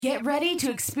Get ready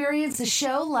to experience a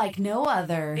show like no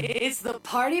other. It's the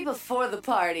party before the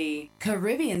party.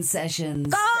 Caribbean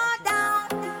Sessions. Go down,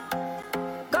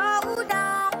 go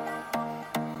down,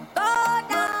 go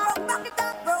down,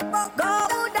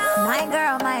 go down. My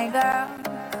girl, my girl.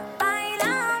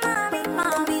 Baila, mami,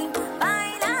 mami.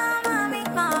 Baila, mami,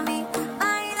 mami.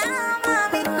 Baila,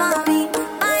 mami, mami.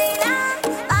 Baila,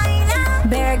 baila.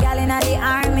 Bear gal in the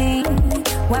army.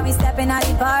 When we step in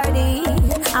the party,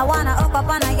 I wanna hook up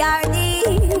on a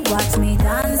yardie. Watch me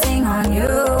dancing on you.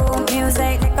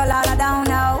 Music, little all I don't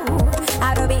know.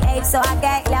 How to behave so I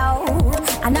get low.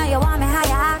 I know you want me how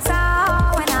you act so.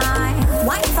 When I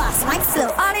wine fast, wine slow.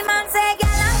 All the man say,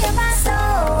 girl, I'm your paso.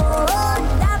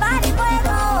 La body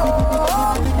fuego.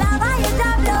 La vaya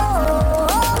job low.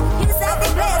 You set the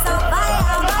place on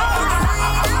fire.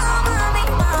 Baila, mami,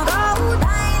 go.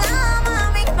 Baila,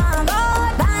 mami, go.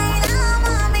 Baila,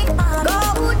 mami, go.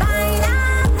 Baila.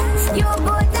 You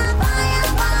put the fire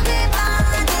on me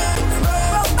body. Back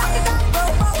it up, back it up.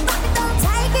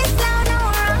 Take it slow, no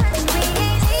rush. We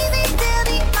ain't leaving till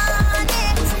the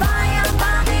morning. Fire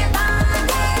on me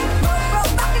body. Back it up,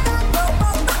 back it up.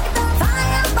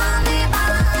 Fire on me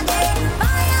body.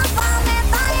 Fire on me,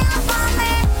 fire on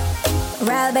me.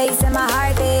 Real bass in my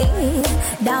heartbeat.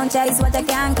 Don't chase what you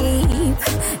can't keep.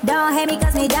 Don't hate me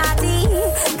cause me dirty.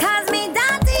 Cause me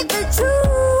dirty for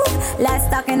true. Let's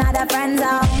talk in the friend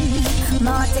zone.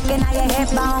 More chicken on your hip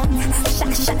bone.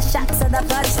 Shot, shot, shot to the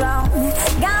first round.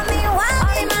 Got me wild.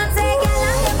 All the man say, girl,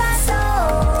 I'm your paso.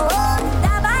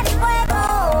 La body fuego.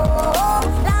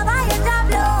 La vaya job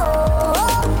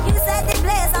low. You set the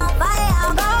place on fire.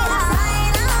 Go,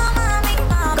 baila, mami,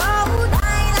 go.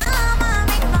 Baila,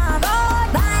 mami, go.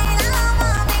 Baila,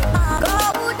 mami, go.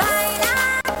 Baila.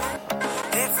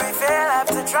 If we fail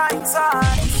after trying so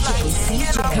hard,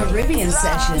 Caribbean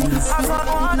Sessions. I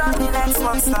don't want on the next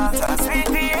one start. As we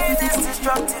create this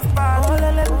destructive part.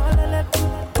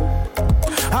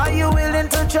 Are you willing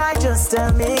to try? Just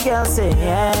tell me, girl. Say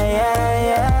yeah,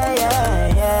 yeah, yeah,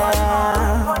 yeah,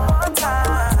 yeah. One more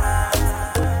time.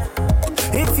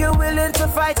 If you're willing to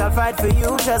fight, I'll fight for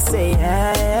you. Just say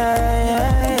yeah,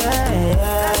 yeah, yeah, yeah,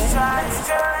 yeah. Let's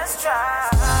try, let's try.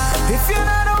 If you're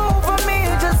not over me,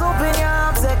 just open your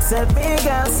arms, accept me,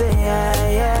 girl. Say yeah,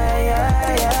 yeah,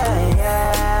 yeah, yeah,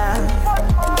 yeah. One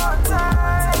more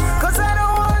time. Cause I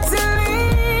don't want to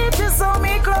leave, just hold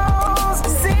me close.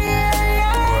 Say yeah,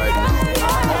 yeah,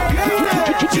 yeah,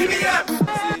 yeah.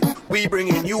 We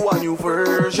bringing you a new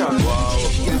version. Wow.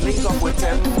 You link up with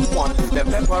 10-1. The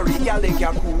peppery gal they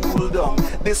can cool down.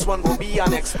 This one will be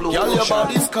an explosion. Girl, your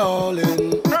body's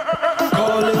calling,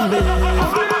 calling me.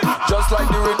 Just like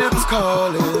the rhythm's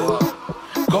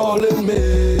calling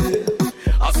me.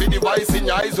 I see the voice in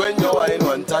your eyes when you whine.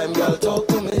 One time, girl, talk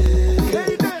to me.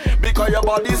 Because your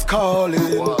body's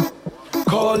calling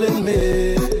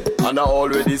me. And I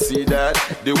already see that,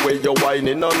 the way you're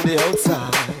whining on the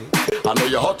outside. I know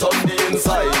you're hot on the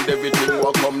inside. Everything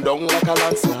will come down like a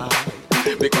landslide.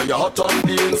 Because you're hot on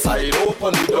the inside.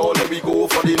 Open the door, let me go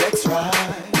for the next ride.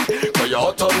 Cause you're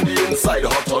hot on the inside.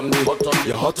 You're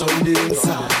hot on the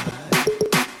inside.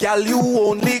 Girl, you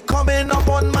only coming up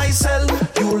on my cell.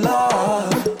 You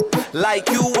love, like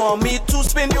you want me to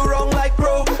spin you wrong like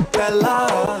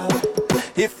propeller.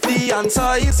 If the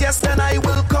answer is yes, then I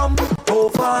will come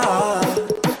over.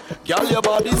 Girl, your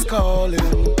body's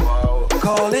calling,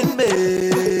 calling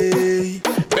me.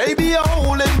 baby, you're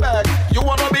holding back. You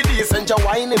wanna be decent, you're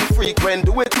whining frequent.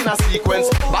 Do it in a sequence.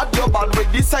 Bad your bad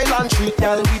with the silent treat.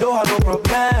 Girl, we don't have no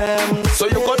problem. So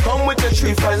you could come with your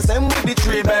 3 friends, them with the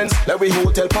 3 bands. Let we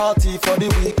hotel party for the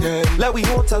weekend. Let we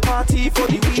hotel party for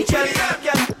the weekend.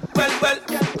 Yeah. Well,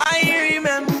 I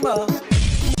remember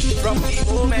from the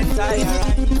moment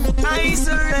I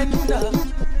surrender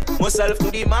myself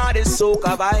to the maddest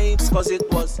soca vibes. Cause it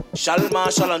was Shal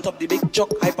Marshall on top the big chuck.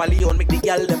 Hyper Leon make the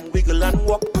gal them wiggle and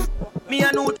walk. Me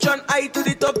and Uchan I to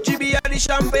the top, GB and the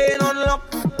champagne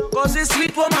unlock. Cause the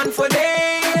sweet woman for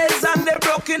days. And they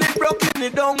broken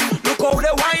it down. Look how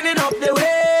they winding up the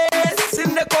waist.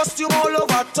 In the costume all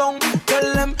over town.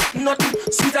 Tell them nothing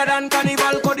sweeter than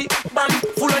carnival. Cause the band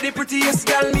full of the prettiest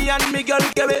girl. Me and me girl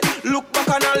give it. Look back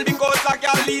and all because I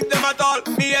can't leave them at all.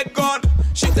 Me head gone.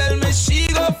 She tell me she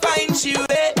go find she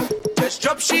way. Just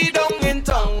drop she down in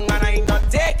tongue. And I ain't not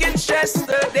taking stress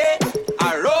today.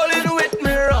 I rolling with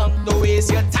me wrong. Don't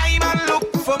waste your time and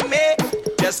look for me.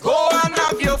 Just go and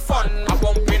have your fun. I'm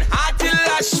pumping hard till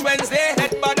Ash Wednesday.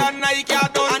 Head bad and I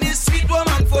can't done. And it's sweet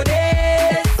woman for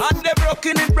days. And they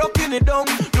broken it down.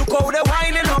 Look how they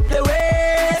winding up the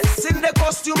waist. In the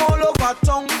costume all over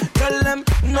town. Tell them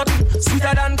nothing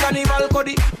sweeter than carnival. Cause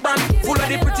the band full of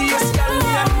the prettiest girl. Me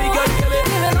and me girl,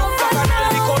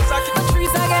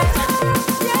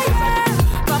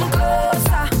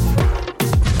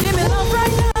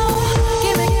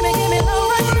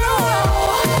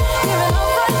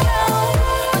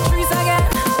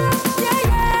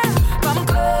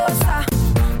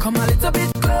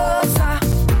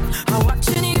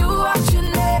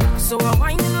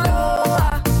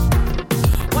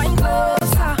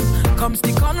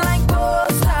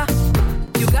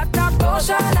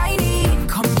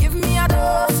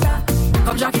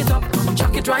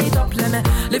 it right up. Let me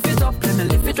lift it up, let me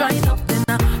lift it right up. Then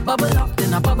I bubble up,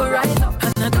 then I bubble right up.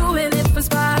 And I'm doing it for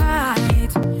spite.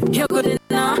 You're good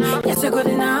enough, yes you're good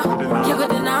enough. You're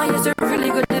good enough, yes you're really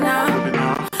good enough.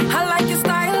 I like your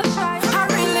style, I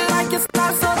really like your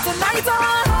style. So tonight I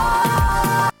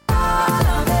want all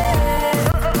of it.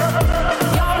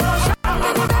 You're more sharp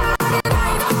than you got it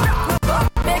right.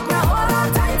 Make me hold on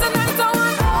tight tonight. I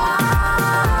want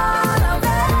all of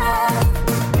it.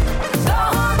 The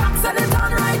whole box and it's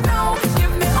on right now.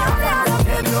 Give me all of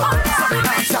it, all of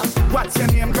it. What's your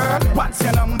name, girl? What's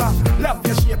your number? Love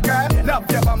your shape, girl. Love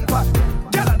your bumper.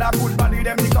 Girl, that good body,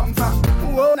 them me come from.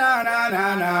 Whoa, na na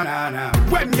na na na na.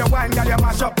 When you wine, girl, you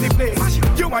mash up the place.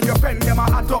 You and your friend, them a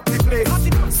hot up the place.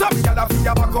 Some girl a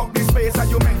feel back up the space, and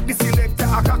you make the selector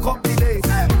a cock up the days.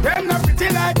 Them not pretty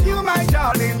like you, my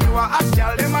darling. You a hot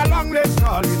girl, them a long leg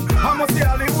calling. I must see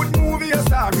Hollywood movie you're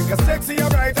starring. You're sexy, you're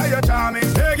bright, and you're charming.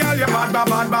 Hey, girl, you're bad, bad,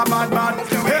 bad, bad, bad, bad.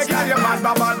 Hey, girl, you're bad,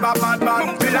 bad, bad, bad, bad,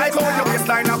 bad. Me like how your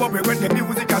waistline a bubble when the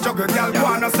music a juggle. Girl, you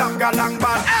wanna stop, girl, long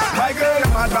bad. My girl,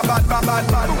 you're bad, bad, bad, bad, bad,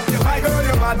 bad. My girl,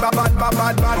 you're bad, bad, bad, bad,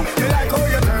 bad, bad. Me like how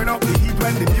you turn up the heat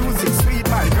when the music's sweet.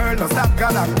 My girl, no stop,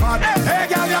 girl, long bad. Hey,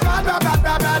 girl, you're bad, bad, bad,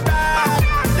 bad, bad, bad.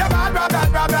 You're bad, bad,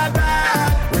 bad, bad, bad,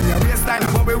 bad. When your waistline a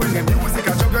bubble when the music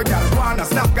a juggle, girl, you wanna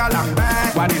stop, girl, long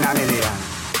bad. One in a million.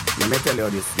 Let me tell you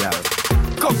this, girl.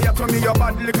 Come here to me, your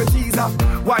bad little teaser.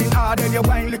 Wine hard and you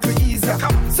wine little easier.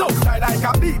 So tight like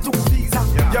a B2 visa.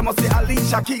 You must see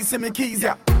Alicia Keys, see me keys,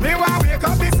 yeah. Me want wake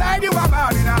up beside you, I'm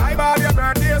out in a high bar, your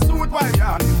birthday suit while you're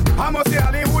on. I must see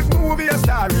Hollywood movie, a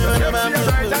star. You see a bird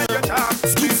and your charm.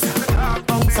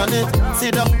 Bounce on it,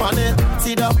 sit up on it,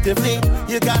 sit up to play.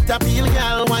 You got to feel,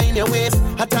 girl, wind your waist.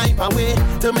 A type of way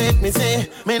to make me say,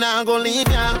 me nah go leave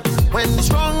ya. When the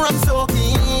strong rum so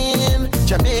keen,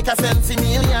 Jamaica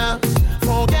Sensimilia.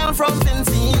 For girl from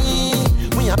Tennessee,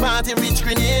 we a party rich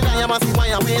grenade. I must see why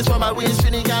I waste from my waist,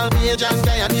 Trinidad, Beige and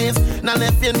Guyanese. Now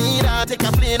left you need her, take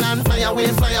a plane and fly away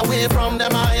from the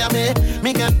Miami.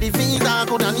 Me get the visa,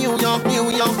 go to New York,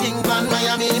 England,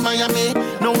 Miami.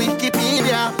 No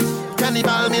Wikipedia,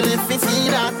 Cannibal, me live to see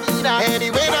that.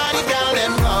 Anyway, that the girl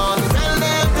them gone. Tell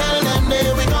them,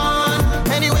 there we gone.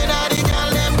 Anyway, that the girl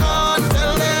them gone.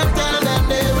 Tell them,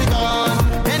 there we gone.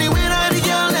 Anyway, that the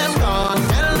girl them gone.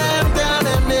 Tell them,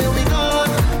 there we gone.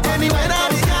 Anyway, that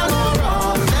the girl go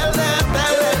wrong. Tell them,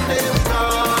 there we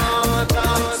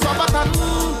gone. Summertime.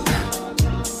 Woo.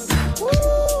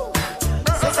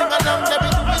 So sing along, let me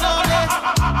do it all day.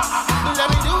 Let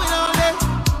me do it all day.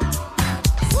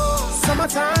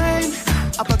 Summertime.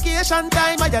 A vacation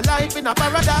time of your life in a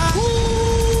paradise.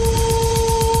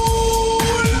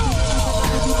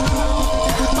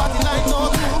 Party like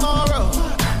no tomorrow.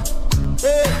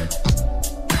 Hey.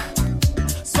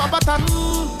 Summertime.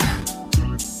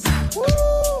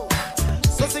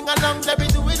 So sing along, let me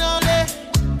do it all day.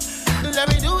 Let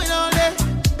me do it all day.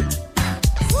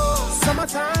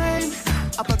 Summertime.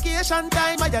 A vacation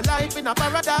time of your life in a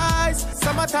paradise.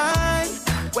 Summertime.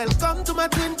 Welcome to my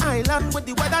twin island with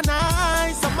the weather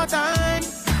nice. Summertime,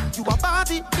 you a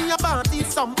party, me a party,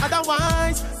 some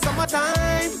otherwise.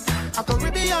 Summertime, a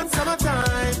Caribbean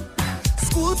summertime.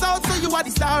 School's out, so you are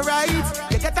the star,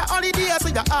 right? You get a holiday, so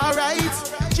you're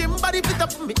alright. Gym body fit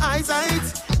up for me eyesight.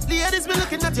 Ladies be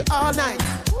looking at you all night.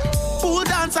 Pool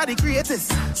dance are the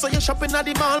greatest, so you're shopping at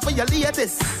the mall for your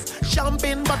latest.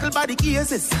 Champagne bottle by the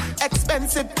cases,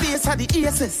 expensive place at the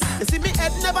aces. You see me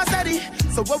head never steady,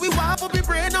 so what we want for we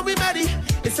brain and we ready.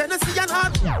 It's Hennessy and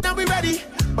hot, now we ready.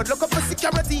 But look up for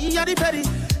security and the petty.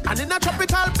 And in a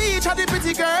tropical beach are the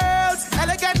pretty girls,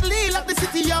 elegantly like the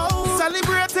city, yo.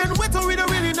 Celebrating with who we don't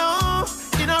really know.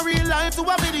 In a real life to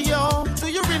a video,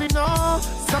 do you really know?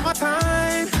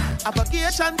 Summertime, a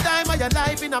vacation time of your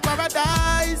life in a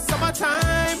paradise.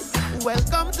 Summertime,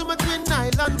 welcome to my twin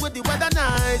island with the weather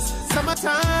nice.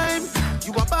 Summertime,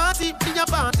 you a party, me a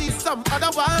party, some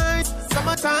otherwise.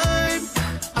 Summertime,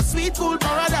 a sweet cool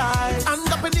paradise. And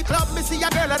up in the club, me see a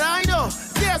girl that I know.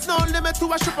 There's no limit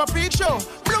to a stripper freak show.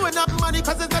 Blowing up money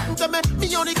cause it's nothing to me.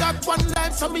 Me only got one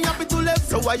life, so me happy to live.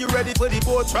 So are you ready for the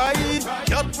boat ride?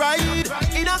 Yacht ride,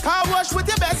 in a car wash with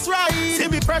your best ride. See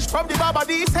me fresh from the barber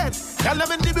decent. Tell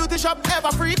them in the beauty shop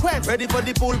ever frequent. Ready for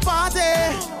the pool party,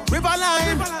 river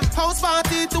lime, house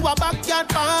party to a backyard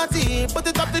party. Put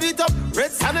it up to the top,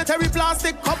 red sanitary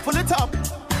plastic cup full it up.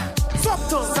 Swap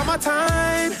to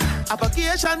summertime, a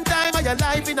vacation time of your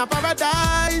life in a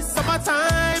paradise.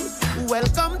 Summertime,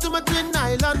 welcome to my twin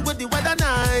island with the weather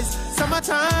nice.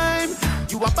 Summertime,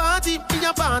 you a party, me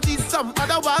a party, some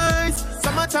otherwise.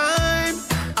 Summertime,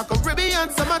 a Caribbean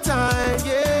summertime,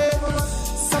 yeah.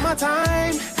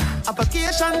 Summertime, a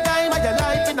vacation time of your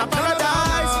life in a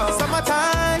paradise.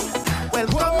 Summertime,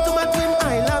 welcome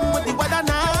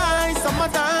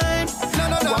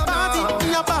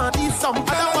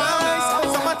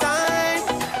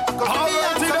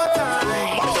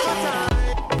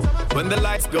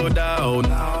go down,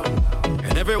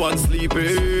 and everyone's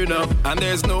sleeping, and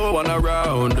there's no one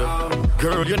around.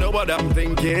 Girl, you know what I'm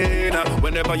thinking.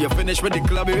 Whenever you finish with the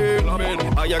clubbing,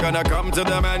 are you gonna come to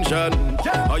the mansion?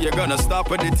 Are you gonna stop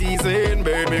with the teasing?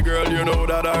 Baby girl, you know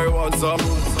that I want some.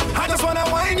 I just wanna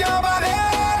wind your body.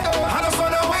 I just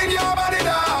wanna wind your body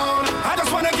down. I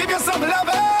just wanna give you some love.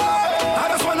 I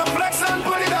just wanna flex and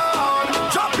put it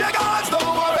on. Drop your guards,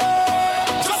 don't worry.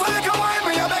 Just so you can wind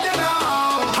me, I beg you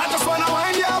now. I just wanna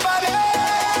wind your body.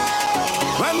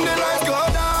 When the lights go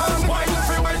down, wind your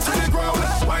free way to the ground.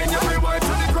 Wind your free way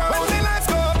to the ground. When the lights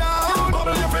go down,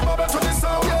 bubble your free bubble to the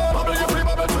sound. Bubble your free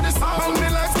bubble to the sound. When the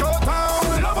lights go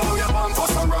down, love how your bum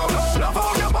push around. Love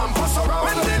how your bum push around.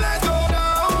 When the lights go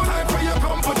down, time for you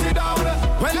come put it down.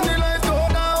 When the lights go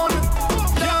down,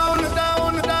 down,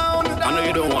 down, down. I know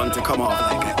you don't want to come off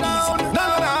like that easy. No,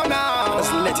 no, no.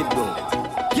 Let's let it go.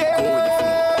 Yeah. Go with the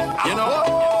flow. You know?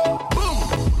 Boom.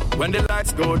 When the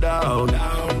lights go down,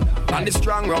 and the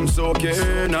strong rum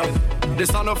soaking.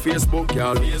 This on no Facebook,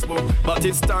 y'all. But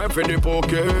it's time for the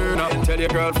poking. Tell your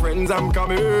girlfriends I'm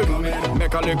coming.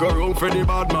 Make a little room for the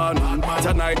bad man.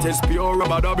 Tonight is pure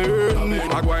rubber dubbing.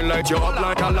 I go and light you up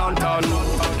like a lantern.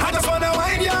 I just wanna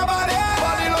wind your body.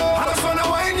 I just wanna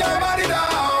wind your body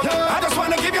down. I just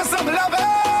wanna give you some love.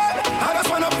 I just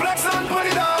wanna flex and put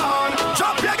it on.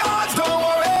 Drop your guards, don't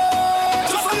worry.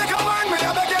 Just so you can wind me,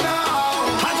 I beg you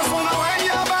now. I just wanna wind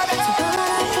your body.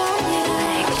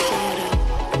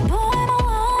 Boy, my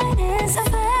wine is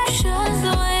affection.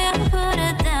 The way I put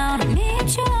it down.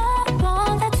 Meet you up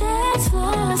on the dance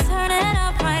floor. Let's turn it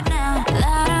up right now.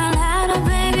 Louder, louder,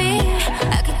 baby.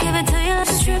 I could give it to you like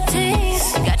a striptease.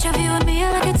 Got your view of me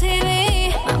like a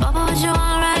TV. My bubble, what you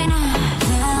want right now?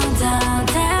 Down, down,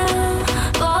 down.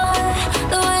 Boy,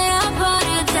 the way I put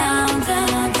it down,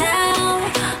 down, down.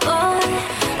 Boy,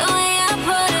 the way I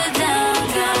put it down,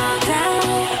 down, down.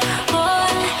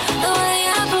 Boy, the way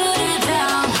I put it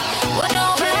down. What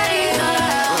nobody's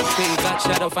around. Black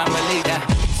Shadow family, that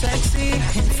sexy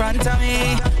in front of me.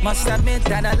 Must admit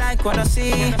that I like what I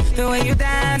see. The way you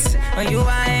dance, when you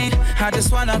whine, I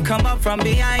just wanna come up from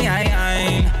behind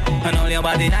and hold your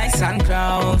body nice and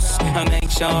close, and make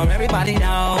sure everybody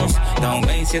knows. Don't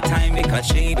waste your time because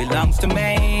she belongs to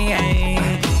me.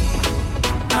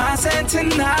 I said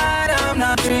tonight I'm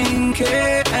not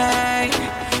drinking,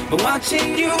 but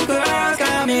watching you girls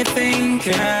got me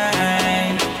thinking.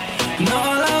 And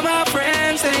all of my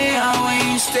friends, they are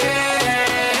wasted.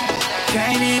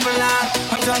 Can't even lie,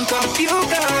 I'm drunk off you,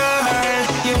 girl.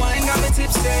 You ain't got me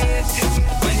tipsy.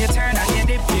 When you turn on your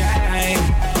dip, yeah.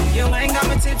 You ain't got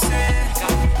me tipsy.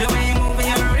 The way you move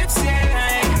your hips,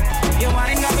 yeah. You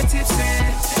ain't got me tipsy.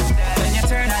 When you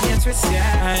turn on your twist,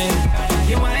 yeah.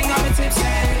 You ain't got me tipsy.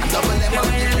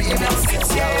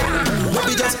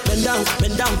 Maybe just bend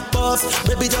down, pause.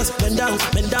 Maybe just bend down,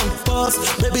 pause.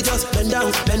 Maybe just bend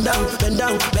down, pause. Maybe just bend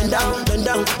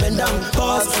down,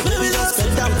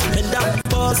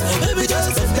 pause. Maybe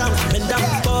just bend down,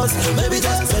 pause. Maybe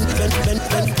just bend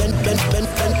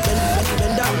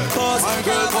down, pause. My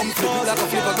girl come flip like a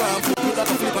flippergram, flip like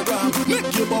a flippergram.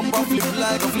 Make your bumper flip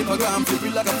like a flippergram, flip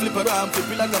it like a flippergram,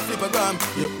 flip it like a flippergram.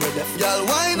 Y'all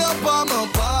wind up on my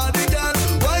body, girl.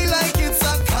 Why like it's a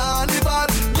carnival?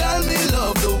 Girl, me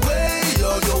love the way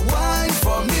you wine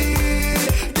for me.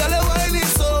 Girl, the wine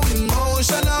is so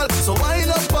emotional. So wind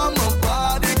up on my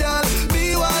body, girl.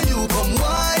 Me while you come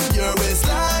wine your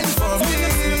waistline for me.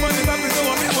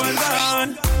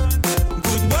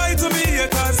 Goodbye to me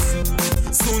haters.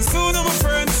 Soon, my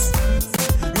friends.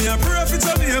 Me a pray for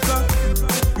Jamaica.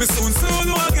 Me soon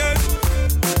again.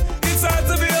 It's hard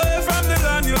to be away from the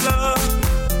land you love.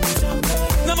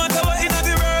 No matter what in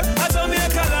the world, I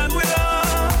Jamaica land we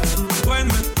love. When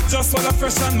me just full of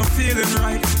fresh and me feeling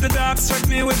right. The dark struck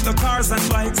me with the cars and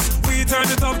bikes. We turn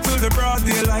it up till the broad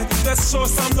daylight. Let's show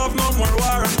some love, no more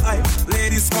war and hype.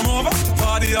 Ladies come over,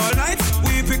 party all night.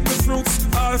 We pick the fruits,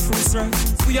 all fruits right.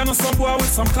 We are not some boy with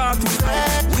some cartoon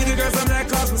hype. We the girls and black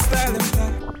cause we style and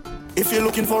type. If you're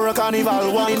looking for a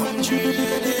carnival wine,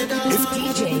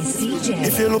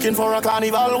 if you're looking for a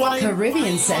carnival wine,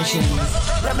 Caribbean Sessions.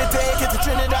 let me take you to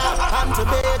Trinidad and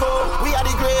Tobago. We are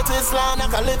the greatest land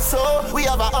of Calypso. We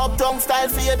have a uptown style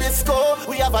for your disco.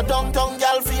 We have a downtown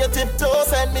gal for your tiptoe.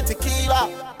 Send me tequila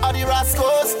or the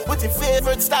Rascals with your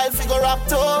favorite style figure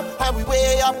rapto. And we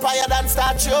way up higher than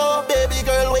statue. Baby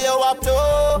girl, where you up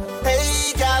to?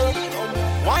 Hey gal,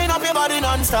 wind up your body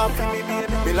non-stop.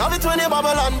 Me love it when you bubble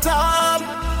on top.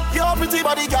 Your pretty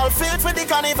body girl fit for the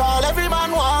carnival. Every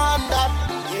man want that.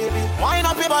 Wind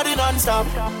up your body non-stop.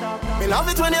 Me love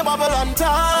it when you bubble on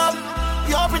top.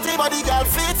 Your pretty body girl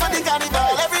fit for the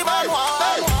carnival. Every man want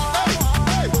that.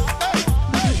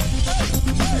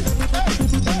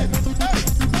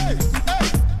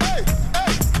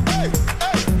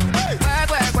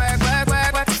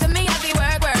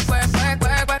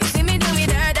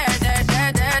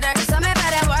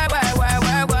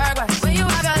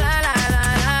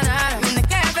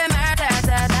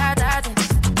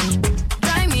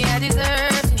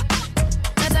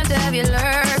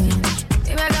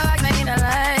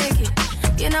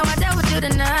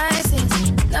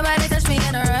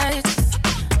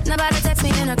 Nobody text me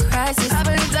in a crisis. I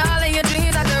believed all in your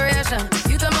dreams are duration.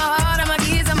 You took my heart, and my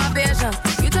keys, and my patience.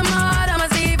 You took my heart, I'm a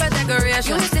sleep for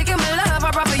decoration. You sticking with love, I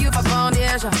brought for you for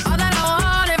foundation. All that I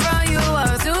wanted from you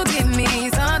was to give me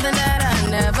something that I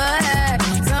never had,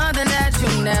 something that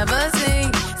you never seen,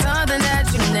 something that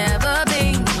you never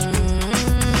been.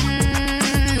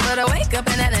 But I wake up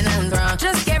and nothing's wrong.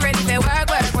 Just get ready for work,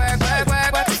 work, work, work, work,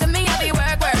 work. To me, I be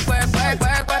work, work, work, work,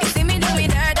 work, work. You see me do me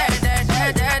dirt, dirt, dirt,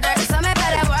 dirt, dirt, dirt. So me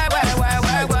better work, work, work,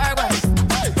 work, work, work.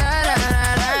 Da, da, da,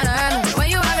 da, da. When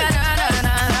you walk out, da, da,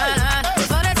 da, da, da.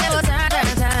 Before the table turn,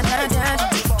 turn, turn, turn, turn.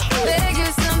 Beg you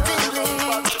something, please.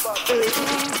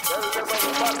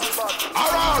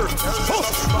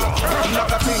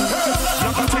 Knock a ting,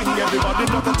 everybody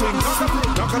knock a ting.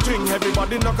 Knock a ting,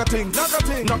 everybody knock a ting.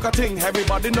 Knock a ting,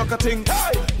 everybody knock a ting.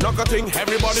 Knock a ting,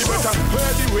 everybody better.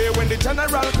 Where the way when the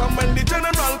general come, when the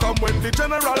general come, when the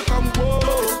general come,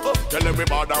 whoa. Tell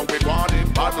everybody we want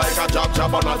it, bad like a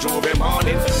job on a Juve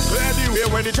morning. Where the way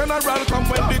when the general come,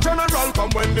 when the general come,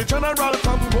 when the general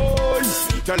come, boy.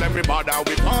 Tell everybody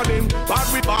we want it, bad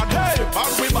we bad, hey,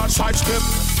 bad we bad. Side step,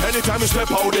 anytime we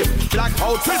step out it. Black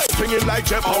outfits, singing like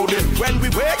Jeff Howdy. When we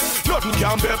wake, nothing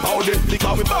can be powder.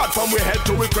 Because we bad from we head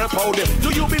to we crep powder.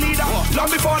 Do you believe that? Long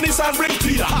before Nissan bring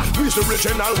Peter. We's the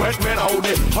original wet men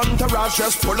howdy. Hunter Rash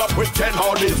just pull up with 10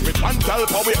 howdies. With one tell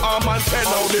for we arm and 10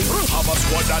 howdies. Have a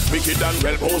squad that wicked and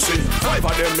well posted. 5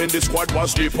 of them in the squad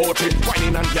was deported.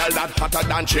 Whining and girl that hotter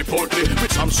than Chipotle.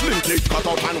 With some slim click cut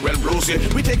out and well bruised.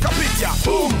 We take a picture,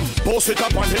 boom, post it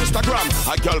up on Instagram.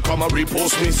 A girl come and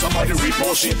repost me, somebody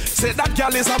repost it. Say that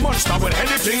girl is a monster with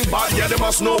anything bad. Yeah, they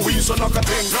must know we. So knock a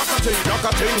ting, knock a ting, knock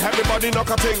a ting. Everybody knock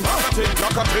a ting, knock a ting,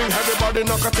 knock a ting. Everybody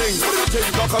knock a ting, knock a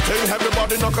ting, knock a ting.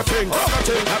 Everybody knock a ting, knock a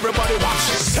ting. Everybody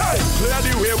watch. Hey, clear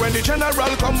the way when the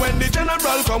general come, when the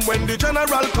general come, when the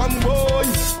general come, boy.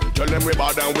 Tell them we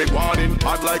bad and we warning.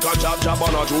 Bad like a job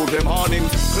on a Tuesday morning.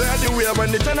 Clear the way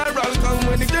when the general come,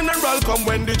 when the general come,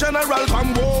 when the general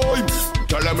come, boy.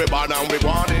 Tell them we bad and we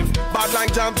warning. Bad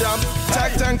like jam,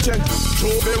 check, check.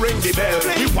 Toby ring the bell.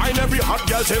 We find every hot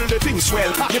girl till the thing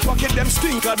swell. You pocket them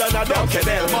stinker than a dog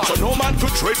canal. So no man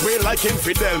could treat me like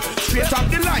infidel. Straight up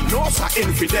the line, no sir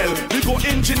infidel. We go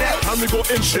in Janelle and we go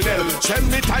in Chanel. Send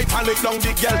me Titanic down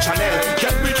the girl Chanel.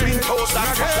 Get between toes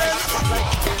and head.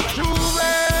 Juve,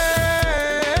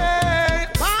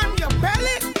 on your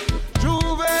belly.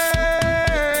 Juve,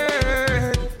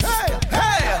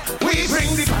 hey, we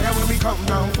bring the fire when we come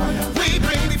down. We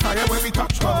bring the fire when we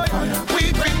touch down.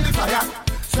 We bring the fire.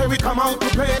 Say we come out to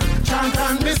play, chant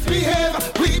and misbehave.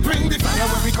 We bring the fire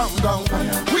when we come down.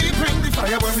 We bring the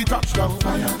fire when we touch down.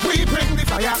 We bring the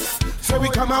fire. Say we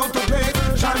come out to play,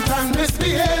 chant and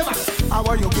misbehave. How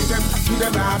are you give them, give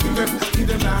them, give them, give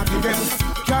them, give them.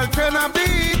 Girl turn a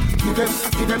beat, give them,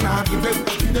 give them, give them,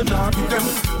 give them, give them.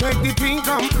 Make the thing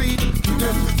complete. Give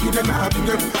them, give them, give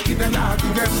them, give them,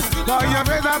 give them. Boy you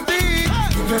better beat.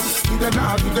 Give them, give them,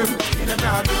 give them, give them,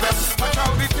 give them. Watch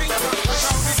how we think, watch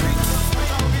how we think.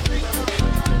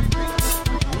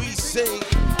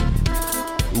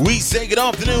 We say good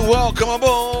afternoon, welcome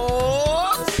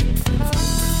aboard.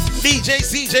 DJ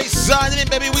CJ signing in,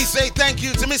 baby. We say thank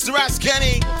you to Mr. Ras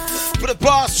Kenny for the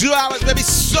past 2 hours, baby.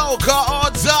 Soca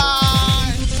all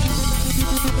time.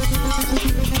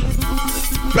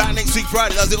 Back next week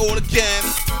Friday, does it all again.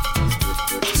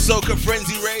 Soca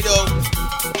Frenzy Radio.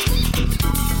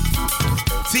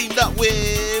 Teamed up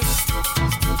with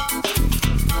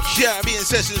Caribbean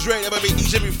Sessions Radio, baby.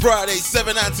 Each every Friday,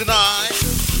 7 and to 9.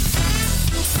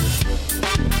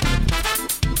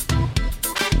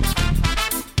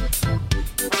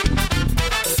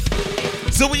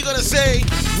 So we're gonna say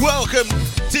welcome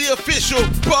to the official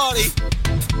party.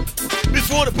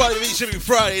 Before the party, each every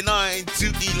Friday, 9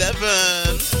 to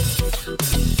 11.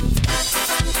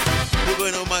 We're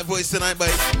going on my voice tonight,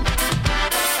 babe.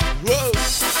 Whoa.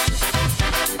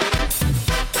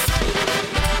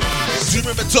 So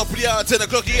remember, top of the hour, 10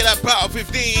 o'clock, you get that Power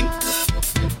 15.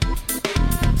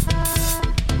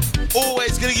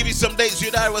 Always gonna give you some dates you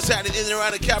know what's happening in and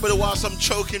around the capital whilst I'm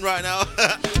choking right now.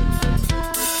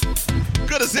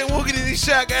 Gotta say, walking in the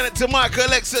shack and to Michael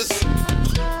Alexis. Give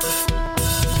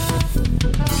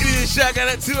me the shack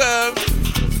and to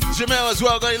Jamel as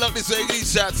well. Got you locked this way. Good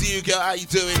shout to you, girl. How you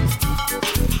doing?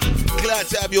 Glad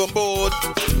to have you on board.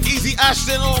 Easy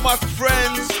Ashton, all my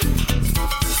friends.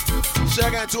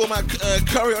 Shout out to all my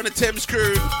Curry on the Thames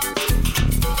crew.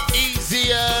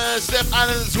 Easy Steph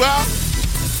Allen as well.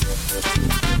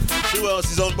 Who else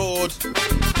is on board?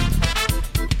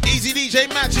 Easy DJ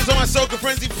Matches on my Soca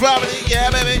Frenzy family. Yeah,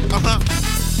 baby.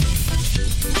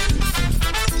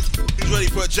 Who's ready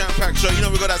for a jam-packed show? You know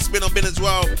we got that spin on bin as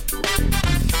well.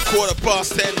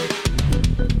 10:15.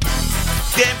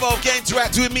 Get involved, get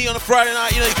interactive with me on a Friday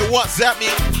night. You know, you can WhatsApp me.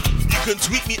 You can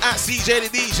tweet me at CJ the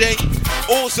DJ.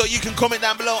 Also, you can comment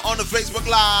down below on the Facebook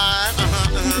Live.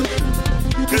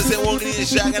 Cause they won't need a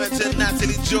shot. Gonna tell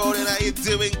Natalie Jordan how you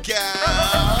doing,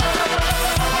 girl.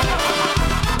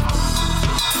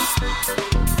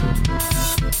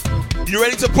 You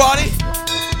ready to party?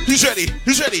 Who's ready?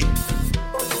 Who's ready?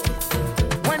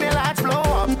 When the lights blow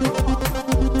up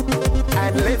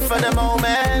and live for the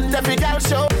moment, every girl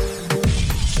show.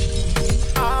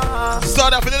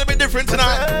 Start off a little bit different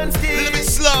tonight. A little bit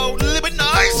slow, a little bit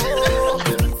nice.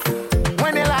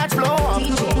 When the lights blow up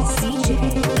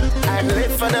and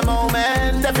live for the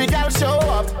moment, every girl show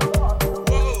up.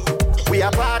 We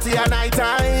are party at night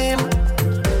time.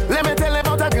 Let me tell you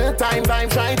about a good time.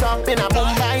 Vibes right up in a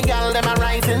Mumbai, girl. Them a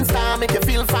rising star, make you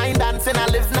feel fine dancing. I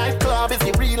live nightclub, it's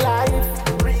the real life.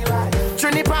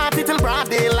 Trini party till broad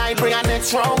daylight, bring our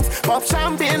next rounds. Pop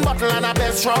champagne bottle and a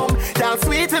best rum. Y'all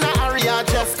sweet in the area,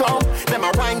 just come. Them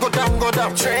a wine go down,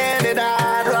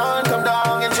 Trinidad. Run, come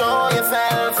down, enjoy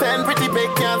yourself. Send pretty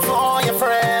pictures for your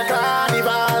friend.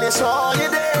 Carnival, you show you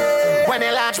day. When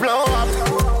the lights blow up,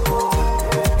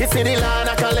 you see the line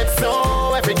of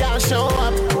Calypso. Every girl show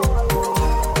up.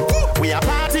 We are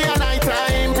party at night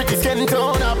time, pretty skin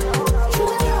tone up.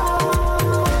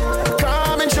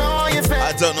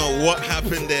 I don't know what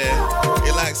happened there.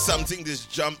 It like something just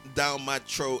jumped down my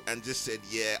throat and just said,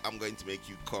 yeah, I'm going to make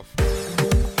you cough. You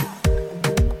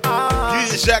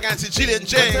need a shout out to Jillian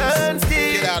James.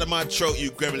 Get out of my throat,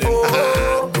 you gremlin.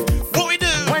 What we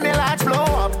do? When the lights blow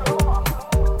up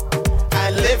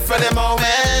and live for the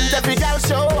moment, every girl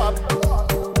show up.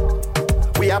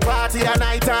 We are party at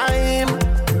night time.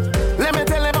 Let me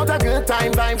tell you about a good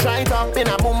time. Vibes right up in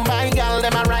a Mumbai, girl.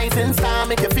 Them a rising star,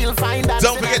 make you feel fine.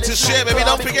 Don't forget to share, baby.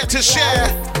 Don't forget to share.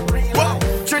 Whoa.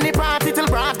 Trini party till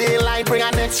broad daylight, bring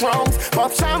our next rounds.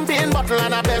 Pop champagne bottle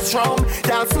and a best rum.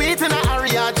 Y'all sweet in the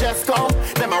area, just come.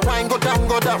 Them a wine go down,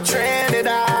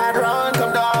 Trinidad. Run,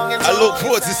 come down. I look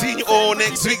forward to seeing you all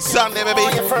next week Sunday, baby.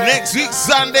 Next week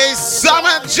Sunday,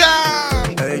 Summer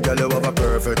Jam. Hey, girl, you have a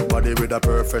perfect body with a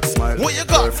perfect smile. What you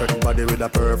got? Perfect body with a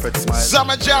perfect smile.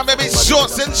 Summer Jam, baby.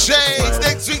 Shorts and shades.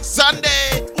 Next week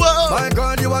Sunday. Whoa. My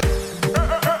God, you are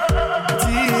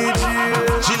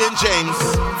Jillian James.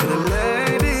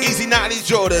 Easy Natalie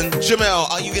Jordan. Jamel,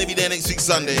 are you going to be there next week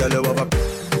Sunday?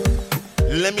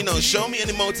 Let me know. Show me an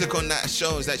emoticon that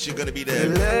shows that you're going to be there.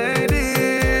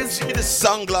 Show me the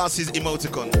sunglasses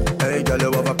emoticon. Hey, girl,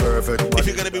 you have a perfect body. If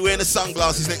you're going to be wearing the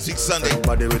sunglasses next week Sunday.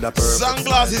 Body with a perfect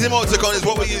sunglasses emoticon is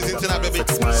what we're using tonight, baby.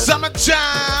 Summer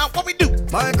Jam. What we do?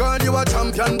 My God, you a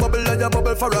champion. Bubble like a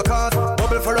bubble for a cause.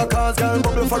 Bubble for a cause, girl.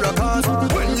 Bubble for a cause.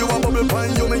 When you a bubble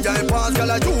point, you make your pass.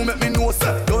 Girl, you make me know,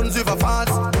 sir. Don't give a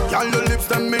fast. Girl, your lips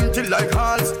them minty like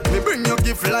hearts. Me bring you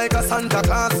gift like a Santa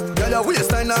Claus. Girl, your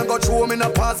waistline I got through me in a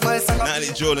pass my song.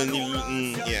 Natalie Jordan, you,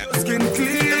 yeah. Skin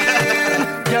clean.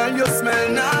 Girl, you smell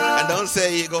nice. And don't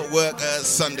say you got work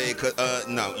Sunday, cause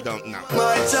no, you don't. No.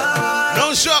 My child.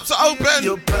 No shops are open.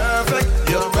 You're perfect.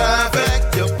 You're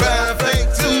perfect. You're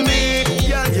perfect to me.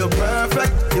 Yeah, you're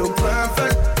perfect. You're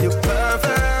perfect. You're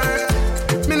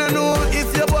perfect. Me no know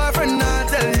if your boyfriend not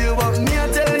tell you, but me I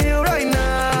tell you right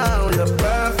now. You're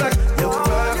perfect. You're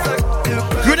perfect. You're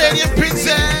perfect. Grenadian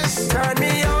princess. Turn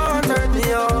me on, turn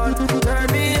me on,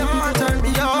 turn me on, turn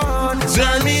me on,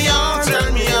 turn me on,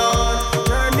 turn me on.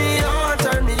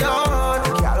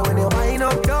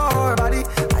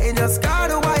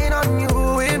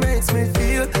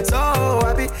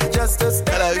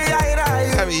 Hello.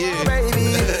 How are you? Baby,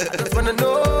 just wanna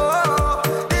know,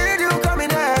 did you come in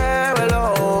there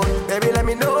alone? Baby, let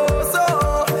me know so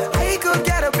I could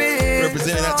get a bit.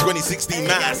 Representing that 2016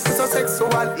 mass. So sexual.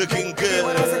 Looking good.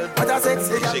 What a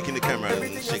sexy. Shaking the camera.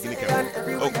 Shaking the camera.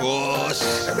 Oh gosh.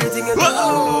 Everything you do.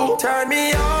 Turn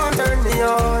me on, turn me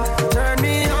on, turn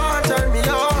me on, turn me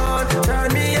on,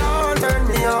 turn me on, turn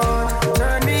me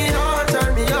on,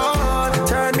 turn me on,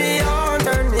 turn me on,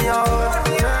 turn me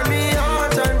on,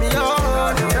 turn me on.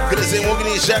 Walking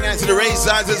in, shouting out to the race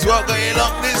signs as well, going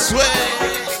up this way.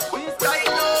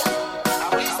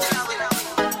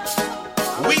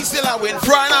 We still are win.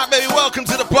 Friday night, baby. Welcome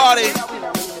to the party.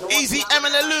 Easy,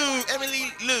 Emily Lou.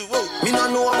 Whoa. We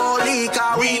don't know about leak.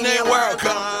 We ain't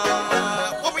welcome.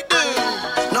 What we do?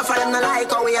 No for them no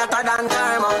like how we hotter than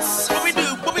thermos. What we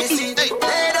do? What we do? See, they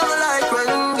don't like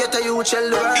when get a youth shell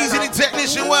the world. Easy, the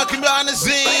technician working behind the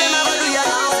scenes.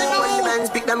 When the men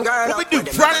pick them girl what we do?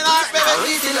 Friday night, baby.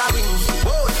 We still a win.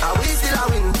 We still a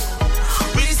win.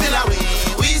 We still a win.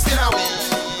 We still a win.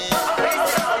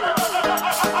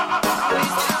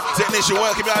 Nation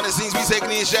working behind the scenes. We taking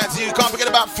these shots to you. Can't forget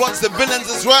about Fronts, the villains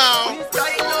as well.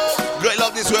 Great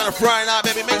love this way on a Friday night,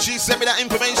 baby. Make sure you send me that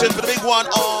information for the big one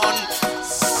on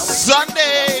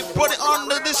Sunday. Put it on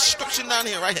the description down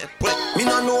here, right here. Put it. Me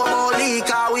no know about league,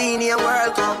 cause we in a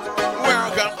World Cup.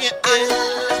 World Cup, yeah.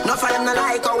 No find no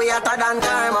like how we hotter than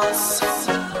thermos.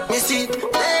 Me see,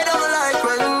 they don't like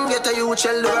when get a youth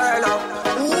shell the world up.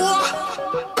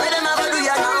 Where them a go do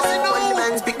ya now? When the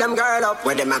men pick them girl up,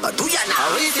 where them a go do ya now?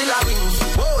 Are we still a win?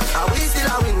 Are we still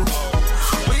a win?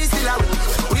 We still a win.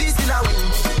 We still a win.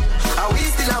 Are we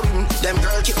still a win? Them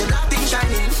girl keep the black thing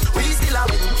shining. We still a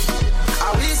win.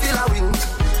 Are we still a win?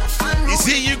 You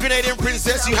see, you Grenadian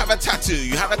princess, you have a tattoo.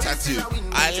 You have a tattoo.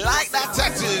 I like that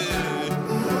tattoo.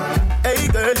 Hey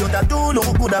girl, you that do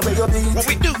look good at where you be. What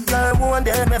we do? Girl, one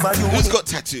day never do. Who's got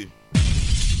tattoo?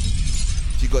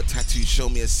 If you got tattoo, show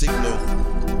me a signal.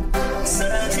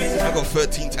 I got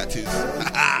 13 tattoos.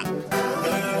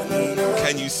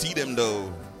 Can you see them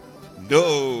though?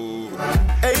 No.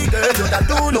 Hey girl, you that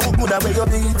do look good at where you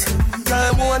beat.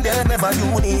 Girl, one day never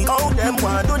unique. All them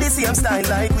want do the same style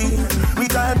like we. We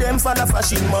call them for the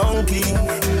fashion monkey.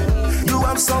 You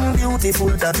have some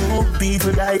beautiful tattoo.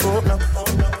 People like oh no.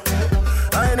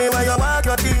 Anyway, you walk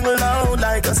your thing loud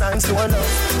like a sign to love.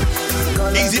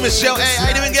 Easy Michelle, hey, how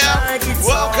you doing, girl?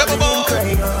 Welcome aboard.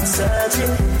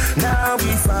 Now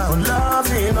we found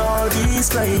love in all these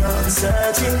crayons.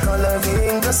 Searching,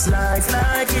 coloring this life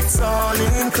like it's all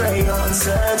in crayons.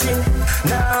 Searching,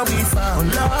 now we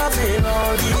found love in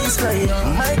all these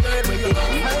crayons. My girl, my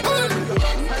girl.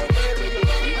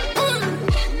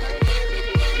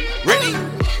 Ready?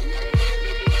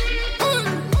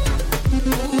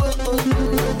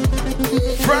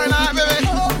 Friday night, baby.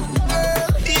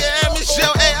 Yeah,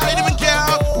 Michelle, hey, how you doing,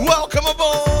 girl? Welcome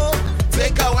aboard.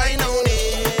 Take a wine on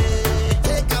it.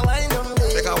 Take a wine on it.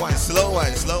 Take a wine, slow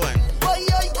wine, slow wine.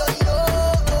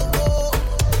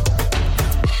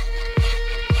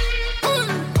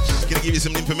 Just gonna give you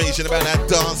some information about that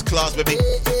dance class, baby.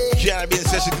 Caribbean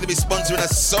Session gonna be sponsoring a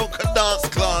soca dance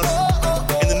class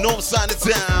in the north side of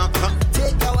town.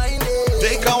 Take a wine on it.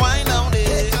 Take a wine on it.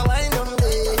 Take a wine on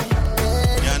it.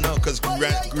 Yeah, I know, cause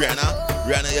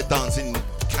Rihanna, you're dancing,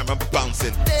 camera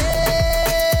bouncing.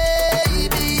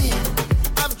 Baby,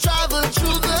 I've traveled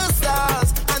through the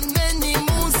stars and many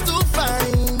moons to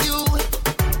find you.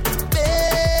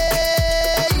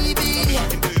 Baby,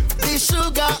 the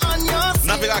sugar on your skin.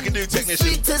 Nothing I can do,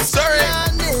 technician. Sorry.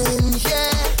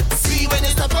 Yeah. See when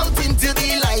it's up out into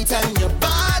the light and your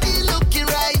body looking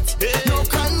right. Hey. No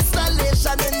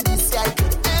constellation in the sky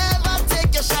could ever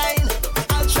take your shine.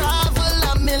 I'll travel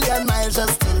a million miles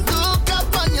just to look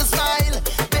up on your smile.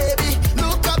 Baby,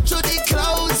 look up to the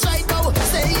clouds right now.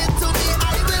 Say it to me, I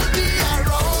will be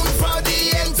around for the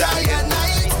entire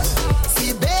night.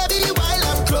 See, baby, while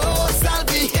I'm close, I'll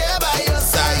be here by your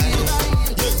side.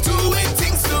 You're doing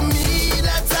things to me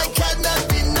that I cannot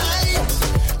deny.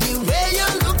 The way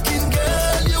you're looking,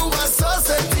 girl, you are so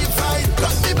certified.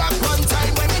 Cut me back one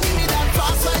time when you give me that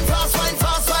fast wine, fast wine,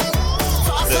 fast wine.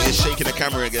 Fast wine. You're shaking the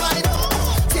camera again.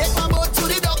 Take my boat to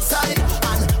the dock side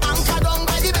and anchor down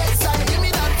by the bedside. Give me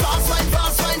that fast wine,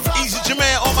 fast wine, fast wine. Easy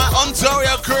Jamaica, all my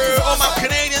Ontario crew, all my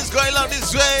Canadians going love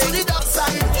this To way. the dock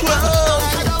side. Whoa.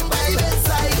 Anchor down by the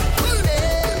bedside.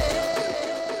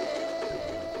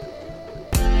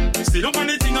 Still up on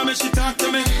the thing, I make she talk to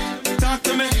me. Talk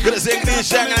to me. Gonna say clean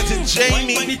shout out to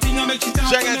Jamie,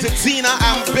 shout out to Tina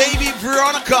and baby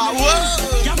Veronica. Whoa.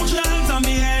 Yeah, put your hands on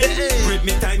me head. Grip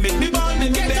me tight, make me ball,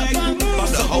 make me beg.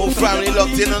 The whole family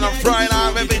locked in on a Friday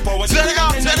night, baby. Turn it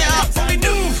up, turn it up. What we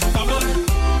do? Bubble,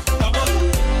 bubble,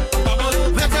 bubble.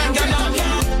 Let's get down.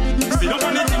 Still up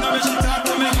on the thing, I make she talk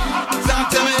to me. Talk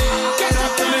to me.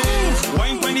 Talk to me.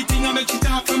 Wine when the thing, I make she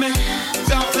talk to me.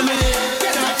 Talk to me.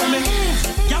 Talk to me.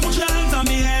 Yeah, put your hands on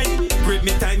me head. Grip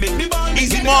me tight, make me ball.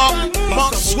 Easy Mark,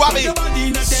 Mark Swabby,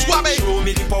 Swabby. What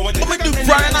we do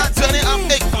Friday night, turn it up,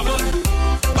 big. Bubble,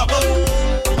 bubble,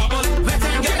 bubble. Let's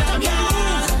get down,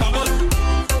 yeah. Bubble,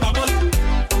 bubble,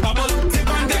 bubble. Tip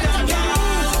and get down,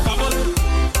 yeah. Bubble,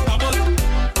 bubble,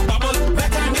 bubble.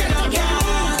 Let's get down,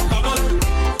 yeah. Bubble,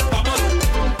 bubble,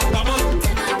 bubble.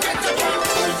 Tip and get down,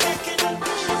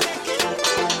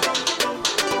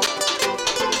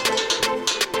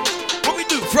 What we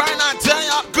do Friday night, turn it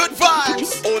up, good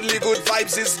vibes. Only good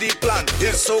vibes is the plan.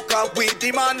 It's soca with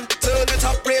the man. Turn it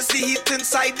up, raise the heat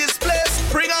inside this place.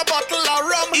 Bring a bottle of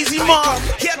rum. Easy I Mark. come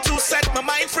here to set my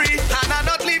mind free, and I'm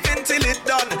not leaving till it's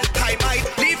done. I might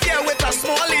leave here with a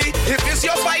smallie. If it's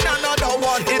your find another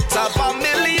one, it's a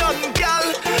million gal,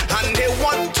 and they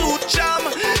want to jam.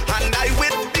 And I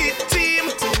with the team,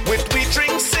 with we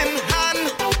drinks in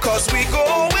hand, cause we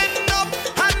going up,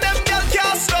 and them gal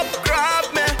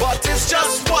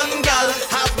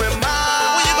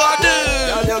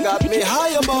got me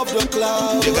high above the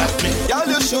clouds. You got me. Girl,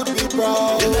 you should be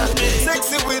proud. You got me.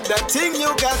 Sexy with that thing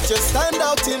you got, just stand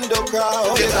out in the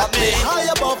crowd. You got me. High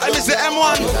above the Mr.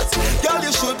 M1. Girl,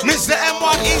 you should be Mr.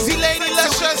 M1, easy lady,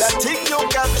 luscious. that thing you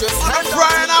got, just stand I'm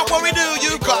crying out what we do,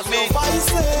 you got me.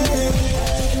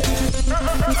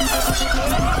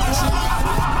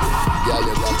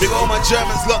 Big all my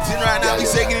Germans locked in right now. We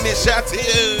singing in this shot to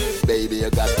you. Baby, you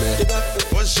got me.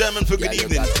 What's German for good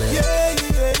evening?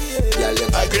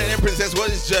 Grenadian Princess,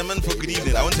 what is German for good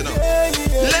evening? I want to know.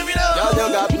 Let me know. Girl,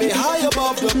 you got me high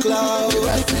above the clouds.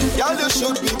 Girl, you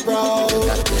should be proud.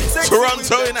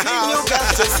 Toronto in the house. You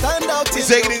got to stand out. He's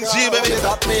taking in G, baby. You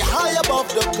got me high above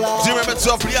the clouds. Do you remember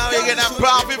Top Leon? We're getting that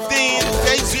Power 15.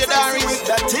 Thanks to your diaries.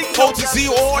 Hope to see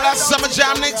you all that summer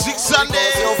jam next week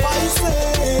Sunday.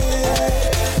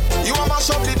 You want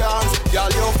mash up the dance, girl,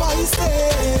 you're feisty.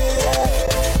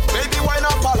 Baby, why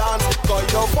not balance? Cause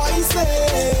you're feisty.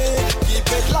 Keep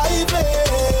it lively,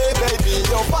 baby,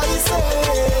 you're feisty.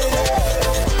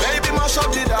 Baby, mash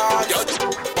up the dance.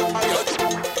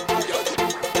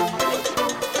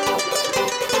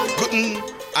 Gooden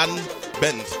and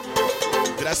Bend.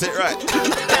 Did I say it right?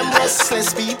 Them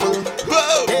restless people.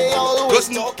 Whoa! They always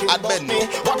Gooden and Bend.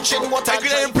 Watching what I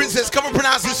Grenadian Princess, come and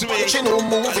pronounce this to me. watching who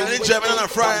moving. And in German on a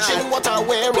Friday Watching night. what I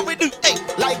wear. What we do? Hey!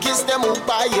 Like it's them who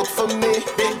buy it for me.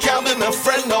 They can't be my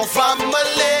friend or family.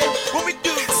 What we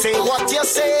do? Say what you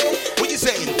say. What you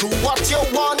saying? Do what you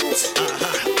want.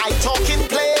 I talk in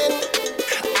plain.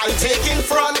 I take in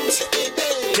front.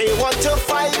 They want to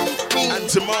fight me. And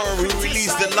tomorrow we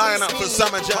release the lineup for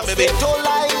Summer Jam, baby. They don't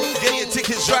like Get your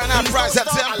tickets right now, price at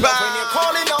I love when you're £10.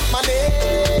 calling up my name.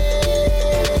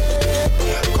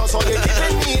 Cause all you're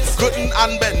giving me is Gooden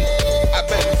and Bend. I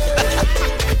bet.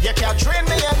 you can't drain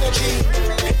me energy.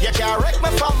 You can't wreck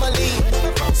my family.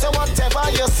 So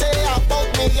whatever you say about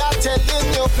me, I'm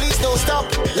telling you, please don't stop.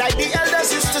 Like the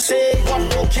elders used to say, what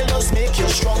no killers make you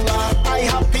stronger. I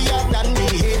happier than the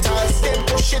haters. They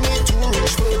pushing me to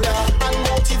reach further and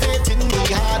motivating me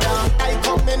harder. I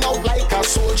coming out like a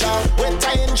soldier with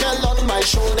an angel on my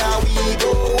shoulder. We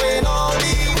going all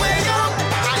the way up.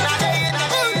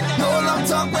 No long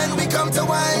talk when we come to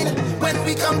wine. When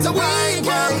we come to wine,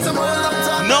 girl, no long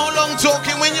talk. No long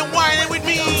talking when you're whining with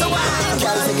me.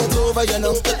 Girl, take it over, you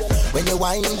know. When you're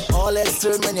whining, all heads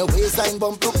turn when your waistline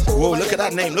bump up. Whoa, look at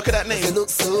that name, look at that name. You look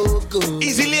so good.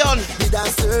 Easy Leon. The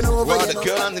dance turn over, Well, you the know.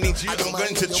 girl underneath you, I'm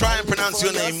going to try and pronounce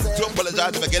your name. Do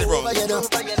apologize if I get it wrong.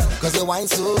 Cause you whine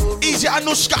so rude. Easy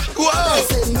Anushka. Whoa. I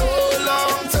said no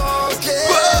long talking.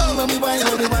 Whoa. When we whine,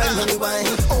 when we whine, when we whine.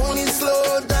 Only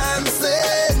slow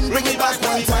dancing. Bring it back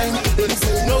one time. Then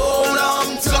say no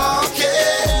long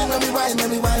talking. When we whine,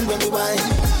 when we whine, when we whine.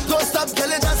 Don't stop, girl,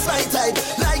 you just right tight.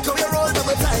 Like how you roll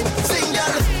double time. Sing,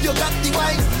 girl, you got the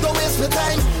wine. Don't waste my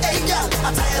time. Hey, girl,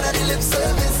 I'm tired of the lip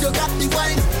service. You got the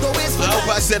wine. Don't waste my I time.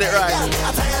 hope I said it right.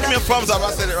 Give me a thumbs up,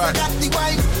 I said it right. You got the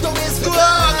wine. Don't waste my Whoa,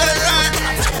 time. I got it right.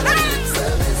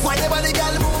 Why nobody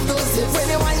girl move those hips when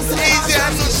you whine so Easy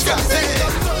Anushka.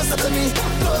 come closer to me,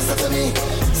 closer to me.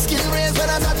 Skin raise when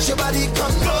I touch your body,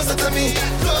 come closer to me,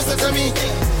 closer to me.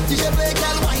 DJ play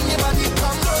girl, whine your body,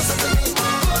 come closer to me,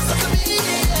 closer to me.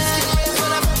 Skin raise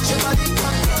when I touch your body,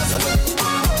 come closer to me,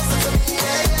 closer to me.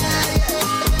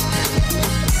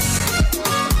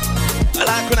 I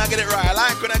like when I get it right. I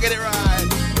like when I get it right.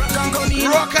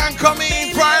 Rock and come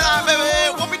in, Brian,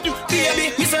 baby. What we do,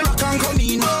 baby? Me say rock and come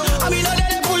in. I mean, I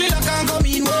let it pull it, rock and come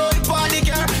in. Oh, if party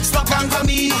car, stop and come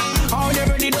in. Oh, they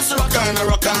ready to rock and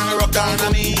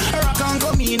come in. Rock and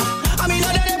come in. I mean,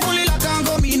 I let it pull it, rock and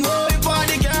come in. Oh, if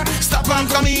party car, stop and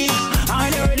come in. Oh,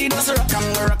 they ready to rock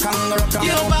and.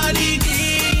 Your body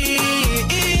clean,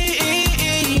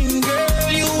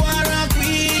 girl, you are a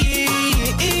queen.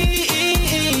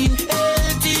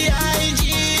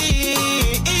 LTIG,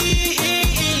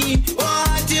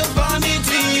 what you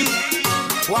permitting?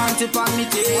 Want it on me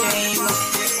team.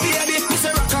 Baby, me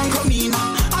say rock and come in.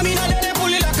 I mean, I let it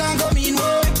pull it, rock and come in.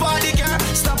 Oh, if party car,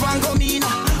 stop and come in.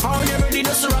 Oh, they ready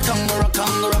to rock and come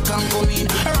in.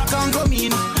 Rock and come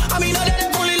in. I mean, I let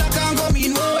it pull it, rock and come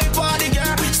in. Oh, if party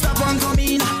car, stop and come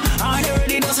in. Oh, they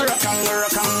ready to rock and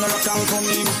come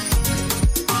in.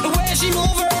 The way she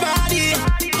move her body,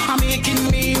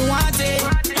 making me want it.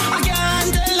 I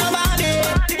can't tell nobody.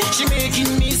 She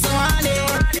making me so honey.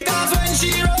 Cause when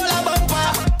she roll a bumper,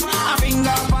 I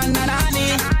finger up on the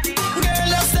nanny. Girl,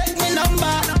 just take me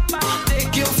number.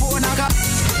 Take your phone and call.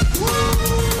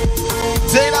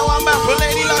 Say that one back for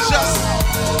Lady Luscious.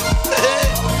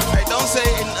 Hey, don't say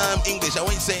it in English. I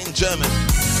want you to say it in German.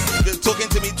 If you're talking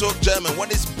to me, talk German.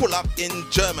 What is pull up in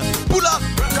German? Pull up.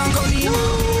 Rock and come in,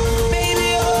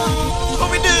 baby. Oh,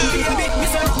 what we do? Baby, me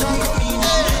say rock and come in.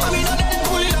 I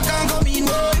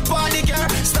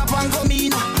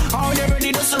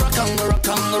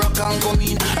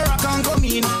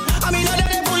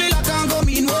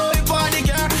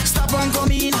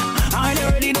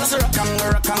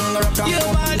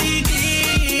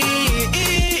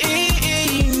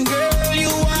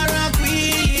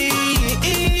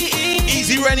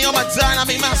on my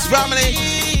dynamic mass family.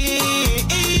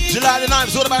 July the 9th,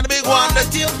 it's all about the big one.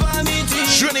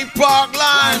 Trinity Park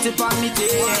line. Baby,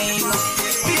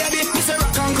 it's a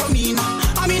rock and come in.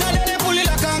 I mean, I let it pull it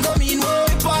like and come in. Oh,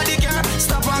 party girl,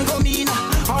 stop and come in.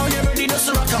 Oh, you ready to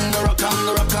rock and come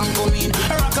in.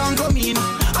 Rock and come in.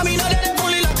 I mean, I let it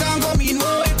pull it like and come in.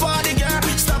 Oh, party girl,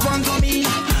 stop and come in.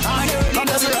 Oh, you ready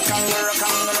to rock and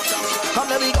come,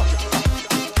 let me go.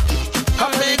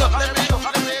 Come, let me go.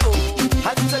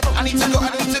 I need to go.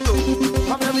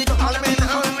 Come, let me go. I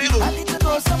need to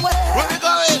go somewhere. Where we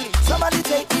going? Somebody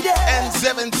take me there.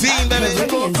 N17, baby.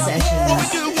 Caribbean Sessions. What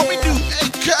we do? Hey,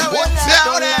 going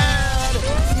down there.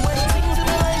 When things in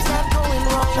my life start going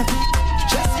wrong,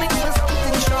 just make me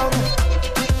something strong.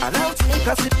 And I'll take a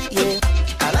sip,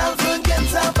 yeah. And I'll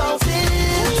forget about it.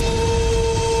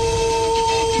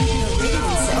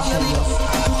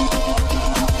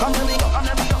 Come, let me go.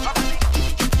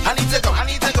 I need to go.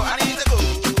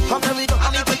 Come, let me go. I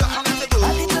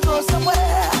need to go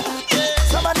somewhere. Yeah.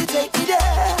 Somebody take me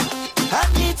there. I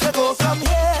need to go from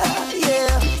here.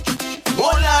 Yeah.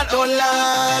 Oh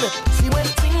Lord. See when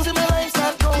things in my life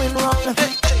start going wrong,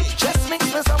 just makes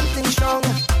me something strong.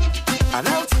 And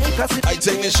I'll take a sip. I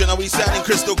technician, are we sounding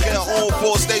crystal clear? All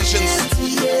 4 stations.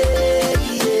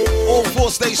 All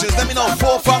 4 stations. Let me know.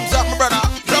 4 thumbs up, my brother.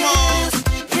 Come on.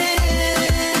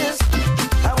 Yes.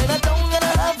 And when I don't gonna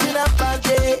have enough bad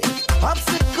day,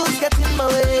 obstacles get in my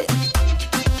way.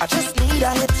 I just need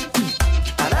a hit,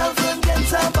 and I'll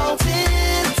forget about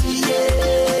it.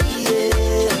 Yeah.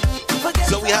 Forget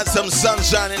So we had some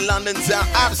sunshine in London town.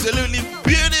 Absolutely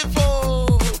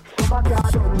beautiful.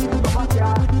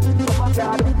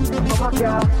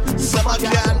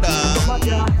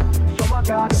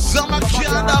 Summer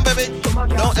Canada, baby.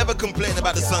 Don't ever complain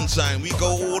about the sunshine. We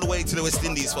go all the way to the West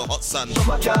Indies for hot sun.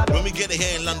 When we get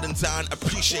here in London town,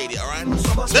 appreciate it, alright?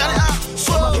 Turn it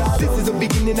up. This is the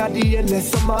beginning of the endless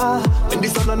summer. When the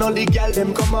sun and all the girls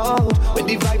them come out. When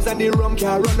the vibes and the rum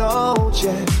can run out,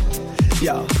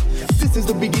 yeah. This is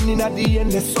the beginning of the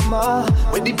endless summer.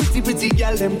 When the pretty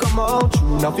girls them come out.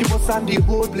 Now people and the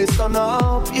whole place turn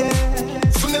up, yeah.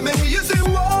 So let me hear you say,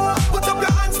 whoa, put up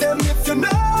your hands them if you know.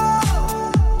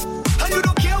 And you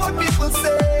don't care what people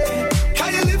say.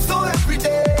 Can you live so every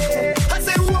day? I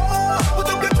say, whoa, put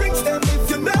up your drinks them if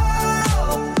you know.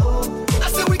 I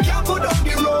say we can't put up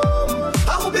the rum. I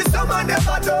hope this summer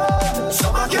never done.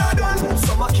 Summer can't done.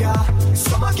 Summer can't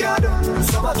done.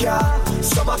 Summer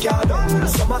can't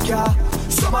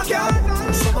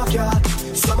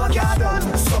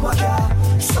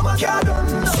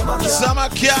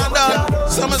done.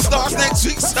 Summer starts next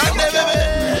week Sunday, baby.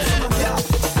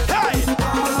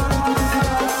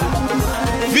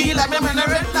 Feel like I'm in a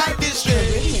red light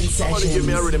district. Somebody give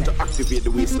me a rhythm to activate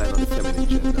the waistline on the feminine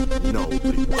gender. No,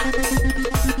 please.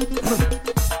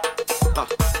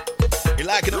 You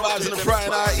liking the vibes in the Friday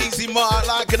night? Easy Mark,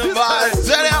 liking the vibes.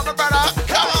 Turn it up, my brother.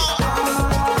 Come on.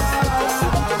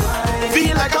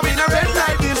 Feel like I'm in a red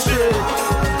light district.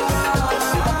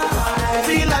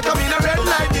 Feel like I'm in a red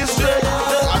light district.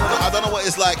 I don't know what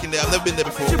it's like in there. I've never been there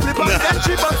before. Never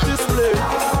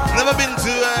been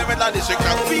to red light district.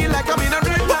 I feel like I'm in a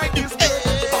red light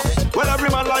district. Well, every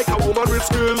man like a woman with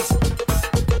skills.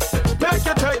 Make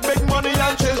you take big money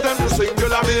and chase them to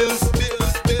singular bills.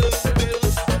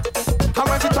 And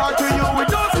when she talk to you with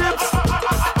those hips,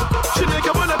 she make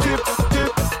you wanna tip.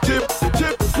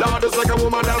 Lord, it's like a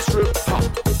woman that strip.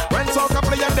 When some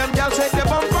couple of them girls shake the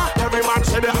bumper, every man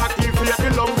say they hot, you feel the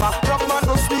lumber. Rock man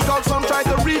don't speak out, some try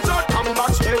to reach out. Come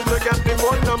back, still to get the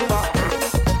phone number.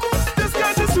 This girl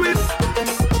is sweet,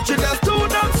 she just too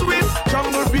damn sweet.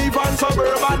 Jungle beef and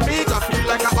suburban meat, I feel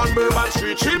like I'm on Bourbon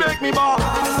Street. She make me ball.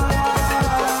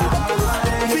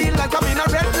 Feel like I'm in a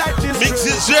red light district. Mix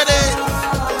is ready.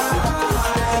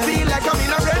 Feel like I'm in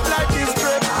a red light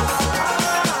district.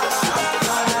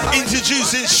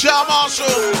 Introducing Sha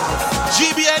Marshall,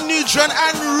 GBN Neutron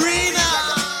and Rena.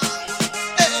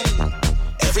 Hey.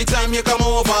 Every time you come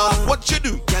over, what you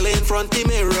do? Girl in front the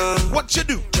mirror, what you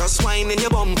do? Just whine in your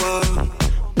bumper,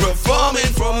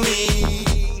 performing from me.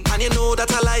 And you know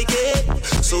that I like it,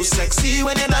 so sexy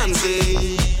when you're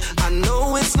dancing. I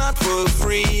know it's not for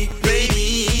free,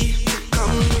 baby.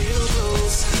 Come real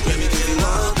close, let me give you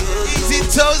all good. Easy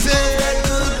toes in.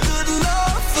 Good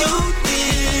love you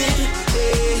did.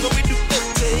 Hey,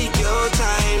 take your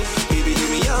time, baby, give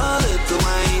me all of the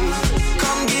wine.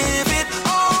 Come give it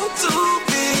all to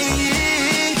me.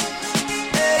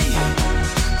 Hey,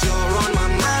 you're on my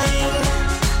mind.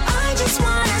 I just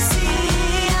wanna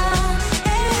see you.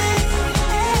 Hey,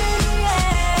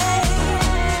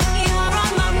 you're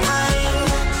on my mind.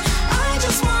 I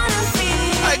just wanna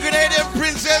feel. Hi, Grenadian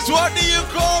Princess, what do you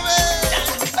call me?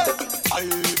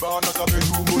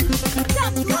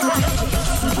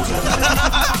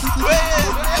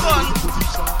 on.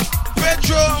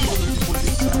 Bedroom.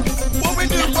 What we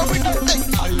do?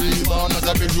 I born as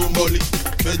a bedroom bully.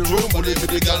 Bedroom bully for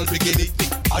the girl bikini.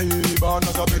 I born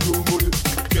as a bedroom bully.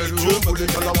 Bedroom bully,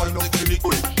 girl I wind up the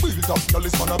liquid. Build up, girl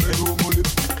is man a bedroom bully.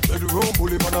 Bedroom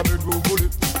bully, man a bedroom bully.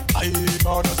 I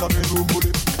born as a bedroom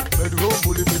bully. Bedroom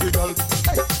bully for the girl.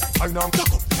 Wine and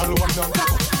cock up, girl wine and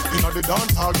cock up. Inna the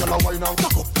dance hall, girl a wine and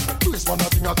cock up. Twist one a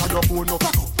thing a tie your phone no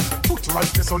cock up. Put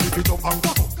right place, so lift it up and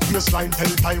cock up. Baseline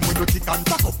tell time when you tick and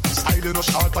tack up. Style in a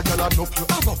short, a girl a knock you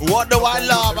up. What do I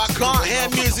love? I can't hear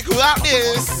music without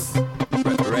this.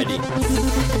 Ready.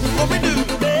 What we do?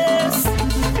 Bass.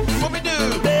 What we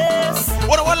do? Bass.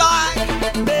 What do I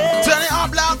like? Bass. Turn it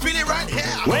up loud, feel it right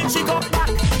here. When she come back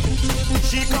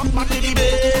to the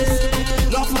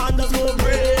bass. Love man does go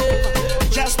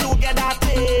brave just to get that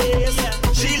taste.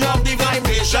 She love the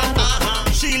vibration.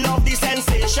 She love the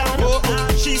sensation.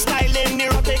 She styling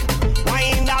erotic.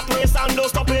 Wind that waist and don't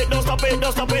stop it, don't stop it,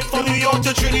 don't stop it. From New York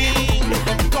to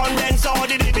Trinidad. Condense all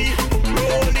the DB.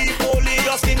 Roly poly,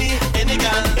 you're skinny. Any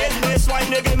girl, it's baseline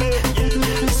they give me.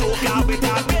 So car with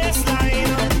that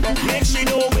baseline. Make she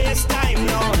don't waste time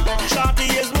now. Shorty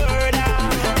is murder.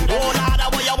 Oh Lord,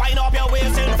 when you wind up your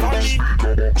waist in front of me.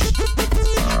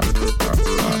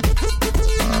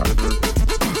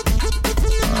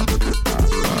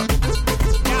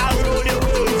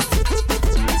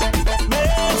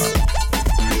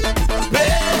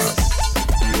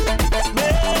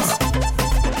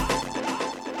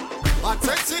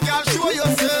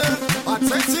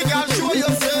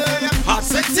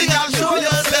 Sexy girl, show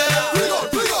yourself.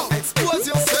 Expose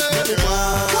yourself.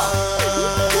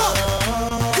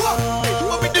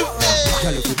 What we do?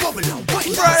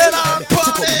 Friday night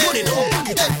party.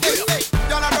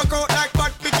 Y'all a rock out like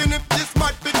bad bikini. This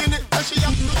mad bikini. And she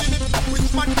have to win it.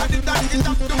 Which man had it that is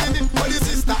up to win it? But the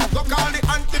sister, go call the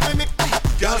anti-mimic.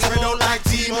 Girls spread out like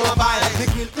T-Mobile.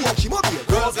 Make me walk him up here.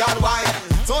 Girls gone wild.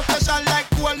 So special like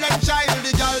golden child.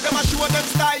 The girl, them a show them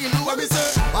style. What we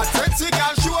say? A sexy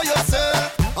girl, show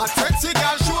yourself. A sexy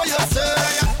girl, show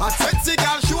yourself. A sexy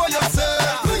girl, show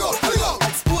yourself. Bring out,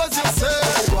 expose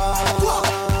yourself. Go on.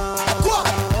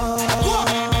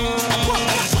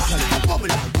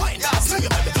 Bubble and wine, yeah. Swing it,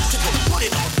 baby. Put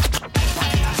it on.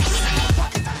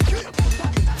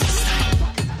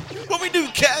 What we do,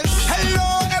 Kes?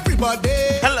 Hello, everybody.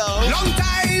 Hello. Long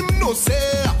time no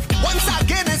say. Once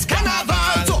again, it's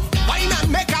carnival. So wine and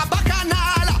make a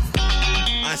bacchanal.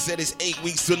 I said it's 8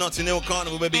 weeks to Notting Hill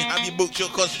Carnival, baby. Have you booked your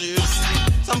costumes?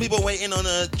 Some people waiting on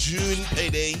a June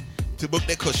payday to book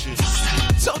their costumes.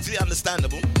 Totally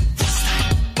understandable.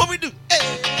 What we do?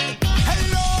 Hey.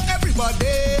 Hello,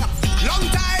 everybody. Long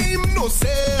time no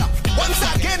say. Once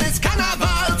again, it's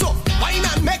carnival. So wine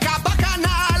and make a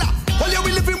bacchanal. While you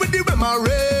be living with the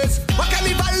memories. What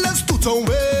carnival is to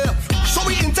away. So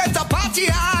we intend to party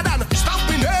hard and stop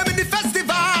in them in the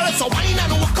festival. So wine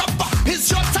and walk up. It's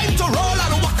your time to roll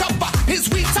and walk up. It's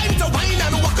we time to wine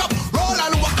and walk up. Roll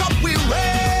and walk up. We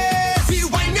race. We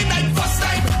whining like first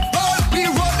time. Roll. We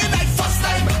rolling like first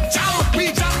time. Jam.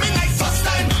 We jamming like first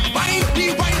time. Wine.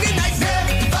 We whining like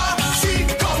never see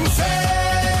come say.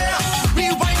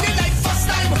 We whining like first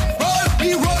time. Roll.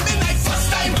 We rolling like first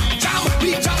time. Jam.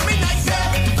 We jamming like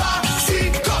never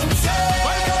see come say.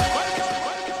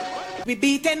 We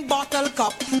beating bottle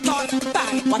cup, tot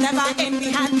bag, whatever in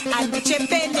the hand, and we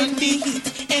chipping in the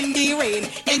heat, in the rain,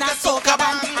 in a soca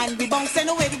band, and we bouncing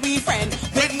with we friend,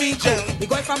 with we Joe. We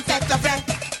going from set to friend,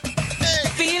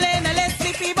 feeling a little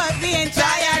sleepy, but we ain't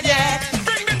tired yet.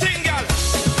 Bring the thing, girl.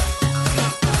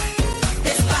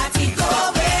 This party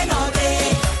going all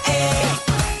day,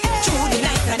 through the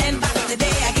night and then back the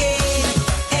day again.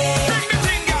 Bring the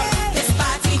thing, girl. This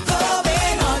party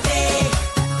going all day.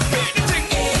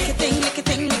 Lick a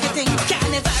thing,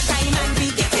 carnival time and we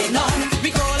getting on. We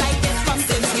go like this from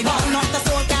since we born. Not the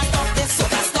soul can't stop this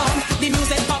soca storm. The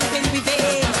music pumping we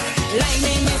vein.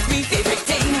 Lining is we favorite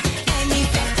thing. Any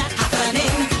fest that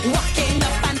happening, walking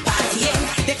up and partying.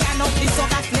 They cannot be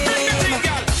soca flame.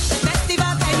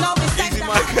 Festival time now it's time to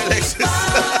have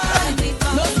fun.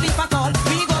 No sleep at all.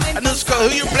 We going. Anuska,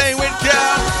 who you playing with,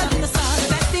 girl?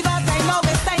 Festival time now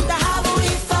it's time to have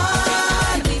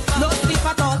fun. No sleep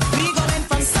at all. We going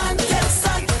from sun till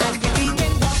sun. And we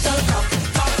beating bottle cup,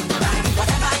 top band,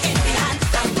 whatever in the hand.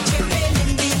 And we chipping in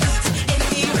the heat, in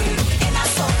the rain, in a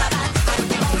soca band. And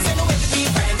we bouncing with we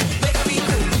friend, with we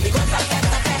crew. We go from fest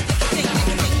to fest, ting,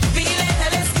 feeling a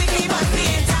little sleepy, but we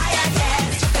ain't tired yet.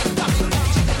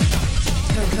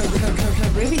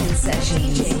 Caribbean Session.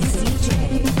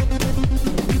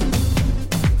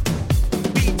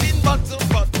 Beating bottle.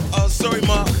 Oh, sorry,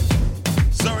 Mark.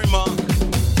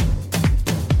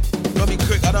 Gotta be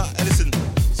quick. Listen.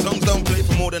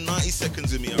 more than 90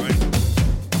 seconds with me, alright?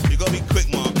 You gotta be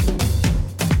quick, Mark.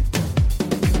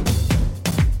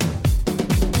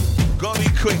 Gotta be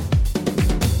quick.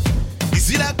 You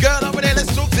see that girl over there?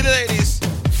 Let's talk to the ladies.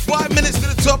 5 minutes to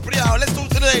the top of the hour. Let's talk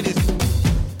to the ladies.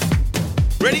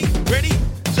 Ready? Ready?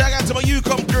 Shout out to my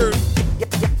Yukon crew.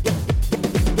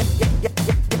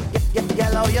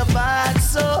 Girl, how you bad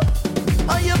so?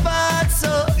 How you bad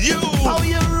so? You. How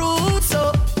you rude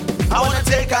so? I wanna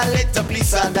take a little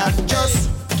piece of that. Just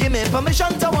give me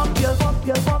permission to walk you.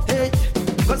 Hey,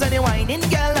 cause any whining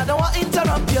girl, I don't want to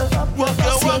interrupt you.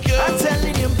 Walk you. I'm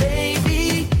telling you,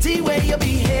 baby, the way you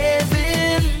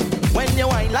behaving. When you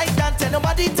whine like that, tell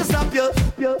nobody to stop you.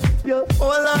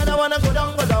 Oh Lord, I wanna go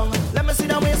down. Let me see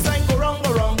the waistline go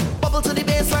wrong. Bubble to the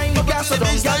baseline, you can't sit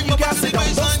down. Girl, you can't sit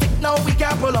down. Don't stick now, we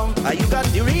can't prolong. You got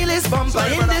the realest bumper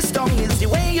in this tongue. Is the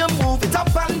way you move it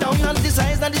up and down. And the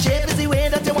size and the shape is the way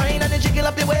that you whine and you jiggle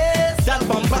up the waist. That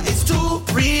bumper is too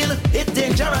real, it's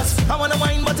dangerous. I wanna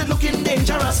whine but it looking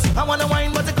dangerous. I wanna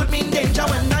whine but it could mean danger.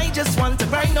 When I just want to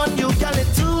grind on you, girl,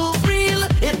 it's too real,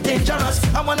 it's dangerous.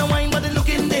 I wanna whine but it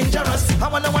looking dangerous. I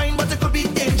wanna whine but it could be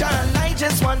danger. And I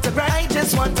just want to grind, I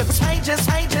just want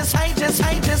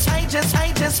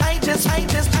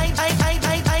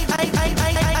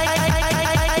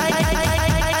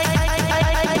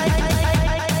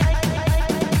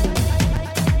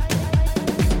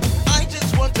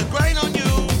to grind on you.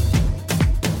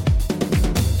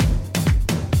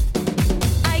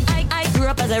 I grew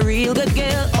up as a real good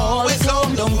girl. Always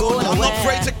home, don't go nowhere. I'm not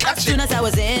afraid to catch it. As soon as I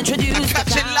was introduced,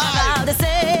 catch it live. They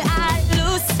say I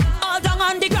loose, all down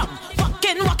on the ground.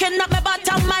 Walking up my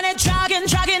bottom and it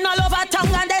dragging all over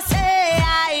tongue. And they say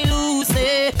I lose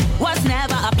it. Was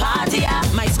never a party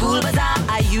at my school bazaar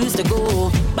I used to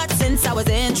go. But since I was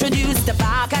introduced to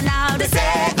Bacchanal, they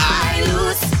say I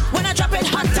lose. When I drop it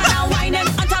hot and I whine it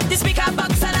on top the speaker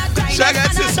box and I grind it. And I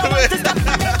don't want to stop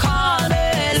and they call me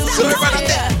loose.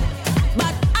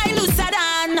 But I looser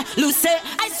than loose.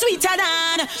 I sweeter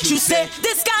than you say.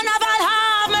 This carnival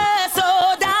have me so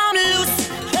down loose.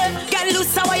 Get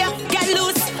loose away, get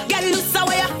loose. Get loose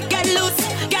away, get loose.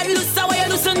 Get loose away,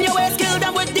 loosen your waist, kill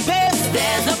them with the pace.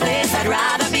 There's no place I'd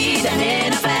rather be than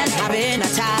in a band, having a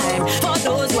time. For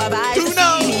those who have eyes to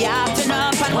see me acting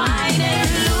up and whining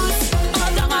loose.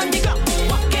 All down on the ground,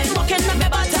 walking on my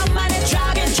bottom and it's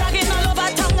dragging all over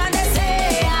tongue. And they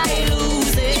say I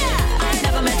lose it. I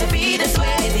never meant to be this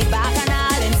way. Is it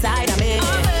Bacchanal inside of me?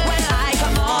 When I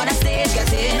come on a stage,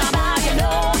 get in a bar, you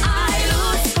know I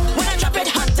lose. When I drop it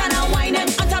hot and I'm whining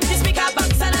on top the speaker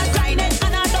box and I grind it,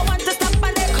 and I don't want to stop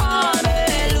and they call me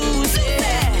lose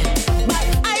it. But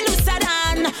I looser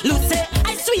than loose it.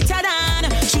 I sweeter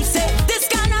than you say. This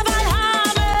carnival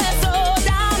have me so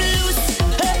down loose.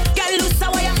 Get loose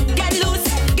away, get loose.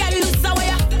 Get loose away,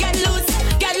 get loose.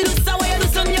 Get loose away,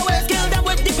 loosen your waist, kill them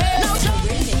with the pace.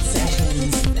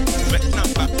 Now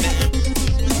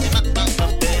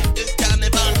This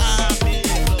carnival have me.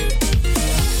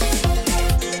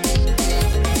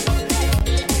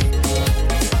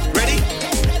 Ready?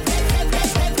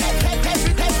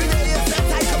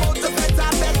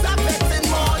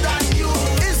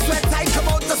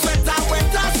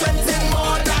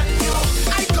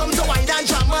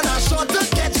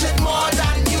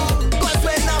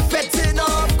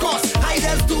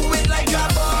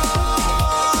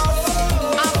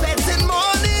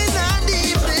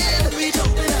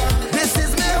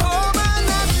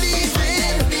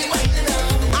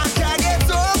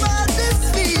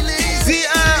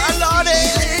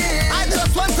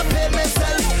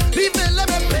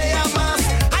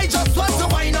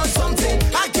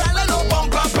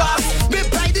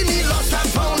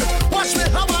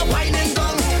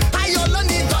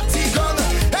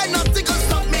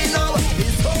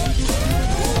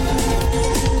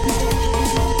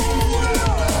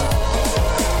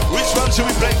 Should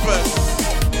we play first?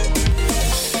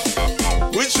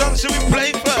 Which song should we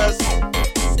play first?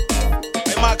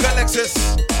 Hey, Mark Alexis,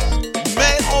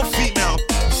 male or female?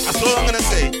 That's all I'm gonna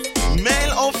say.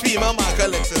 Male or female, Mark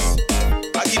Alexis?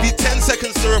 I'll give you 10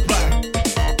 seconds to reply.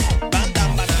 Bam,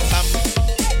 bam, bam, bam.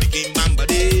 Biggie Mamba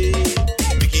Day.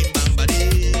 Biggie Mamba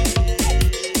Day.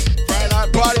 Friday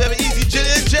night party, we have an easy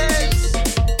Jillian James.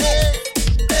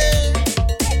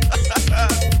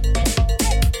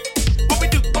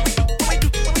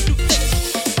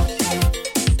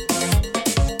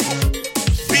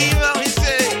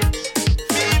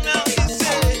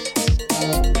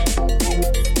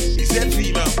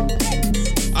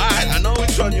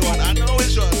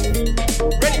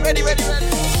 Ready.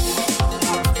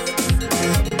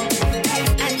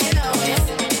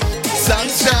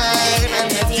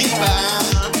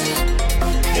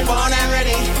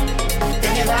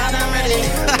 ready.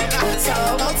 So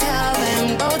go tell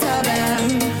them,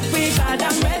 we bad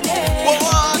and ready.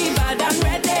 What? We bad and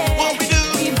ready. What we do?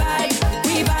 We bad,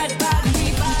 we bad, bad,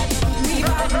 we bad, we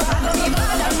bad, bad, we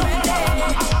bad and ready.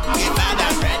 We bad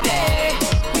and ready.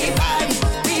 We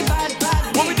bad, bad.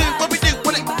 What we do? What we do?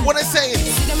 What I say?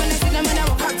 See them when I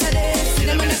walk out today. See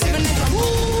them when I come.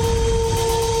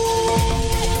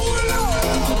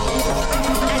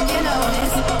 And you know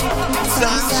this.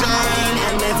 Sunshine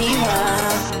and the diva.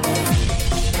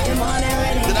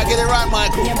 Did I get it right,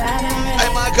 Michael? Hey,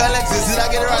 Michael Alexis, did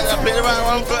I get it right? I played the right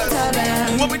one first.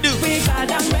 What we do? We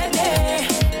bad and ready.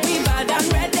 We bad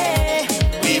and ready.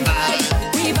 We bad.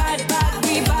 We bad, bad.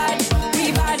 We bad.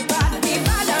 We bad, bad. We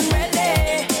bad and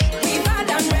ready. We bad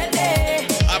and ready.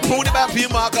 I pulled it back for you,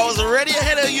 Mark. I was already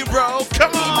ahead of you, bro.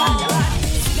 Come on.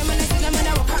 See them when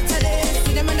I walk out today.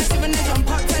 See them when I jump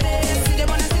out today. See them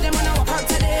when I walk out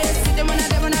today. See them when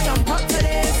I jump out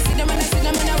today. See them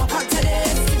when I walk out today.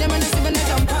 See them when I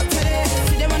jump out today.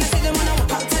 See them when I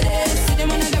walk out today. See them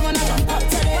when I jump out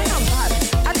today. When I'm bad,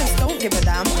 I just don't give a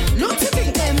damn. Look to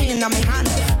think they're me in my hand.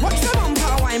 Watch the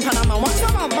bumper wine, Panama. Watch the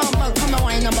bumper come and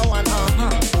wine number one.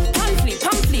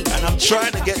 Pamphlet. And I'm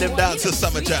trying to get them down to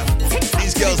Summer Jam.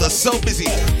 These girls are so busy.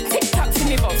 TikTok to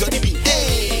me, boss. Me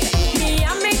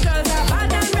and me girls are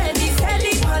bad and ready,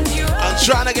 steady on you. I'm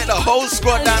trying to get the whole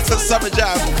squad down to Summer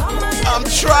Jam. I'm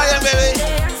trying, baby.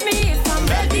 They ask me if I'm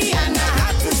ready, and I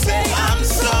have to say I'm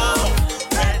so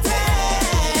ready.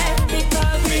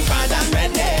 Because we bad and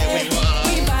ready.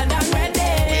 We bad and ready.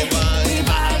 We bad,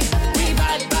 bad. We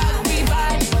bad, bad. We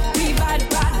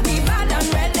bad and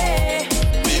ready.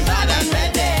 We bad and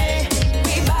ready.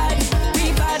 We bad,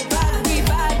 bad.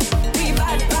 We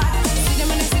bad, bad. See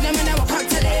them when I walk out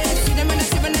today. See them when I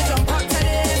jump out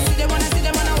today. See them when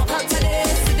I walk out today.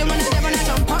 See them when I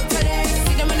jump out today.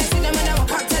 See them when I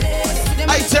walk out today.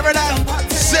 Hey, tear it down.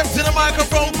 Step to the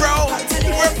microphone, bro.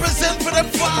 Represent for the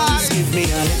fight. Give me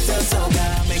a little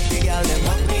soda, make the girl them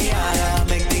want me harder,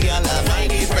 make the girl apply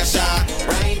the pressure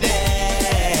right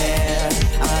there.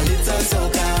 A little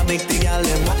soda, make the girl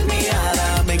them want me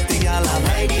harder, make the girl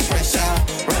apply the pressure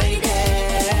right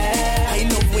there. I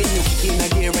love when you kick in a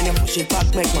gear and you push it back,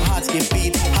 make my heart skip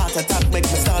beat. Heart attack, make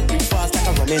me start breathe fast like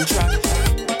a running track.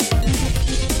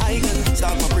 I can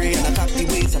start my brain and attack the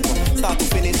ways. I start to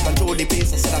finish, control the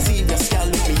pace. I said I see your skull,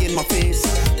 look me in my face.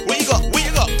 Where you go?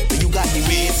 You got the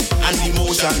waist and the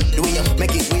motion. The way you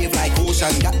make it wave like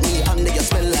ocean. Got me under your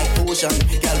spell like potion.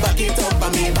 Girl, back it up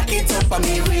on me,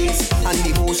 waist and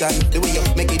the motion. The way you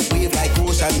make it wave like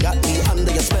ocean. Got me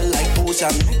under your spell like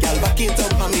potion. Girl, back it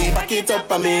up on me.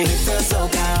 Little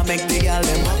soca, make the girl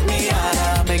them want me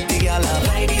harder. Make the girl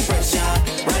apply the pressure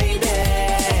right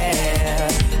there.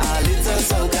 A little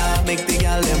soca, make the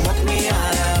girl them want me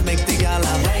harder. Make the girl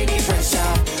apply the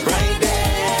pressure right there.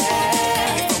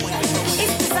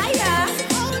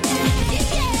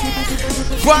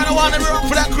 Final one, everyone,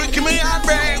 for that quick community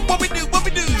break. What we do?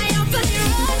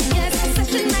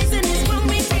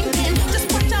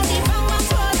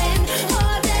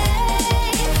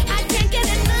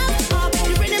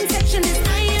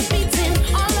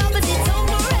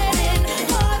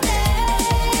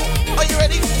 Are you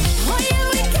ready? Oh yeah,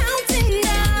 we counting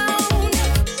down.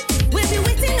 We'll be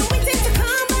waiting to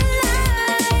come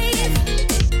alive.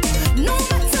 No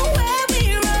matter where we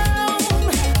roam,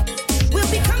 we'll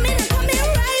be coming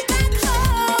right back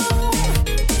home.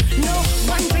 No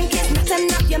one drink is not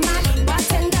enough, you're my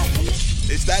bartender.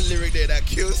 It's that lyric there that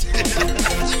kills it.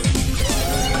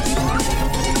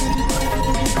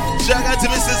 Shout out to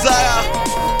Mr. Zaya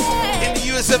in the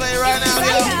USA right now,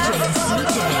 yo.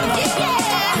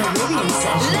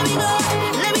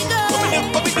 Let me go.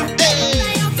 What we do? I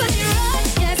offer you up,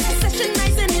 yes, it's such a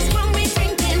nice and it's when we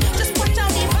drinking. Just watch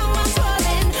out if I'm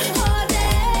swollen all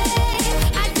day.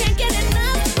 I can't get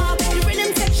enough of the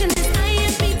rhythm section is I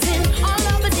am beating all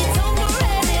over the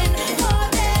overrated all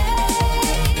day.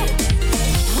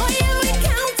 Oh yeah, we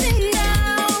counting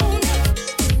down.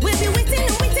 We'll be waiting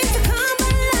to come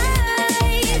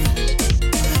alive.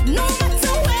 No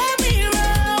matter where we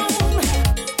roam,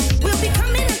 we'll be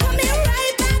coming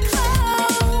right back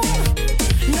home.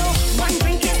 No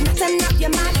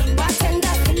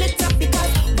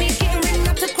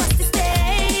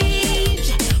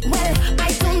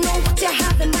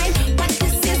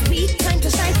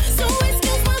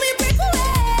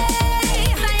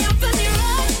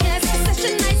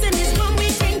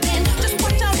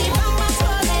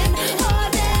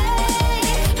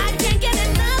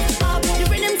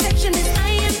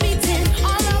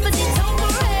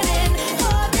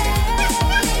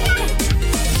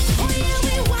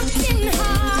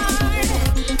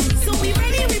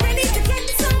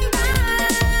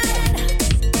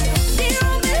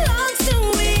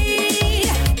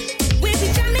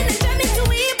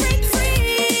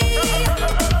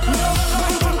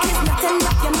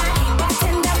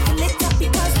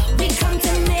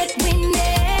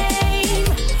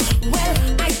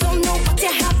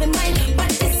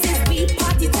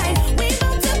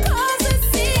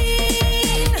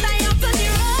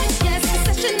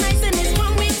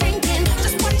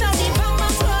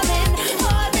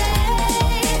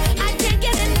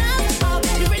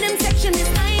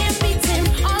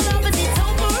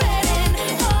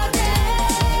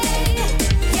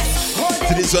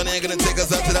This one ain't gonna take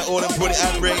us up to that old and pretty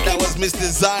ad break. That was Miss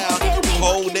Desire.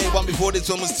 Whole day one before this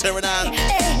one was Terran.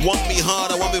 Want Me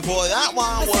Harder. One before that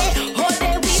one was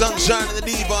Sunshine and the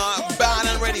Diva.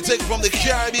 Bad and ready. Take it from the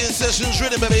Caribbean Sessions.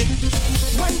 Ready, baby.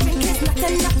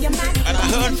 And I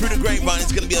heard through the grapevine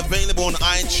it's gonna be available on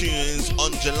iTunes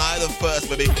on July the 1st,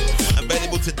 baby.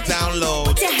 Available to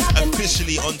download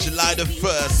officially on July the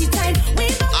 1st.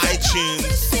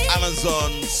 iTunes,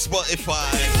 Amazon,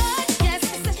 Spotify,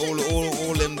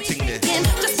 all them thing there.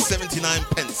 79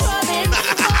 pence.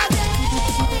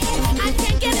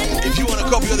 If you want a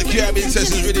copy of the Caribbean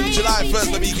Sessions ready July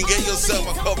 1st, baby, you can get yourself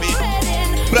a copy.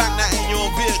 Black that in your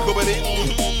vehicle, baby.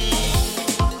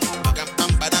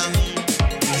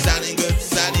 Sounding good,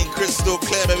 sounding crystal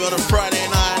clear, baby, on a Friday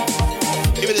night.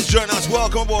 If it is joining us,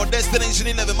 welcome aboard Destination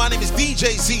 11. My name is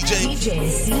DJ CJ.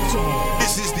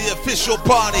 This is the official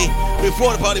party.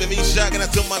 Before the party, baby, shout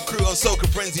out to my crew on Soca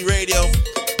Frenzy Radio.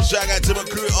 Shout out to my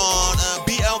crew on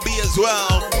BLB as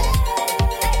well.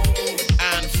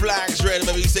 And Flags Radio,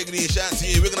 baby, taking a shout to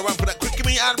you. We're going to run for that quick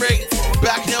community ad break.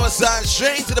 Back in our side,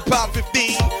 straight to the Power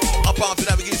 15. Up after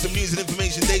that, we give you some news and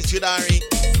information, dates to your diary.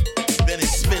 Then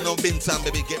it's spin on bin time,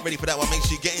 baby. Get ready for that one. Make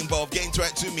sure you get involved, get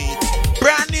interact to me.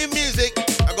 Brand new music.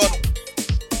 I got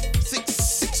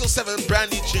six or seven brand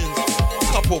new tunes.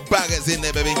 Couple baggers in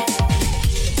there, baby.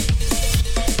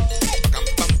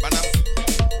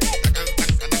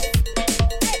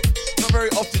 Not very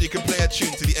often you can play a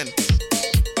tune to the end.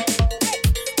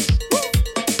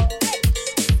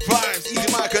 Vibes,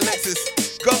 Easy Mike,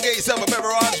 Alexis. Go get yourself a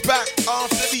beverage. Back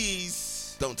after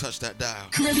these. Don't touch that dial.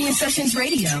 Caribbean Sessions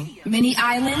Radio. Many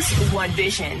islands, one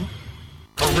vision.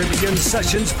 Caribbean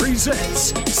Sessions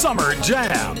presents Summer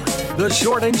Jam, the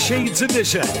Short and Shades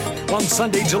edition, on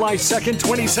Sunday, July 2nd,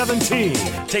 2017,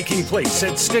 taking place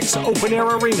at Styx Open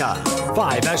Air Arena,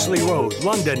 5 Ashley Road,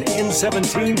 London,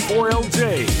 N17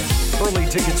 4LJ. Early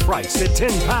tickets priced at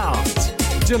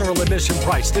 £10. General admission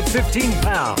priced at £15.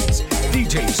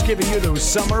 DJs giving you those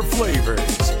summer flavors.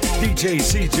 DJ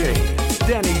CJ,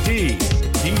 Danny D,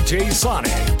 DJ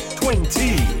Sonic, Twin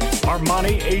T,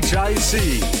 Armani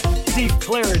HIC, Deep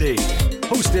Clarity,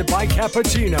 hosted by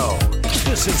Cappuccino.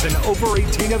 This is an over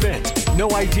 18 event. No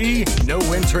ID, no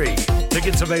entry.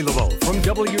 Tickets available from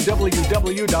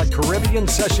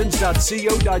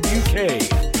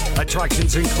www.caribbeansessions.co.uk.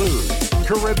 Attractions include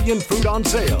Caribbean food on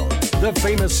sale, the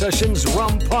famous Sessions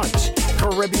Rum Punch,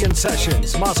 Caribbean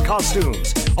Sessions Moss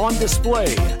costumes on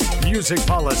display, music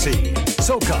policy,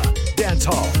 soca,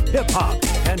 dancehall, hip-hop,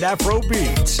 and Afro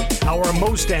beats. Our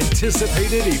most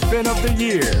anticipated event of the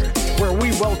year, where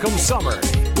we welcome summer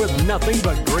with nothing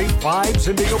but great vibes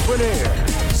in the open air.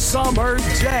 Summer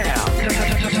Jam.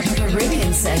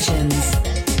 Caribbean Sessions.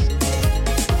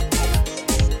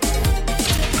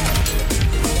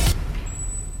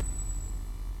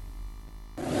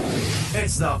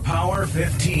 It's the Power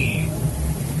 15.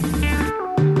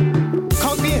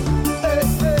 Come in.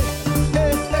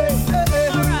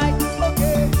 Alright,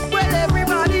 okay. Well,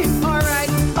 everybody, alright,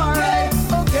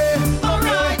 okay.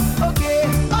 Alright, okay,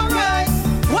 alright.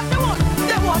 What they want?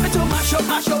 They want me to mash up.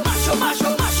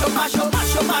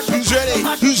 Who's ready?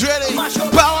 Who's ready?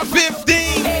 Power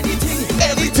 15. Anything.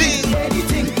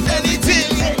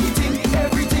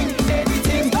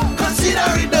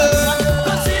 Consider it done.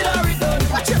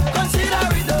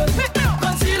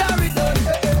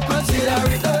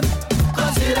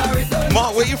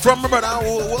 Mark, where you from, my brother?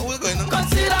 What we're going on?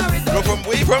 You're from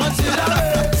where you from?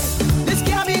 This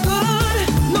can't be good.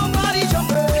 Nobody jump.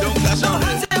 Don't clash out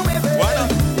here. Why not?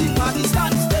 The party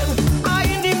stand still. I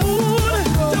in the mood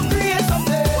to create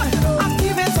something,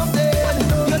 activate something.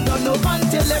 You don't know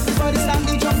until everybody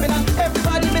standing jumping and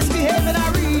everybody misbehaving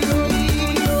and real.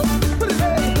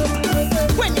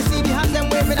 When you see the hands them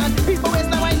waving and people waist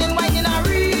now whining and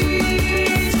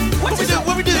real. What we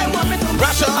do?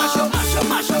 Mash up.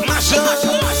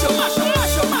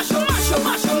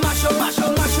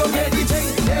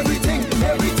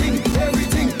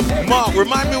 Mark,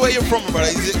 remind me where you're from, brother.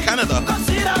 Is it Canada?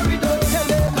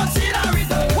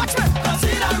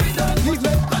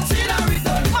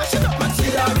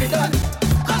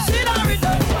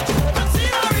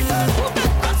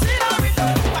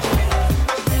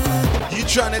 You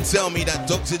trying to tell me that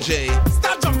Dr. J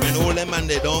and all them man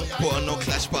they don't put on no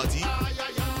clash party?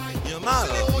 You're mad,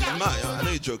 I know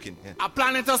you're joking. Yeah. I'm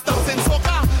planning to stop in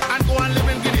soca and go and live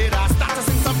in Grenada. Start to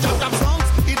sing some jam songs,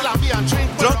 eat lambi and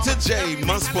drink. Dr. J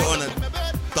must put on a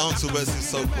dance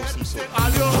versus soca of some sort. I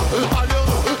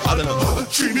don't know.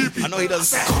 I know he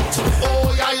does. I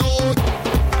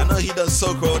know he does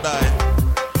soca or die.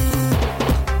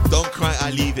 Don't cry,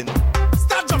 I leaving.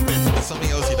 Start jumping. That's something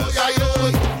else he does. You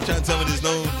trying to can't tell me there's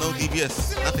no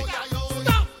DBS. Nothing.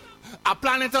 I'm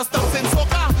planning to stop sing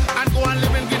soca and go and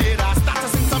live in Grenada. Start to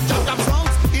sing some jump songs,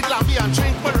 eat lobby and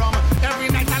drink my rum. Every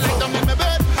night I lie down in my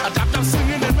bed, I jump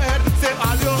singing in my head. Say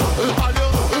all you,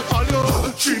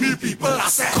 Trini people. I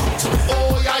say,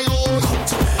 oh yeah,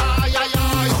 ay ay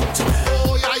ay,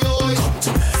 oh yeah,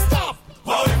 stop.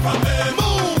 Away from them,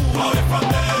 move. Away from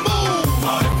them, move.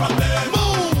 Away from them,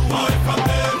 move. Away from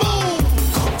them, move.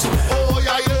 Oh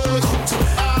yeah,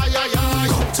 ay ay ay,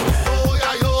 oh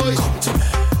yeah.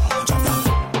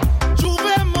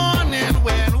 Juve morning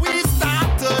when we start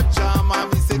to jam and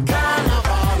we say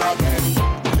carnival again.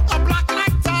 A black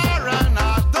like Tyrant, I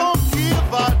don't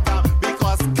give a damn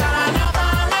because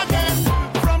carnival again.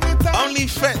 From the time Only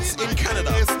Fets in Canada.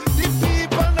 the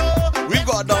people know We've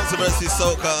got a Dance versus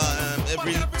Soca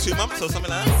every 2 months or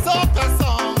something like that. soca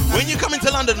song. When you come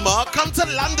into London, Mark, come to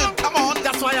London. Come on.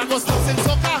 That's why I go stop sing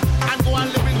soca and go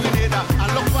and live in Grenada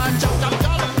and look for a jump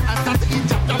girl and start to eat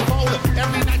jump fowl.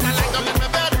 Every night I lie down in my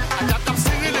bed and jump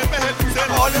singing in my head. Say,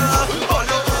 oh yeah,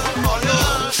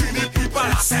 Trini people. I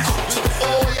say,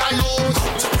 oh yeah,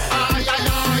 ay ay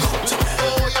ay,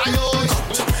 oh yeah,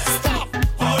 stop.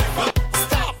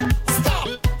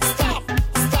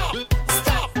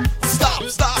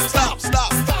 Stop.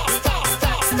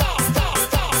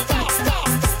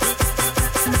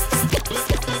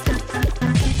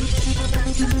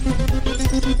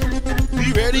 We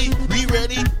ready.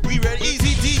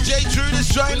 Easy DJ Drew,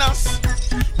 just join us.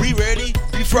 We ready.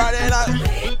 We Friday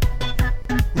night.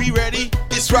 We ready.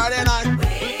 It's Friday night.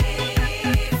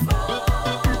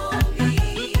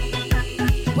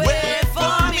 Wait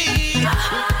for me. I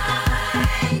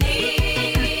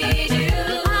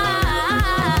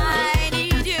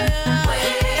need you.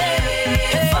 Wait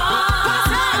for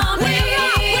me.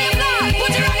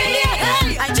 Put your hand in the air.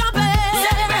 I jump it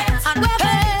and wave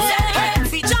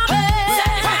it. We jump it.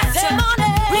 Say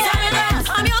money.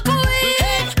 I'm your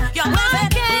queen. You're my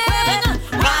king.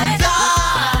 My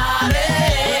darling.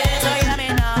 So hear me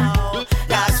now.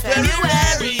 Last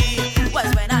February was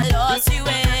when I lost you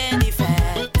in the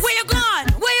fence. Where you gone?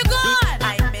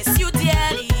 I miss you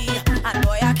dearly. And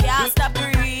boy, I can't stop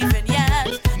breathing yet.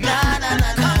 Nah.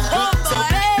 Come home, boy.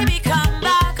 Baby, come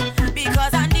back.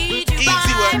 Because I need you by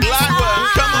my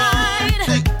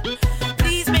side.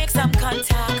 Please make some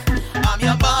contact. I'm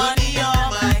your bunny, you're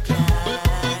my cat.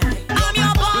 I'm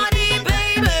your bunny,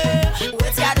 baby.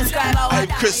 What's your describe our Hey,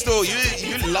 Crystal,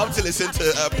 you love to listen to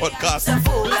podcasts.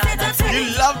 You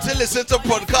love to listen to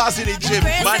podcasts in the gym.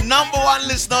 My number one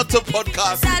listener to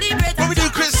podcasts. What we do,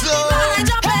 Crystal?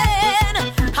 Jumping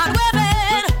and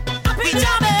waving, we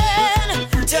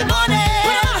jumping till morning.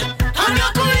 I'm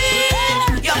your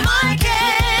queen, you're my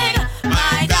king,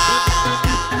 my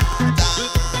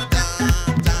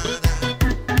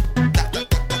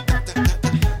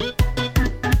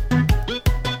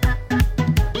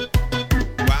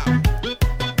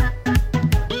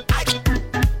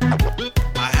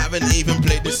I haven't even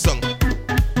played this song.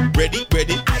 Ready?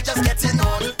 I just getting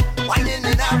on, whining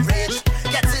in a rage,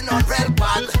 getting on real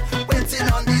bad, waiting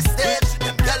on the stage.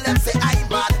 Them girl them say I'm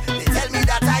bad, they tell me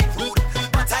that I rude,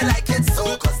 but I like it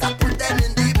so, cause that put them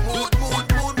in the mood.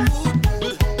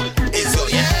 It's so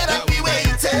yeah that we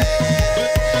waiting,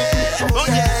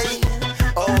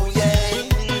 oh yeah,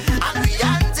 and we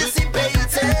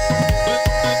anticipating,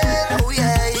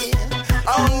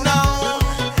 oh no,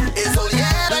 it's so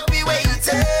yeah that we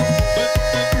waiting.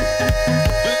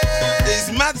 It's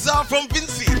Madzar from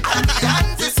Vinci.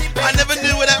 I never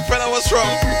knew where that fella was from.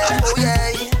 Oh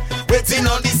yeah, waiting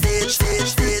on the stage.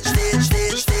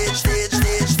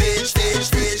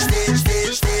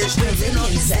 Waiting on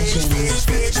the session. There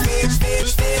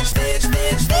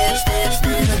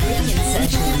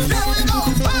we go.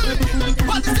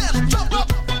 On the stage, jump up.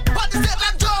 On the stage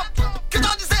and jump. Get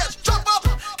on the stage, jump up.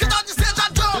 Get on the stage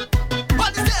and jump.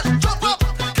 On the stage, jump up.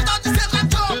 Get on the stage and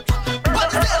jump. On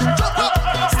the stage, jump up.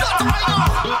 Start to wind up.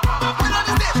 Wine on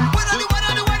the stage. Wine on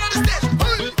the stage.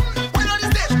 Wine on the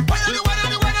stage. Wine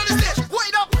on the stage.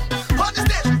 Wind up. On the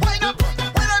stage. Wind up.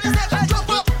 Wine on the stage and jump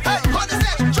up. Hey, on the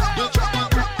stage, jump up.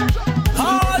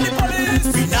 All the police,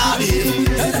 we not behave.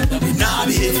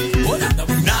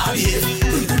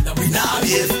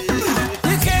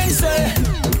 You can't say,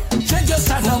 change your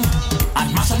stardom and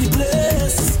mash up the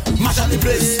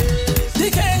place. You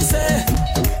can't say,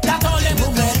 that all them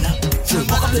women should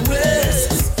walk up the place.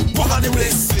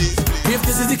 If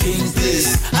this is the king's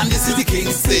place, and this is the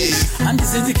king's place, and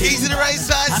this is the king. He's in the right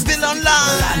side, still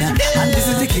online. And this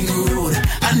is the king road,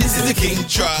 and this is the king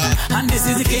tribe, and this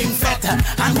is the king fat,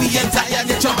 and we get tired,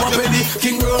 they jump up with the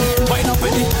king road, wind up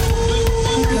with the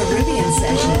Caribbean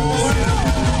Sessions.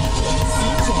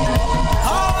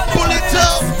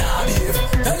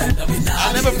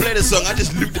 the song, I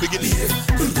just looped the beginning.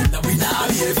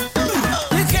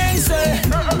 You can't say,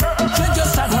 change your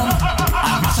style home,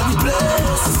 and mash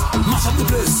up the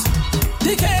place.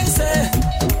 You can't say,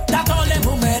 that all them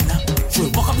women should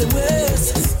walk up the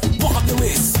waist.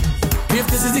 If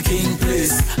this is the king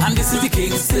place, and this is the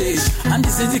king stage, and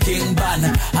this is the king band,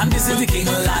 and this is the king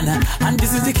land, and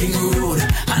this is the king road,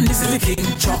 and this is the king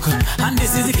truck, and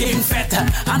this is the king fete,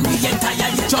 and the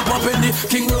entire jump up in the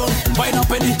king road, wind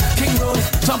up in the king road,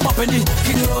 jump up in the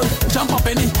king road, jump up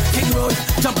in the king road,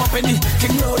 jump up in the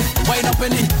king road, wind up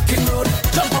in the king road,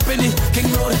 jump up in the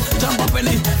king road, jump up in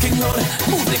the king road.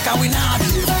 Move the car we now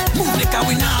behave, move the car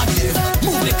we now behave,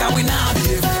 move the car we now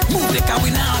behave, move the car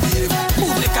we now behave,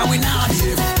 move the car we now.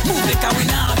 Move the car we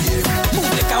now,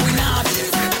 move the car we now,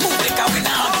 move the car we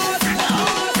now.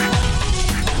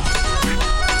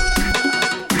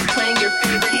 Playing your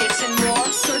favorite hits and more.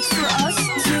 Search for us,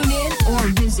 tune in, or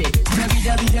visit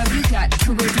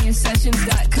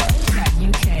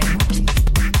www.caribbeansessions.co.uk.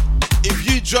 If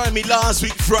you joined me last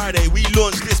week Friday, we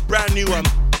launched this brand new one.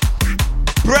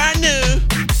 Brand new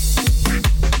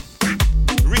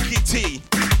Ricky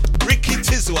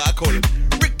Tizzle, I call him.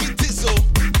 Ricky Tizzle.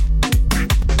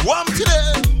 One to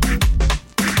them.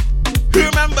 Who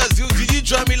remembers? Did you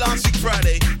join me last week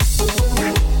Friday?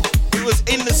 It was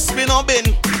in the spin or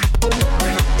bin.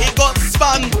 It got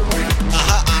spun.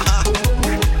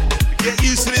 Get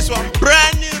used to this one.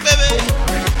 Brand new, baby.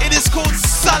 It is called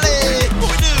Sully.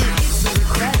 What we do? It's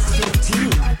Request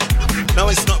 15. No,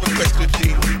 it's not Request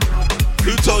 15.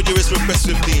 Who told you it's Request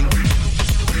 15?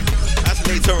 That's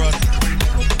later on.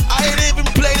 I ain't even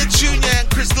played the tune yet, and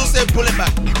Crystal said pull it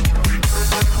back.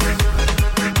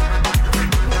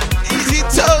 Easy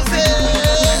Toasty.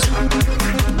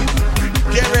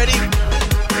 Get ready.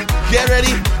 Get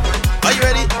ready. Are you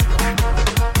ready?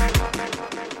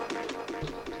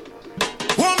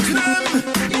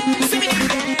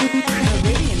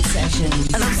 Caribbean session.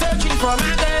 And I'm searching for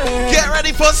my girl. Get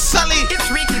ready for Sully. It's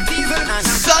Ricky Diesel and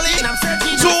Sully.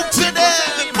 Talk to them.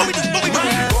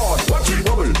 God, watch it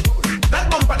bubble. That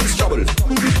bumper is trouble.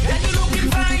 Then you looking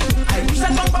fine. I wish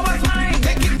that bumper was mine.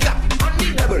 Take it clap on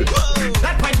the double.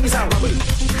 That might be a rubble.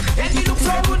 Then you look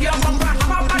so good, your bumper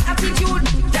have a bad attitude.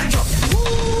 That's up.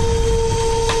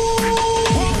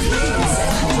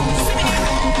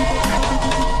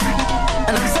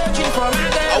 And I'm searching for my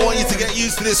girl. I want you to get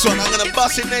used to this one. I'm gonna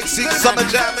bust it next week. Summer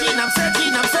jamming.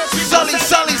 Sully.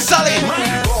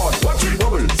 God, watch it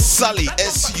bubble. Sully,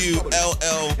 Sully.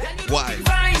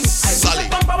 Sully.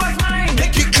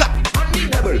 Make it clap on the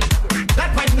double.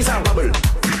 That might be a rubble.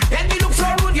 Then you look so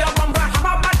rude, your bumper have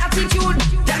a bad attitude.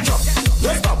 That's up.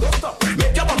 Don't stop.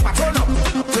 Make your bumper turn up.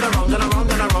 Turn around and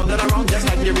around and around and around, just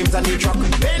like the rims on the truck.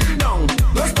 Bend down.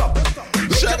 Don't stop.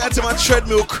 Shout out to my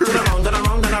treadmill crew. Turn around and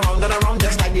around and around and around,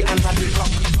 just like the ants on the clock.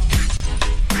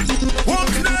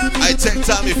 I take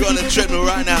time if you're on the treadmill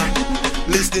right now,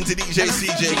 listening to DJ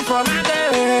CJ.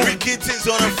 Ricky Tiz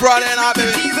on a Friday night,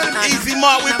 baby. Easy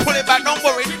Mark, we pull it back. Don't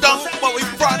worry,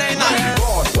 Friday night.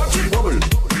 God, watch it bubble.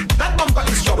 That bumper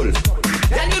is trouble.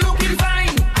 Then you looking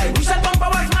fine. I wish that bumper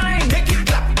was mine. Make it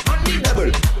clap on the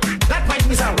double. That might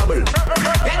be a rubble.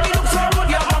 Then you look so good,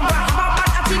 your bumper have a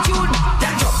bad attitude.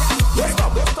 That's up. Don't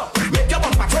stop. Make your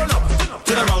bumper turn up.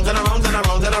 Turn around and around and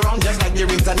around and around, just like the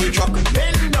rims on the truck.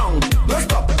 Bend down. Don't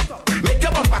stop. Make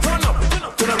your bumper turn up.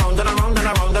 Turn around and around and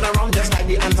around and around, just like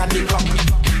the ants on the clock.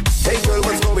 Hey girl,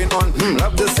 what's going on?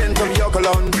 Love the scent of your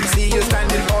cologne. See you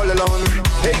standing all alone.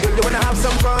 Hey girl, you wanna have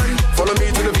some fun? Follow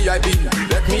me to the VIP.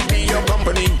 Let me be your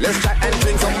company. Let's chat and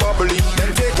drink some bubbly.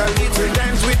 Then take a little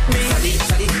dance with me.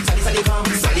 Sully, come.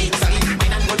 Sully, wine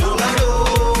and go down low.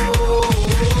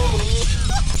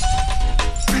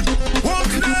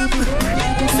 Walk them.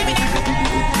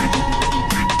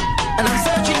 And I'm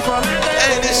searching for my girl.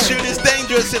 Hey, this shit is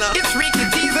dangerous, you know. It's Ricky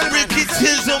Diesel. Ricky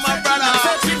Tizzle, my brother.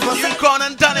 You've gone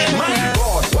and done it.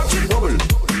 God, watch it bubble.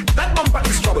 That bumper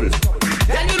is trouble.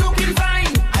 Then you looking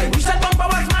fine. I wish that bumper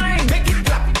was mine. Make it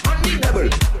clap on the double.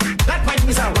 That might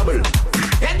be a rubble.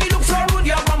 Then you look so rude,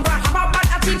 your bumper have a bad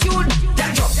attitude.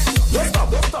 That's up. Don't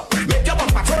stop. Make your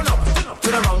bumper turn up.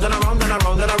 Turn around and around and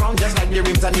around and around, just like the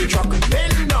rims on the truck.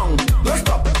 Bend down. Don't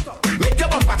stop. Make your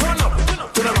bumper turn up.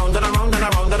 Turn around and around and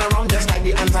around and around, just like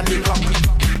the ants on the clock.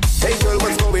 Hey girl,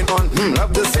 what's going on?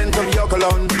 Love the scent of your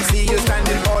cologne. See you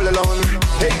standing all alone.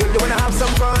 Hey girl, you wanna have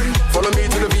some fun? Follow me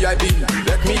to the VIP.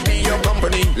 Let me be your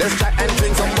company. Let's chat and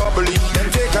drink some bubbly. Then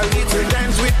take a little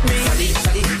dance with me.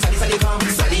 Sully, come.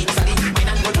 Sully, wine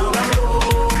and go down low.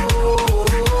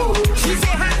 She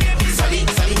say her name is Sully,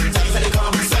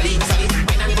 come. Sully,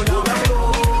 wine and go down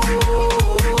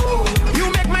low. You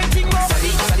make my thing go. Sully,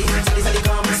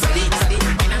 come. Sully,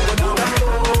 wine and go down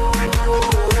low.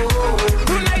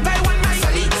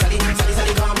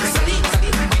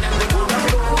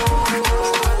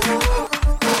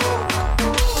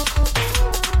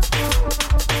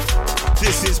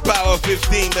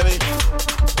 15, baby.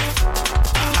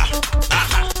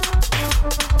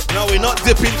 No, we're not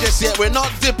dipping just yet. We're not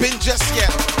dipping just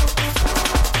yet.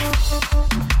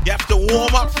 You have to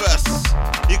warm up first.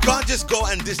 You can't just go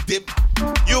and just dip.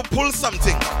 You pull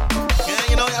something. Yeah,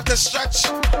 you know, you have to stretch.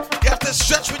 You have to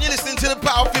stretch when you're listening to the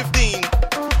Power 15.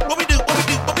 What we do?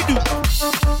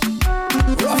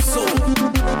 Russell.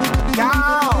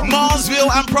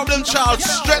 Marsville and Problem Child,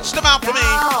 stretch them out for me.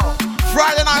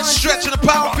 Friday night stretch in the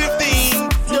Power 15.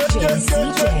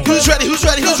 Who's ready?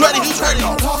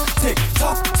 Talk, tick,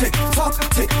 tock, tick, tock,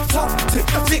 tick, tock, tick,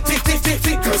 tick, tick, tick, tick,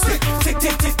 tick, girl, stick, tick,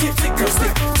 tick, tick, tick, tick, girl,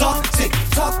 stick, tock, tick,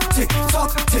 tock, tick,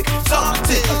 tock, tick, tock,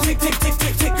 tick, tick, tick, tick,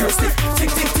 tick, tick, girl, stick, tick,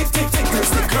 tick, tick, tick, tick, girl,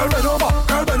 stick, girl, bend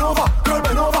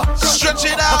over, stretch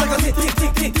it out. Tick, tick,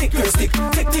 tick, tick, tick, girl, stick,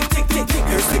 tick, tick, tick, tick, tick,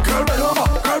 girl, stick, girl, bend over,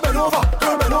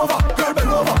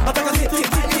 I think I tick, tick,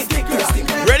 tick, tick, tick, girl, stick.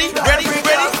 Ready?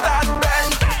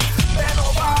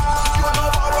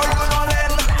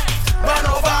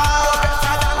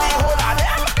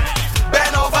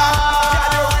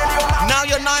 Now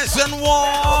you're nice and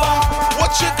warm.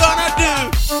 What you gonna do?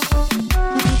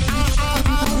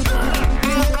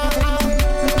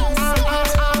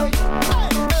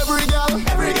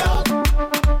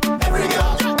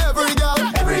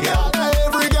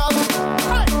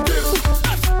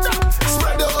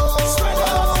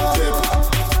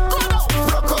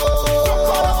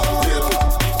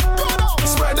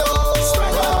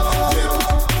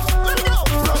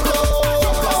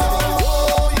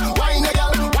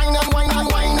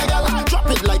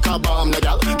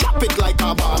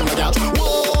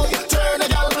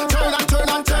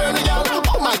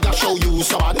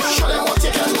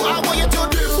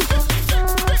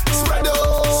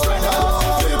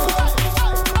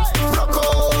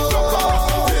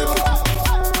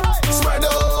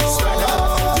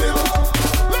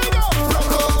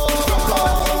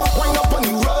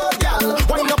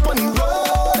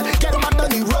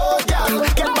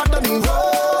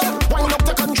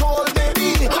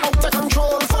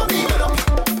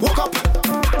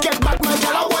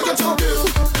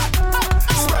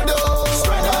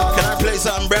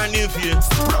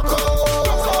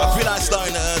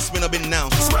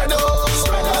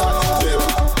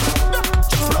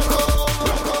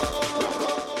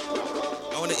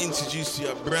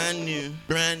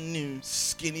 Brand new,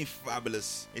 skinny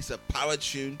fabulous. It's a power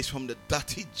tune. It's from the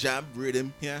Dirty Jab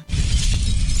rhythm. Yeah.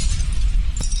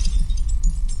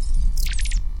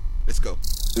 Let's go.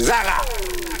 Zaga.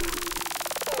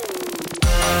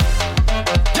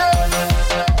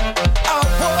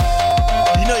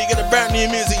 You know you get a brand new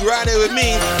music right there with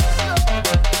me.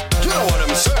 You know what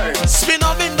I'm saying? Spin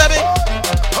on in, baby.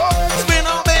 Spin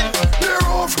on in.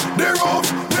 The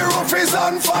roof is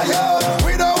on fire.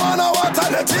 We don't wanna water,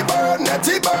 let it burn.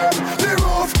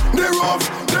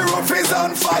 The roof is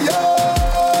on fire.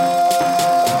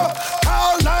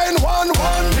 Call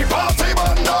 911. The party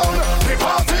burn down.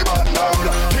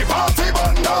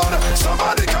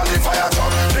 Somebody call the fire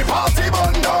truck. The party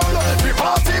burn down.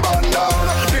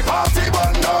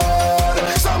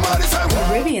 Somebody say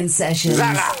Caribbean Sessions.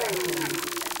 Zaga.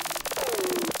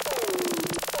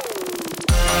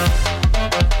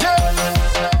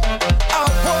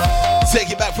 Take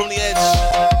it back from the edge.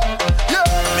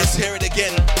 Let's hear it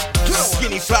again.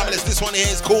 Skinny Fabulous. This one here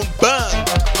is called Burn.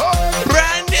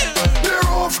 Brand new.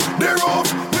 The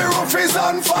roof is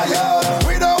on fire.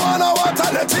 We don't wanna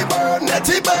water, let it burn. The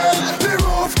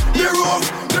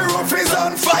roof is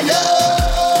on fire.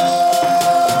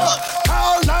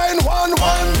 Call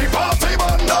 911. The party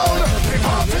burn down.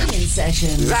 Caribbean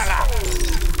Sessions. Zaga.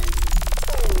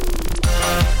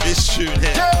 This tune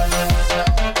here.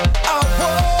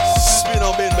 Spin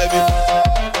on in, baby.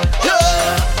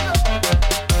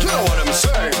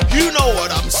 You know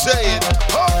what I'm saying?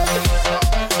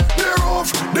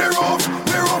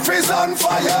 The roof is on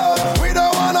fire. We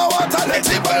don't wanna water, let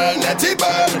it burn.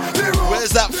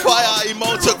 Where's that fire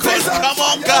emoticon? Come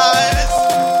on, guys.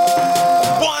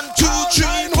 1, 2,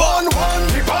 3, 4.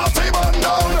 The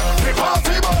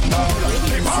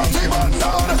party burn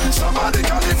down. Somebody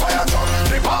call the fire truck.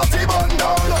 The party burn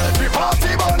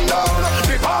down.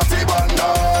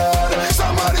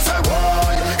 Somebody say,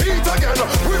 why? Eat again.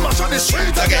 We mash on the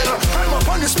street again. I'm up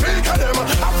on the speaker them.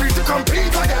 I'm free to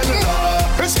compete again.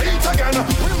 It's heat again.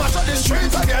 We mash on the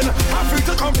street again. I'm free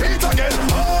to compete again.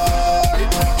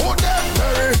 Oh, that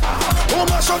berry.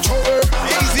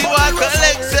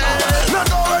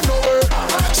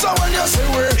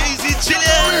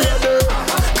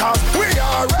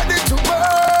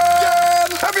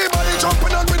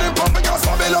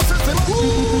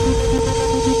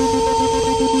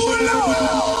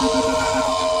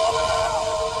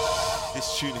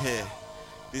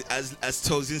 As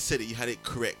Tozin said it, you had it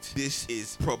correct. This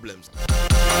is Problems.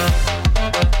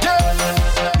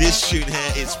 This tune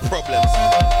here is Problems.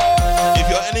 If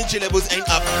your energy levels ain't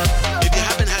up, if you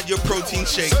haven't had your protein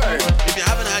shake, if you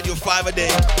haven't had your 5 a day,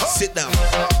 sit down.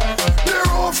 The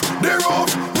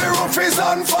roof is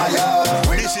on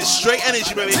fire. This is straight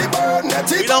energy, baby.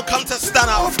 We don't come to stand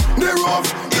up.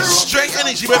 It's straight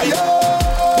energy, baby.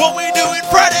 What we doing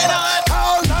Friday night?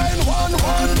 Call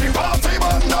 911. The party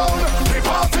burn down. The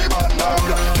party burn down.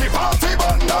 The party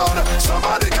burn down.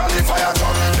 Somebody call the fire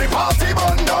truck. The party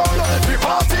burn down. The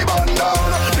party burn down.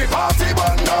 The party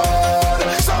burn down.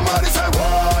 Somebody say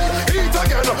why? Eat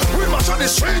again. We march on the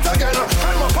street again.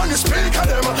 I'm up on the speaker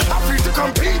them. I'm free to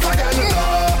compete again.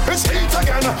 No, it's heat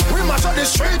again. We march on the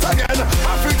street again.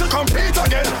 I'm free to compete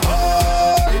again.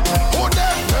 Oh, who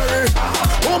them Perry?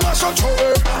 Who mash up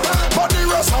trouble? But the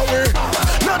rest are we.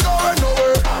 Not going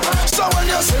nowhere. So when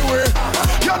you see we,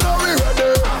 you know we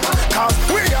ready. Cause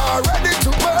we are ready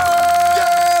to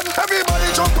burn. Everybody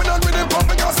jumping on with the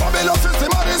pumping cause Babylon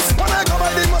system of this. When I go by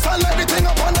the must I light the thing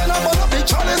up and then I burn up the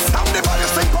chalice. I'm the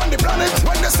baddest thing on the planet.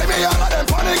 When they see me, all of them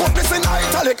panic. Put this in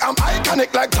italic, I'm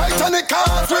iconic like Titanic.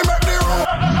 Cause we make the room.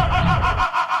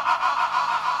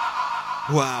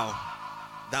 Wow.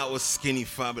 That was Skinny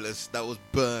Fabulous. That was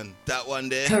Burn. That one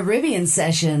there. Caribbean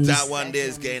Sessions. That one there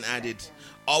is getting added.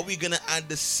 Are we going to add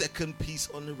the second piece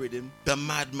on the rhythm? The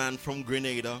madman from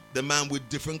Grenada. The man with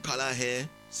different color hair.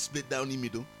 Split down the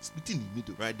middle. Split in the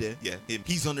middle. Right there. Yeah, him.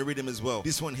 He's on the rhythm as well.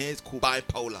 This one here is called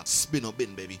Bipolar. Spin up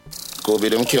in, baby. Kobe,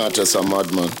 them can't test a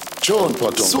madman. John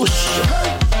Patton. Sush.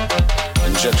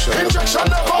 Injection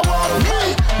never want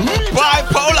me.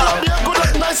 Bipolar.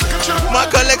 My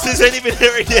Alexis ain't even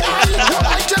hearing it.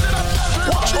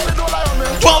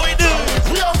 What we do?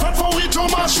 We are fed for we to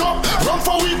mash up, run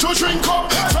for we to drink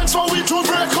up, friends for we to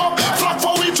break up, flag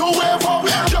for we to wave up,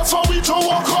 girls for we to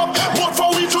walk up, boat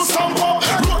for we to stamp up,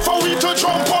 road for we to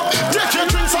jump up, take your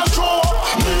drinks and throw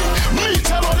up. Me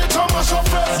tell all the to mash up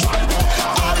fest.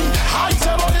 I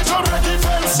tell all the to reggae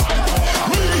fest.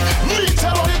 Me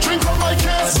tell all the drink up my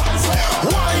case.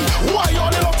 Why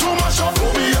all the love to mash up?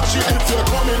 Be a shit if you're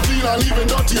coming clean and leaving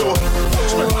dirty.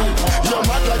 You're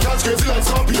mad like that's crazy like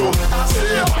Scorpio.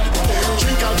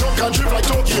 Drink and drunk and trip like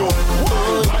Tokyo.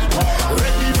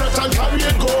 Ready, vet and carry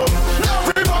it go.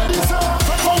 Everybody say,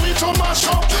 fed for we to mash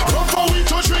up, run for we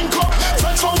to drink up,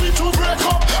 friends for we to break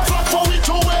up, flag for we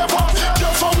to wave up,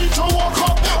 girls for we to walk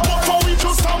up, boat for we to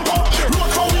stamp up,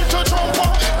 road for we to jump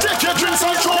up, take your drinks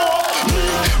and throw up.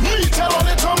 Me tell all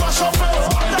the to mash up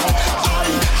first.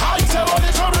 I tell all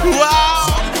the to break up. Wow!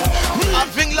 I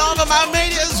think Lava Man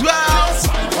made it as well.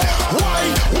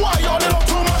 Why all the love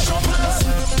to mash up first?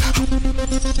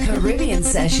 Caribbean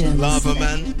Sessions. Lava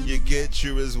Man, you get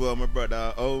through as well, my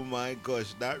brother. Oh my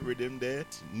gosh, that rhythm there.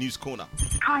 News Corner.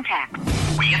 Contact.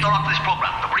 We interrupt this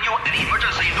program to bring you an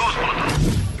emergency news bulletin.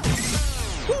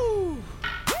 Woo.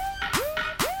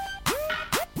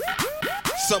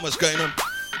 So much going on.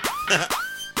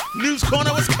 News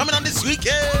Corner was coming on this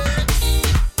weekend.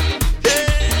 Yeah,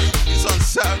 this one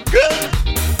sound good.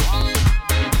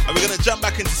 And we're gonna jump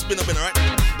back into Spin Up in, alright?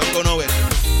 Don't go nowhere.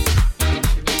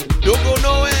 Don't go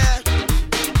nowhere.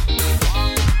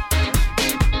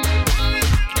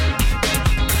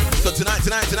 So tonight,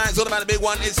 it's all about the big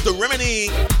one. It's the Remedy,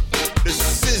 the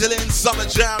sizzling summer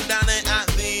jam down there at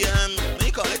the what do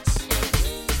you call it?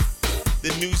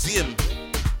 The museum.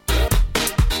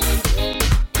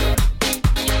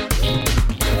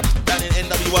 Down in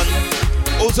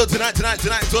NW1. Also tonight,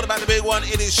 it's all about the big one.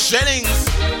 It is Shellings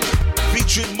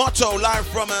featuring Motto live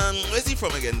from where's he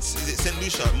from again? Is it St.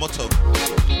 Lucia? Motto.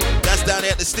 That's down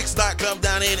there at the Sticks Nightclub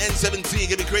down here in N17.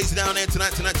 Gonna be crazy down there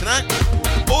tonight.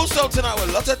 Also tonight, with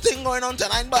a lot of things going on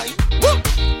tonight, buddy. Woo!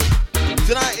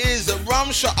 Tonight is a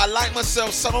rum shot. I like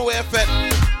myself. Summerwear Fest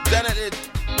down at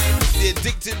the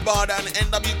Addicted Bar down in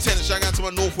NW10. Shout out to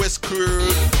my Northwest crew.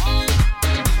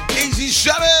 Easy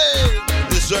Shabby.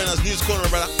 Just join us. News Corner,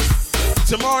 brother.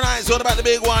 Tomorrow night is all about the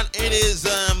big one. It is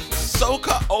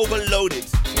Soca Overloaded.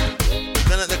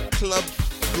 Then at the Club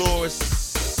Flores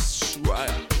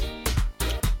Soraya.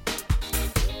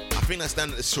 I think that's down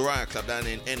at the Soraya Club down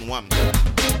in N1.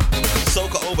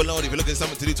 Soca Overloaded. If you're looking for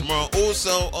something to do tomorrow.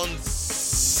 Also on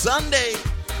Sunday,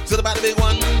 it's all about the big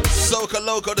one. Soca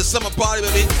Loco, the summer party,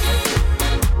 baby.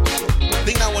 I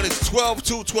think that one is 12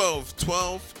 to 12.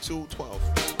 12 to 12.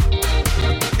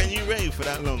 Can you rave for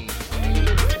that long?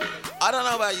 I don't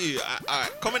know about you.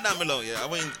 Alright, comment down below, yeah. I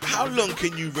mean, how long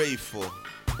can you rave for?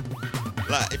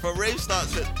 Like, if a rave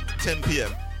starts at 10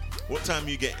 p.m., what time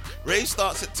you get? Rave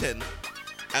starts at 10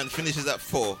 and finishes at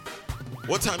 4.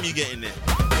 What time you get in there?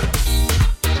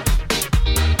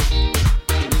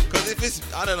 Because if it's,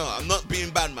 I don't know, I'm not being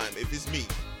bad, man. If it's me,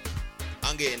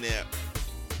 I'm getting there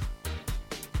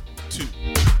 2.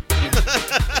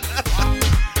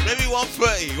 Maybe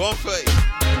 1:30.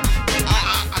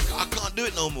 I can't do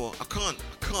it no more. I can't.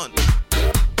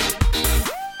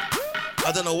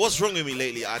 I don't know what's wrong with me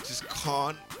lately. I just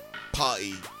can't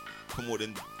party for more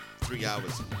than 3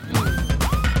 hours.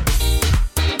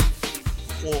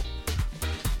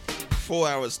 4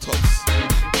 hours tops.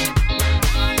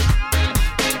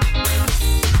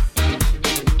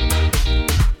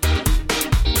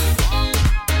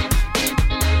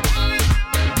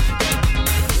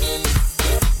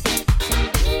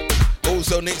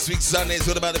 Also, next week Sunday is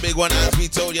all about the big one. As we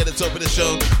told you at the top of the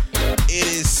show, it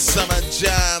is Summer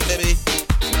Jam, baby.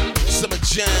 Summer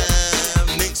Jam.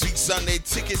 Next week Sunday,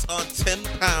 tickets are £10.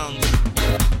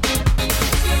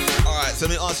 Alright, so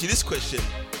let me ask you this question.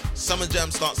 Summer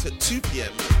Jam starts at 2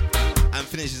 p.m. and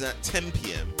finishes at 10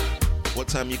 p.m. What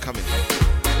time are you coming?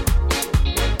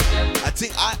 I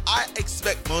think I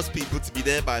expect most people to be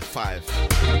there by 5.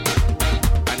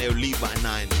 And they'll leave by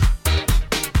 9.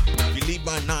 If you leave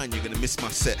by 9, you're going to miss my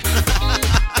set.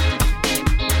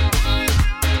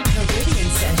 Caribbean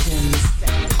Sessions.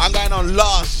 I'm going on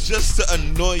last just to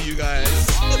annoy you guys.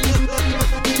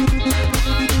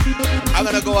 I'm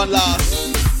going to go on last.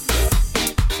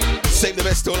 Save the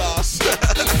best till last.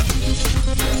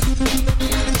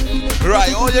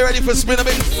 Right, all you ready for Spin a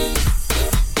Bin?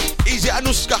 Easy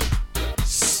Anushka.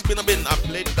 Spin a Bin. I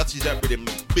played that rhythm,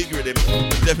 big rhythm.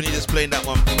 Definitely just playing that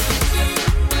one.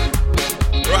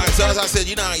 Right, so as I said,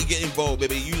 you know how you get involved,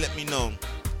 baby. You let me know.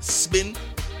 Spin.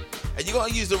 And you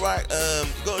gotta use the right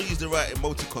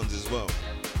emoticons as well.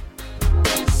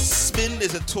 Spin,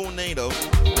 there's a tornado.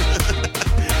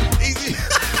 Easy.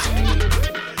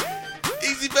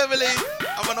 Easy Beverly.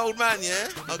 I'm an old man, yeah?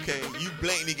 Okay, you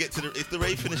blatantly get to the, if the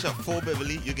rave finish at 4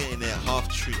 Beverly, you're getting there half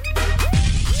tree.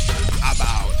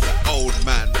 About old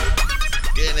man.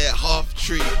 Getting there half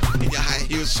tree in your high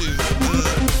heel shoes.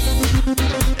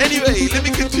 Anyway, let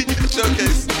me continue the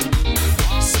showcase.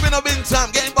 Spin up in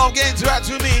time, get involved, get interact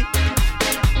with me.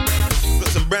 Got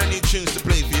some brand new tunes to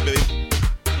play for you, baby.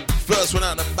 First one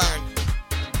out of the bag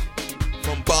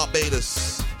from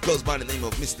Barbados goes by the name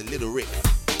of Mr. Little Rick.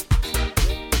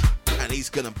 And he's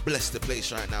gonna bless the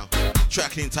place right now.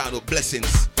 Track entitled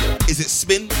Blessings. Is it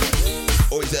spin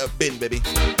or is it a bin, baby?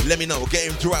 Let me know. Get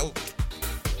interact.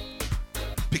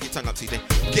 Pick your tongue up, TJ.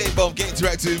 Get involved, get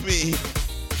interact with me.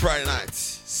 Friday night,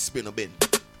 spin or bin.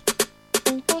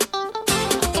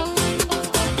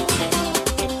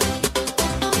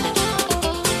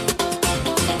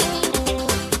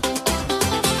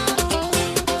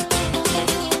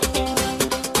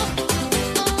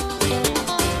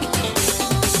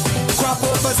 Crop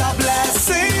over's a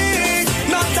blessing,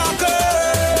 not a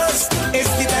curse.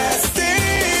 It's the best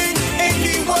thing in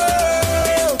the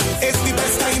world. It's the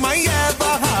best time I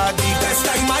ever had. The best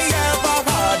time I ever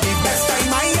had. The best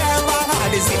time I ever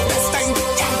had. It's the best time.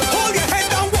 Yeah. Hold your head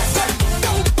down, walk up,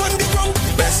 down on the ground.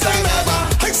 Best time ever.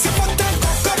 I see what that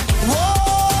walk up.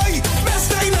 Whoa,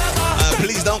 best time ever.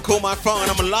 Please don't call my phone.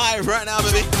 I'm alive right now,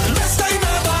 baby. Best time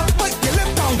ever. Bite your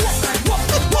lip down. Walk.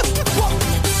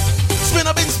 Spin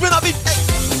up in. Hey.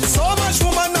 So much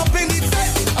woman up in the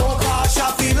bed. Oh gosh,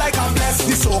 I feel like I'm blessed.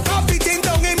 The soul of beating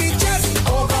down in me chest.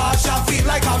 Oh gosh, I feel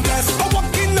like I'm blessed. I'm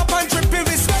walking up and dripping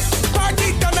with sweat.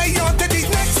 Party done, I on to the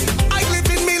next. I live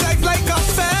in me life like a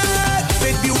fat.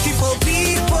 With beautiful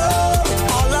people,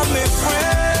 all of my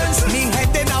friends. Me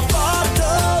head in a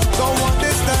bottle. Don't want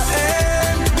this to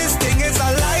end. This thing is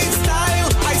a lifestyle.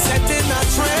 I set in a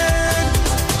trend.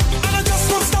 And I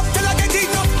just won't stop till I get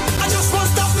enough. I just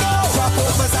won't stop now. Crop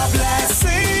over's a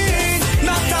blessing,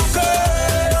 not a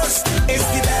curse. It's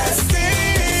the best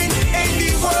thing in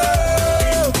the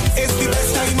world. It's the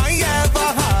best time I ever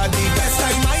had. The best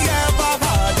time I ever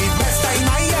had. The best time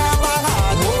I ever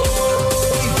had.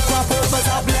 Whoa. Crop over's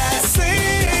a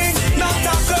blessing, not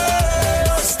a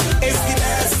curse. It's the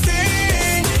best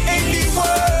thing in the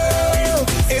world.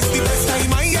 It's the best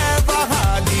time I ever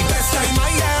had. The best time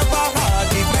I ever had.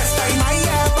 The best time I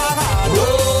ever had. Whoa.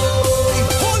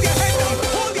 Hold your head down.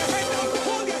 Hold your head down.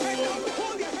 Hold your head down.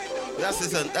 Hold your head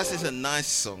down. That's just a nice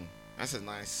song. That's a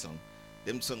nice song.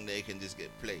 Them song they can just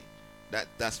get played.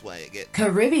 That's why it get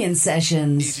Caribbean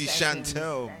Sessions. Easy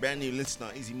Chantel, brand new listener,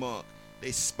 Easy Mark.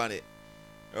 They spun it.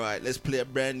 Alright, let's play a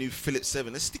brand new Philip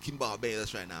 7. Let's stick in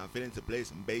Barbados right now. I'm feeling to play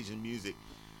some Bajan music.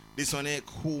 This one here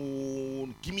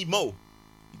called Gimme Mo.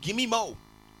 Gimme Mo.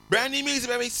 Brand new music,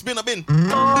 baby. Spin a bin.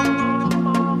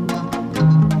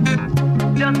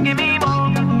 Just give me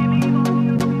more.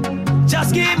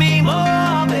 Just give me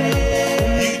more,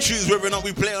 babe. You choose whether or not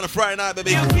we play on a Friday night,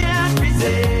 baby.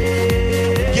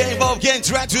 Get involved, get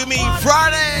interactive with me.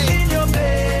 Friday.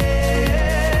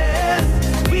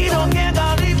 We don't get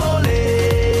all the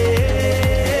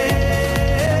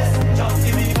just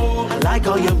give me more. I like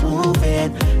how you're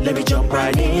moving. Let me jump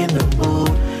right in the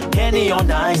mood. Henny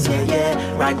on ice,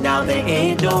 yeah. Right now there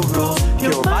ain't no rule.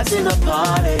 You're watching the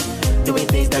party, doing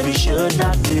things that we should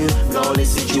not do.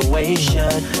 Flawless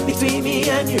situation between me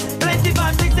and you.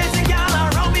 25, 6, 6,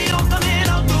 gal around me, don't come in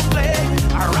out to play.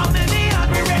 Around me, I'll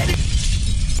be ready.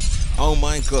 Oh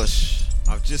my gosh,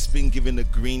 I've just been given the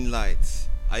green light.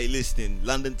 Are you listening?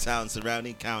 London town,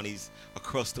 surrounding counties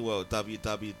across the world.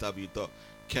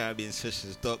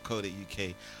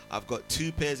 www.caribbeansessions.co.uk. I've got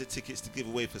 2 pairs of tickets to give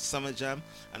away for Summer Jam,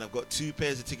 and I've got 2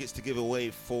 pairs of tickets to give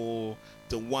away for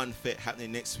the One Fet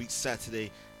happening next week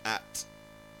Saturday at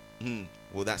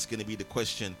well, that's going to be the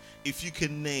question. If you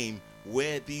can name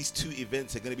where these 2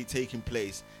 events are going to be taking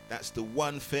place, that's the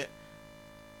One Fet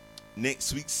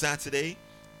next week Saturday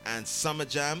and Summer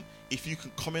Jam. If you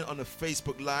can comment on the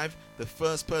Facebook Live, the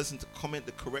first person to comment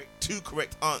the 2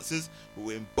 correct answers will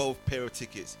win both pair of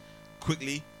tickets.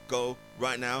 Quickly go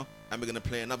right now, and we're gonna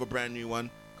play another brand new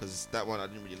one because that one I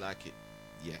didn't really like it.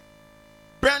 Yeah,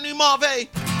 brand new Marvey.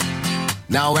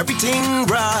 Now everything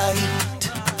right,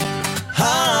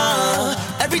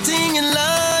 everything in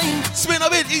line. Spin a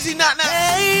bit, easy, not now.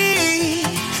 Hey,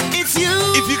 if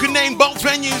you can name both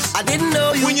venues, I didn't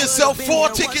know you. Win yourself 4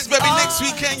 tickets, baby. Next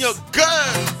weekend, you're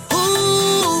good.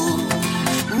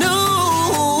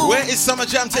 Where is Summer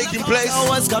Jam taking place?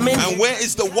 And where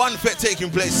is the One Fet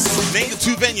taking place? Name the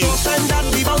 2 venues. And that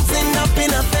we bouncing up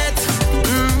in a fet.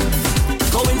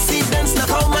 Coincidence, not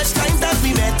how much times that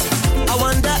we met. I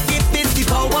wonder if it's the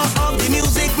power of the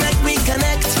music make we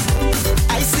connect.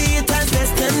 I see it as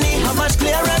destiny. How much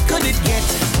clearer could it get?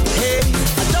 Hey,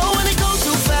 I don't wanna go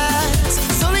too fast,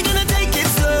 so we're gonna take it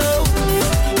slow.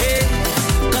 Hey,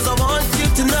 'cause I want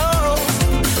you to know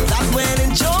that when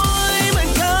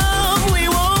enjoyment comes, we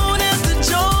won't have to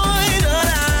join the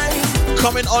line.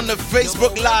 Coming on the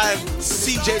Facebook Live,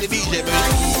 CJ the DJ, baby.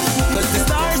 'Cause the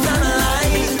stars don't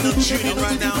align. Tune in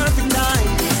right now.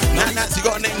 Nats, you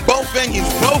gotta name both venues.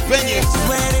 Both venues.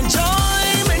 When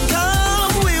enjoyment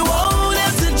comes, we won't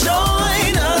have to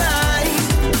join the line.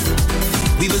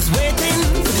 We was waiting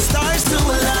for the stars to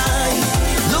align.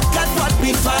 Look at what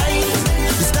we find.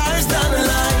 The stars don't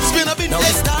align. Spin up in no,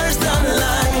 the stars don't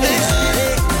align.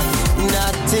 Hey.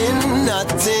 Nothing.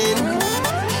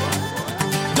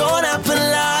 Don't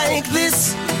happen like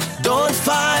this. Don't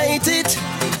fight it.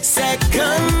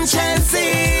 Second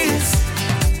chances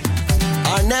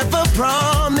are never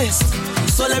promised,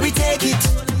 so let me take it.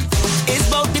 It's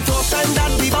about the 4th time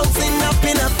that we bouncing up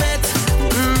in a fet.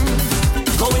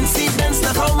 Coincidence,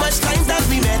 not how much times that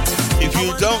we met. If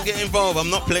you don't get involved, I'm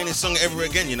not playing this song ever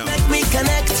again, you know. Let me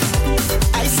connect.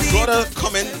 I see. Gotta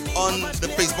comment on the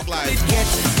Facebook Live.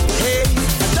 Hey,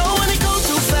 I don't wanna go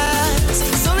too fast,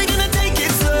 so we're gonna take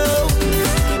it slow.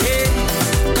 Hey,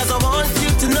 'cause I want you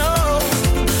to know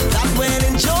that when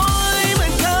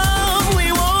enjoyment comes,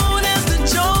 we won't have to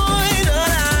join the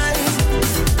line.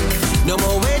 No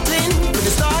more waiting for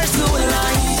the stars to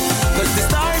align, 'cause the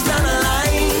stars don't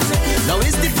align. Now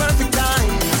is the perfect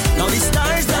time. Now the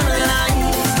stars don't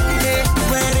align. Hey,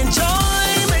 when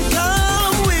enjoyment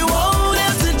comes, we won't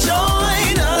have to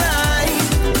join the line.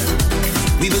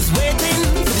 We was waiting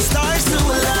for the stars to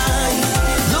align.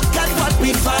 Look at what we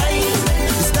find.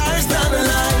 The stars don't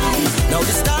align. Now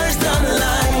the stars don't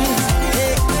align.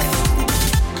 Hey.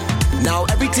 Now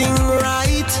everything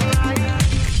right.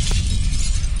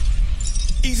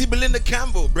 Easy Belinda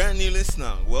Campbell, brand new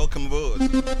listener. Welcome aboard.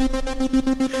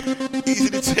 Easy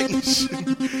the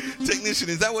technician. Technician,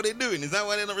 is that what they're doing? Is that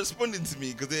why they're not responding to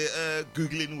me? Because they're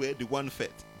Googling where the One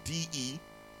Fet. DE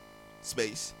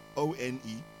space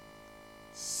ONE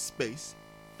space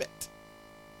Fet.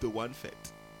 The One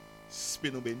Fet.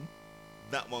 Spin a bin.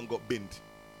 That one got binned.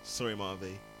 Sorry,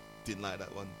 Marvey. Didn't like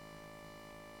that one.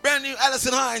 Brand new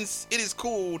Alison Hines. It is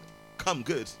called Come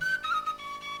Good.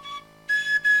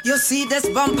 You see this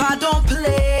bumper, don't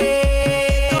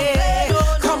play.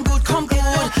 Come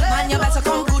good, man, you better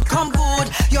come good.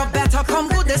 You better come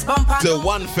good, this bumper. The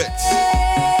One Fet.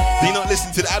 Do you not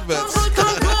listen to the adverts?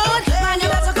 Come good, man, you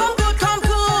better come good.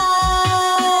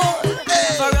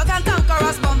 Hey. For you can conquer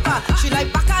us bumper. She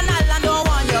like bacchanal and don't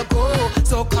want you go.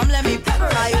 So come let me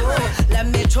pepper you. Let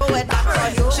me throw it back for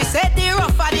you. She said the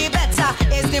rougher the better.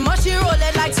 It's the more she roll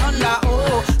it like thunder.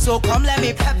 Oh, so come let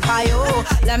me pepper you.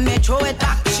 Let me throw it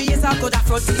back. She is a good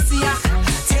aphrodisiac.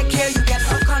 Take care, you get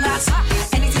hooked on that.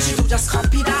 Anything she do, just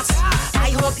copy that.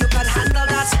 I hope you can handle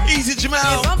that. Easy,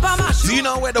 Jamal. Do you know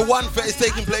know where the One Fair is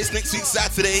taking place next week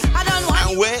Saturday?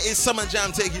 And where is Summer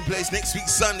Jam taking place next week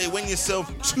Sunday? Win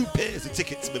yourself 2 pairs of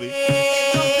tickets, baby.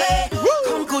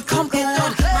 Come good, come good.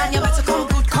 Man, you better come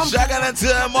good, come good. Shout out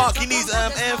to Mark, he needs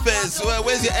airfares.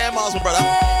 Where's your air miles, my brother?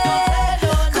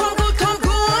 Come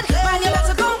good. Man, you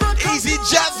better come good. Easy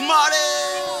Jazz Marty.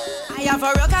 I have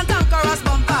a rock and conqueror's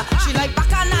bumper. She like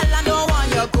bacchanal and don't want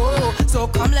you go. So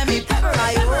come let me pepper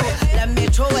you. Let me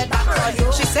throw it back on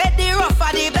you. She said the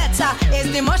rougher the better.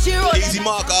 Is the mushy roll. Easy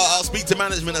Mark, I'll speak to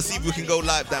management and see if we can go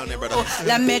live down there, brother.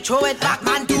 Let me throw it back,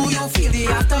 man. Do you feel the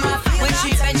aftermath? When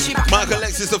she bend, she back. Mark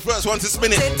Alexis, the first one to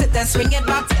spin it. Then swing it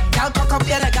back. Y'all cock up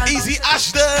your leg and Easy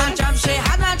Ashton. And jump, she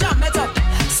had my jump it up.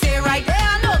 Stay right there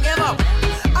and don't give up.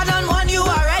 I don't want you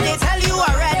already. Tell you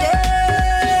already.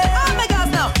 Oh my God,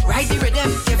 now. Right the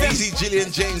rhythm. Easy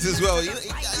Gillian James as well. You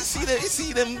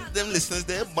see them listeners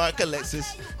there, Mark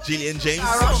Alexis, Gillian James.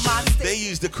 They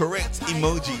use the correct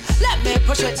emojis Let me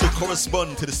push it to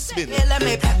correspond to the spin. Let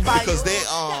me pepper Because they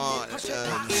are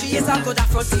she is a good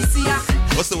aphrodisiac.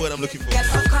 what's the word I'm looking for? Get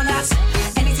hooked on that.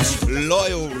 Anything she do,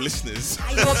 Loyal listeners.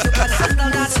 I hope you can handle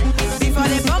that. Before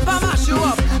they bump and mash you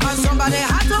up, and somebody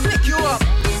had to pick you up.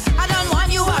 I don't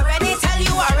want you already. Tell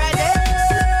you already.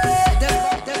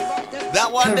 That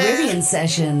one there. Caribbean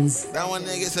Sessions. That one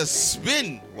there gets a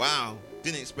spin. Wow.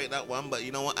 Didn't expect that one, but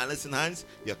you know what, Alison Hines,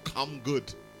 you come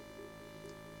good.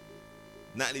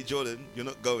 Natalie Jordan, you're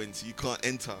not going, so you can't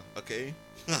enter, okay?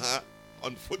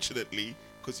 Unfortunately,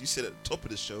 because you said at the top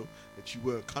of the show that you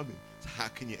weren't coming. So how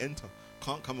can you enter?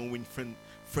 Can't come and win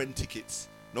friend tickets.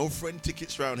 No friend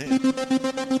tickets round here.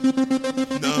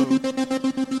 No.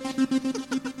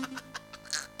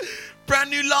 Brand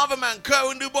new Lava Man,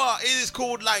 Kerwin Dubois. It is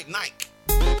called like Nike.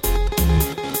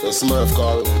 The Smurf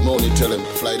call, Money tell him,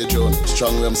 fly the drone,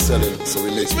 strongly I'm selling, so we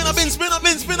make spin up in. I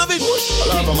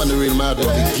love him on the real mad, the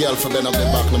girl for Ben up the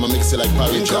back, let me mix it like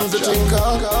Paris Jack. Comes the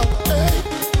tinker,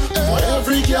 for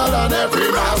every girl and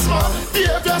every man's man,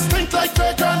 behavior stink like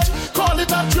vagrant, call it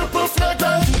a triple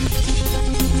flagrant.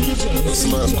 The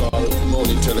Smurf call,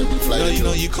 Money tell him, fly the drone. You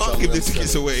know, you can't give the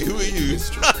tickets away. Who are you?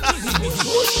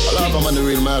 I love him on the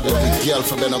real mad, the girl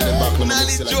for Ben up the back, let me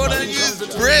mix it like Jordan, Paris Jack.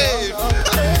 you brave.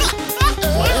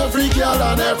 For every girl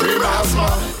and every man's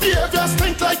man, behavior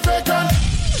stink like vagrant.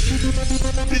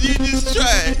 Did you just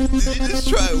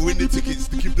try to win the tickets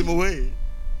to give them away?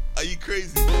 Are you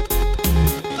crazy?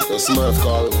 The Smurf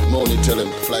call, Money tell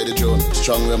him, fly the drone,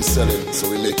 strongly I'm selling, so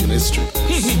we making history.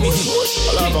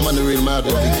 I love him on the real mad,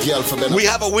 the girl for Ben. We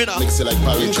have a winner. Mix it like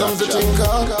Paris Jack.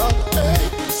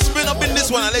 Spin up in this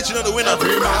one, I'll let you know the winner.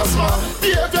 Every man's man,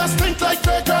 behavior stink like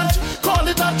vagrant, call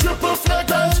it a triple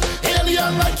flagrant.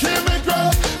 Alien like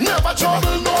immigrant, never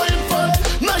trouble, no infant.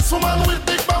 Nice woman with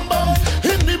big bam bam,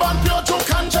 in the band pure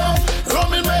joke and jam.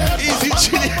 Rum in my head, easy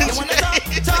Gillian.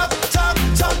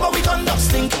 Talk, but we conduct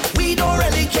stink. We don't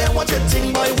really care what you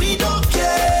think, boy, we don't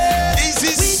care.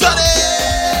 Easy Sunday.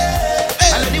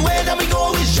 And anywhere that we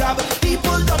go is job.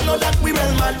 People don't know that we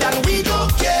real mad and we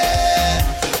don't care.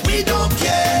 We don't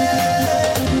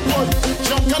care.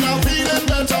 Jump and I'm feeling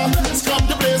better. Scrub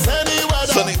the place any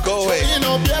weather. Sonic, go away. You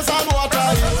know, beers and water.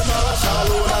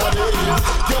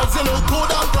 Girls, you look good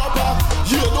and proper.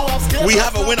 You know I'm scared. We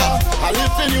have a winner. I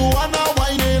live in you and I'm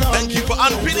whining. Thank you for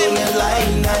unpinning.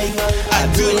 I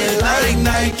do it like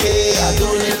Nike. I do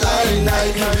it like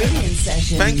Nike. Caribbean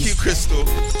Sessions. Thank you, Crystal.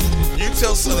 You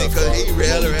tell Sonic he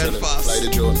real fast. Fly the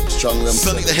drone, strong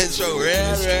Sonic the Hedgehog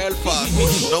real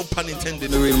fast. No pun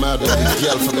intended. The real mad, the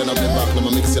girl from Ben up the back, let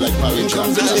me mix it like Paris Jack.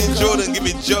 Natalie Jordan give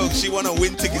me jokes. She wanna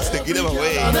win tickets to give them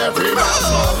away. And every man,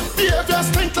 behavior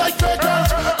stink like vagrant,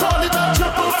 call it a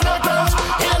triple flagrant.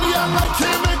 Alien like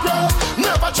immigrant,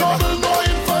 never trouble, no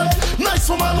infant. Nice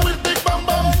woman with big bam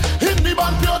bam, in the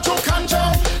band pure joke and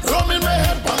jam. Rum in my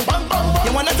head, bang bang bang bang.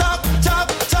 You wanna talk,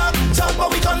 but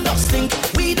we conduct stink.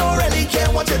 We don't really care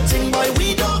what you think, boy,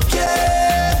 we don't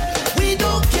care. We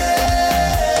don't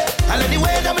care. And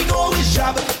anywhere that we go is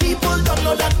job. People don't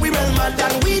know that we real mad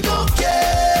and we don't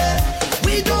care.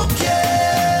 We don't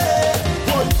care.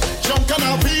 Boy, jump and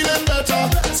I'm feeling better.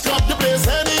 Scrub the place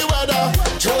any weather.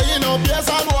 Throwing up beers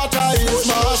and water is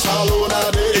martial on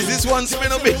a day. Is this one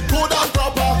spin up it? Good and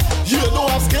proper. You know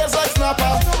I'm scared like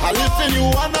snapper. I live in you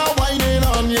and I'm whining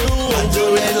on you. I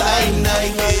do it like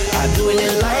Nike. I do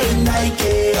it like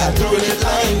Nike. I do it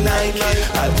like Nike.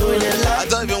 I do it like. I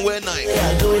don't even wear Nike.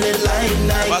 I do it like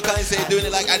Nike. Why can't I say doing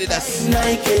it like Adidas?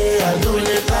 Nike. I do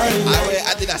it like Nike. I wear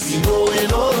Adidas. You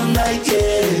going all Nike.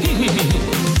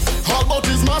 How about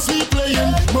his mass we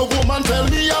playing? My woman tell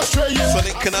me I'm straying.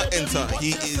 Sonic cannot enter.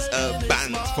 He is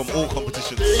banned from all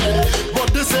competitions.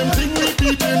 But the same thing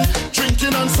repeating.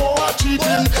 Drinking and so are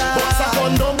cheating. What's a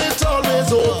condom? It's always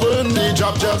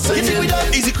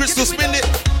Easy Crystal, spin it.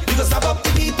 Because stop up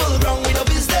the people wrong with no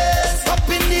business. Up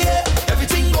in the air,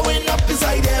 everything going up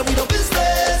inside there with no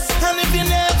business. And if you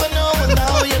never know,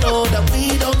 now you know that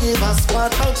we don't give a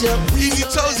squat out here. Easy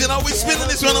Toes, you know, we spinning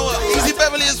this one over. Easy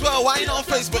Beverly as well. Why you not on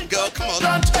Facebook, girl? Come on.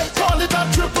 Call it a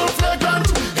triple flagrant.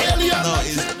 Alien. No,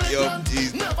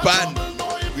 he's banned.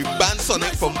 We banned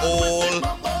Sonic from all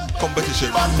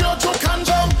competition.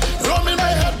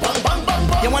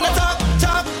 You wanna talk,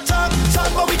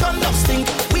 but we can't not stink.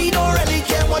 We don't really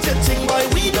care what you think, boy,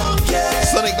 we don't care.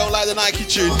 Sonic don't like the Nike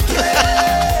tune.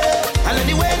 And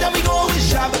anywhere that we go, we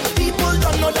shop. People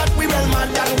don't know that we real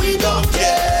man, that we don't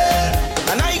care.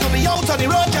 And I gonna be out on the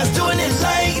road just doing it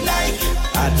like Nike.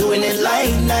 I'm doing it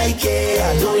like Nike.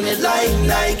 I'm doing it like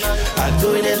Nike. I'm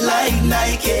doing it like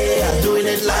Nike. I'm doing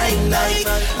it like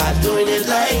Nike. I'm doing it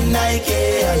like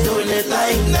Nike. I'm doing it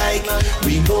like Nike.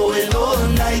 We going all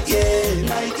Nike,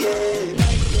 Nike.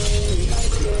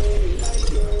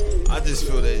 I just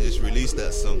feel they just released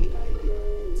that song.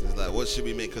 So it's like, what should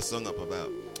we make a song up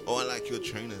about? Oh, I like your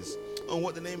trainers. Oh,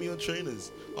 what the name of your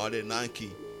trainers? Oh, they're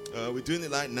Nike. We're doing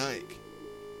it like Nike.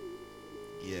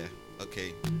 Yeah,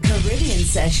 okay. Caribbean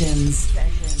Sessions.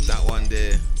 That one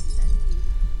there.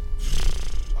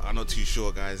 I'm not too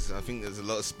sure, guys. I think there's a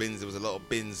lot of spins. There was a lot of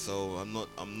bins, so I'm not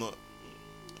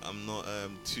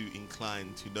too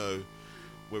inclined to know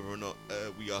whether or not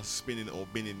we are spinning or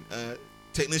binning.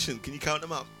 Technician, can you count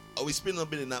them up? Are we spinning or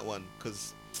binning that one?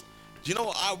 Because do you know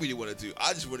what I really want to do?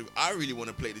 I really want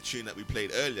to play the tune that we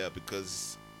played earlier,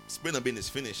 because spin or bin is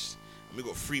finished and we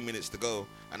got 3 minutes to go,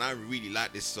 and I really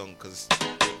like this song because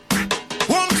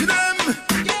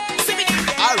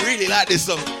I really like this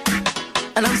song.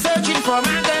 And I'm searching for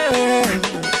my girl.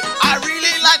 I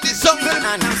really like this song. And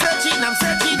I'm searching.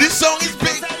 This song is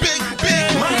big, big,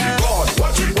 big. My God,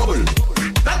 watch it bubble.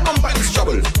 That bumper is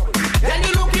trouble. Then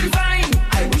you looking fine.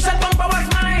 I wish that bumper was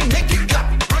mine. Make it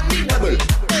clap on the double.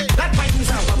 That might be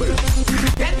some bubble.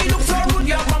 Then you look so good,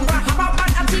 your bumper have a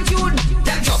bad attitude.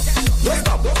 Then drop. Don't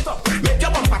stop. Make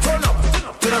your bumper turn up.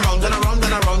 Turn around,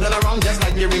 just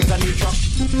like the rims on the truck.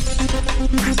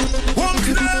 Home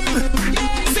to them.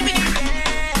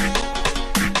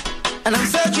 And I'm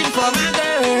searching for my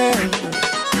girl.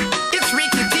 It's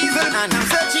Ricky Diesel. And I'm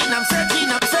searching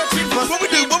for. What we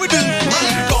do? My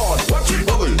God, watch it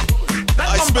bubble.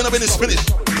 I spin up in this finish.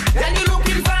 Then you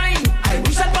looking fine. I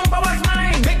wish that bumper was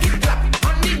mine. Make it clap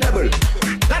on the double.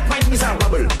 That might be some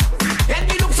bubble. Then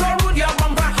you look so rude, your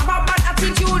bumper have a bad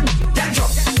attitude. Then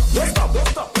drop. Don't stop.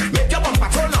 Make your bumper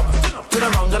turn up. Turn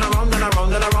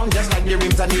around, just like the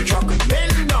rims on the truck.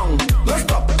 Bend down. Don't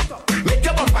stop. Make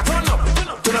your bumper turn up.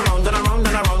 Turn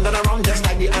around, just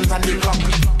like the hands on the clock.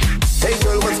 Hey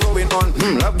girl, what's going on?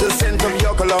 Love the scent of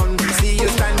your cologne. See you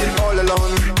standing all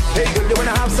alone. Hey girl, you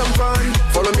wanna have some fun?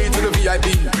 Follow me to the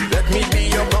VIP.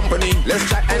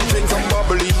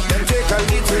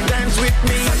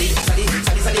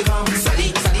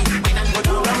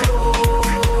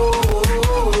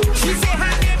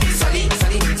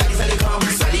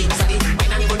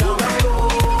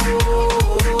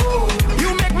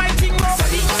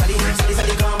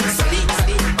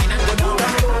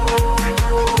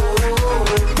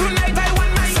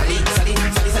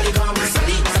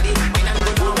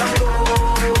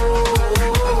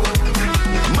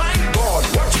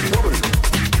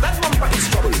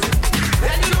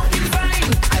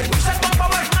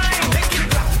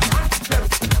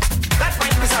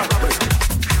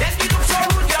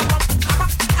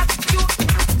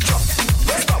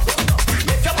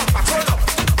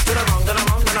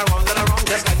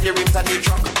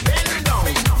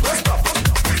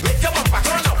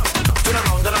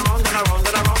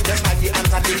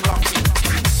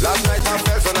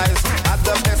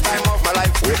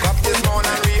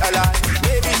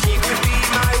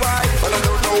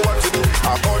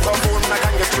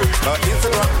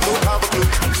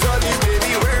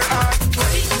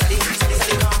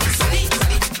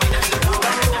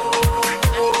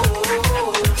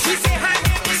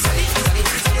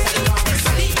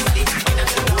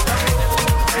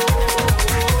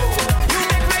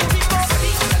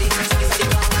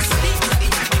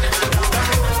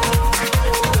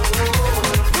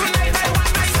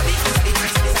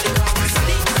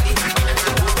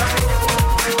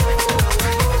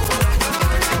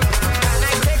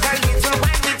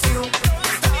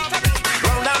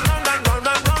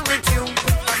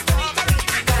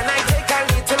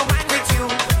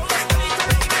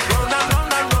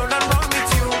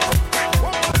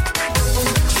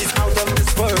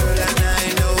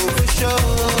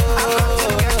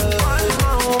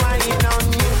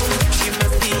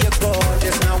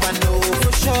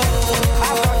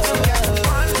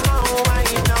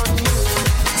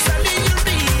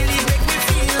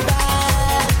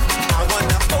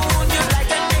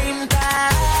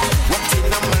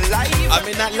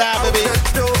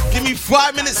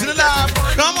 minutes in the lab.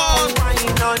 Come on.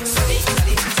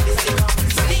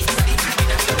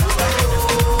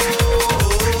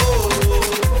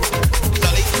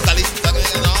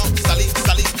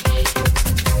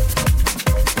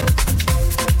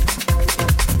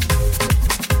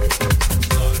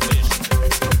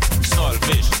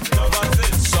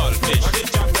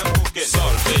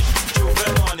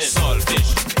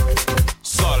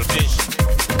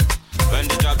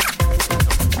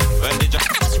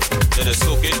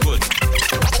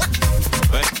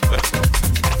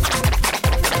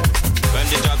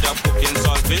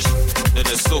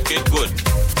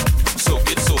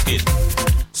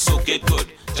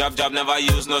 Jab never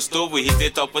use no stove, we heat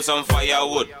it up with some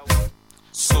firewood.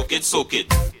 Soak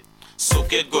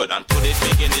it good and put it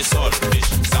big in the saltfish.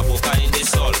 Saboka in the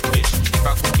saltfish. If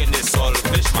I cook in the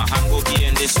saltfish, my hand go be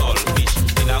in the saltfish.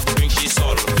 Then I go bring she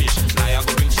saltfish. Now I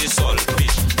go bring she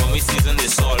saltfish. When we season the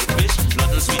saltfish,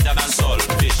 nothing sweeter than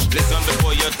saltfish. Listen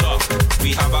before you talk,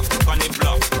 we have a cook on the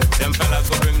block. Them fellas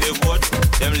go bring the wood,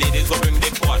 them ladies go bring the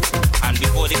pot. And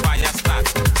before the fire start,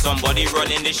 somebody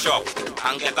run in the shop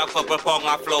and get a couple pound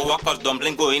of flour, cause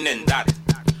dumpling going in that.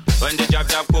 When the jab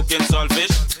cooking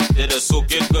saltfish, they just soak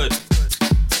it good.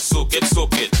 Soak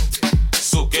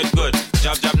it good.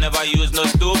 Jab never use no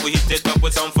stove, we heat it up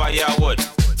with some firewood.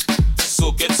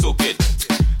 Soak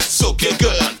it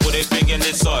good and put it big in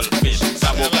the saltfish.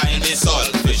 Saboka in the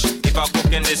saltfish. If I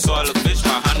cook in the saltfish,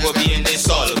 my hand will be in the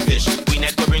saltfish. We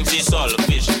net go bring she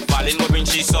saltfish. Valin go bring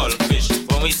she saltfish.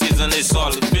 When we season the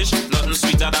saltfish, nothing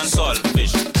sweeter than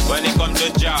saltfish. When it comes to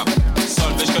jab,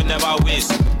 saltfish could never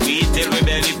waste. We eat till we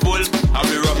belly full and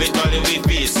we rub it all in with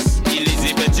peace.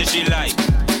 Elizabeth say she like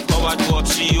how I do up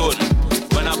she own.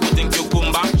 When I put in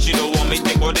cucumber, she don't want me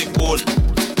take out the bone.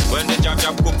 When the jab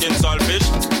cooking saltfish,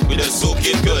 we just soak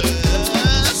it good.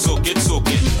 Soak it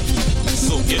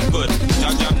good.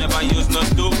 Jab never use no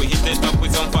stove, we hit it up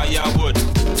with some firewood.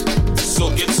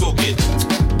 Soak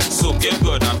it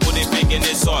good and put it big in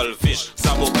the saltfish.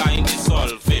 Saboka in the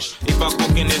saltfish. If I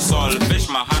cook in the saltfish,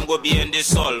 my hand go be in the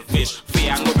saltfish.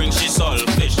 Fian go bring she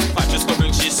saltfish. Patches go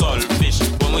bring she saltfish.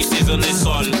 When we season the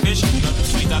saltfish, nothing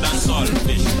sweeter than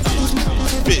saltfish.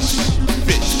 Fish.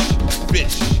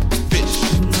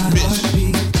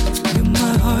 You're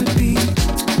my heartbeat.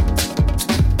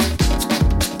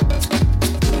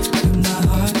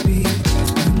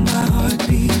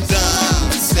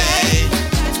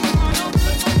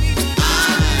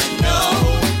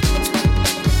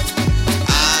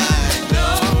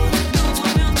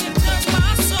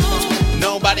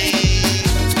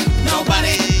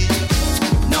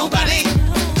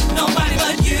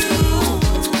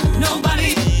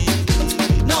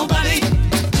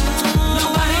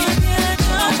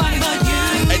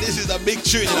 Big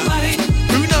tune, you know?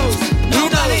 Who knows?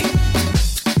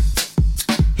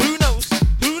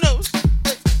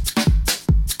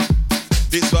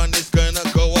 This one is gonna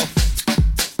go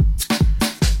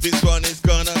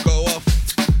off.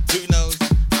 Who knows?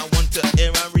 I want to hear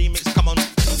a remix. Come on.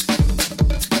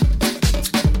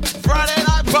 Friday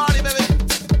night party, baby.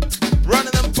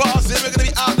 Running them past it. We're gonna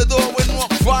be out the door within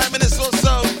what, 5 minutes or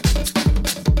so.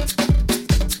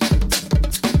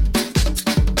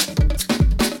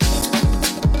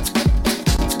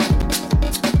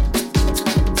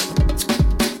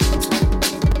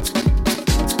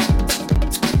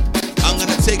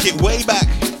 Way back.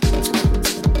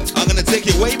 I'm gonna take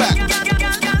it way back.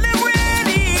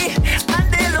 Ready,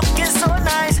 and they looking so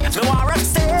nice. Me want rock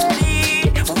steady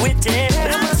with them.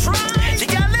 That's right. The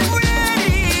girl them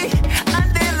ready, and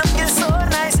they looking so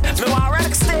nice. Me want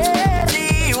rock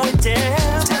steady with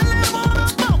them. Tell them all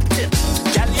about it.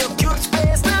 Girl, your cute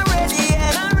face not ready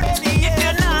yet.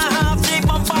 You not have the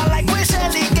bumper like we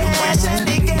Shelly get.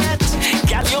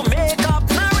 Girl, your makeup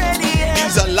not ready yet.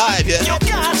 He's alive, yeah. You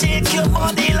can't shake your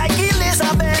body like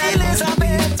Elizabeth.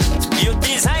 You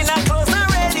designer clothes not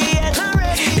ready yet.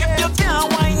 If you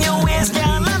can't wind your waist,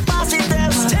 girl, and pass it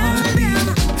test. Tell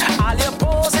them all your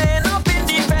posing up in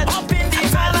the bed.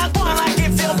 And I wanna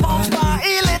give your bumper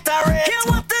illiterate. You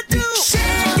what to do?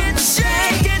 Shake it.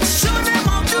 Show them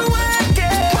how to work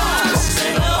it. Bounce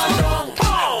it up and down.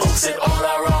 Bounce it all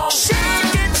around.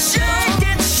 Shake it.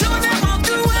 Show them how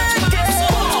to work it.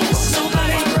 Bounce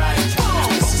nobody right.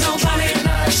 Bounce nobody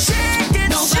nice. Shake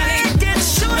it.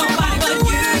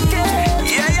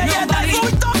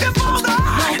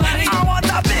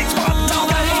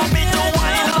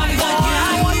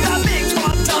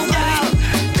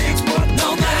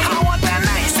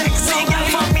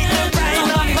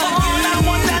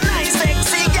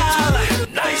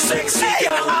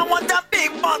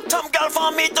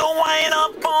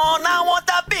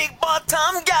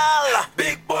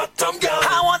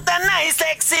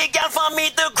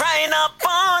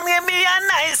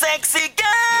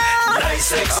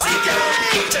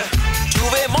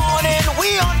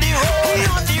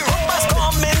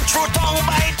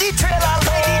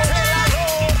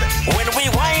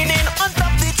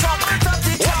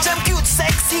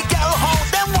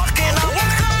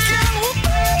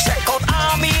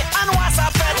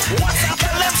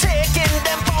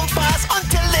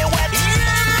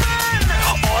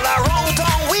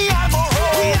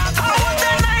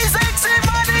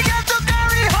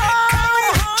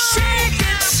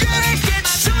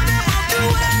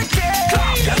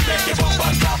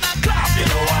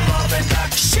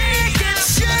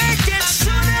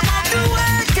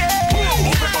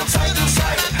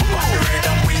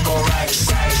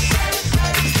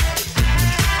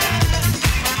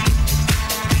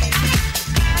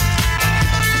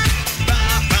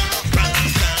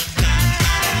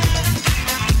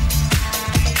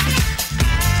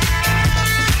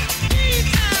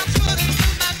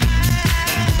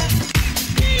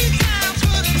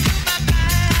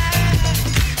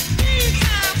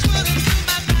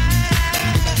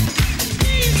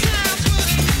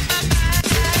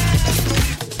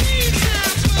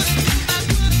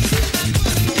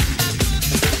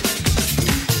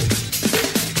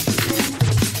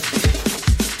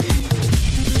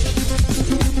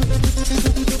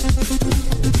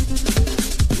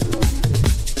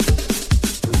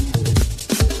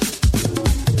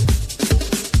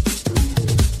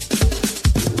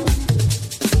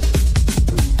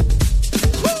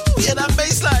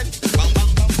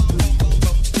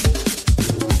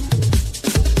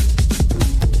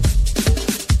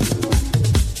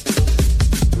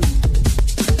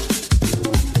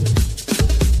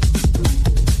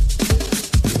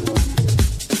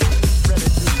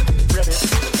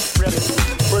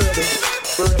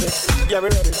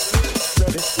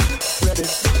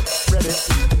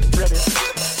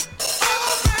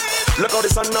 Look how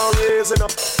the sun now raising up,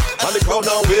 and the crowd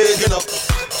now waking up.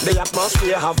 The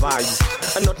atmosphere have vibes,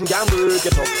 and nothing can break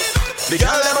it up. The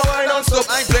girl them a wine on stop.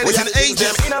 I ain't played this in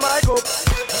ages. In a mic up.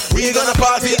 We gonna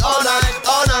party all night,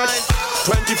 all night.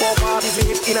 24 parties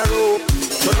we hit in a row.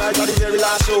 Tonight are the very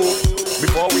last show.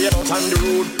 Before we head out on the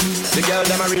road, the girl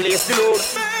them a release the load.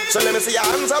 So let me see your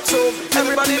hands up, so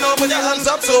everybody know, put your hands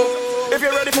up, so if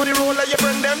you're ready for the road, let your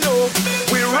friend them know.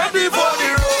 We're ready for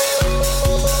the road.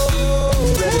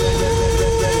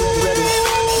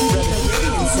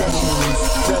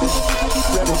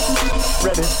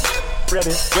 Ready.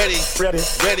 Ready, ready, ready,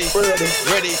 ready, we're ready,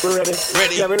 ready, we're ready,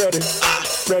 ready, yeah, we're ready,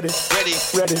 ready, ready,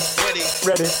 ready, ready,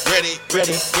 ready, ready,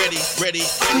 ready, ready, ready.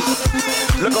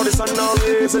 Look how the sun now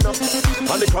raising up,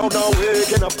 and the crowd now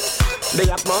waking up. The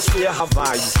atmosphere have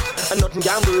vibes, and nothing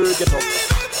can break it up.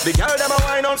 The girl them a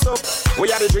wine on stop. We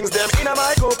have the drinks them in a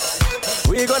mic up.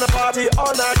 We gonna party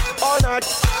all night, all night.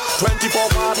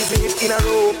 24 parties we hit in a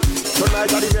row.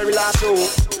 Tonight are the very last show.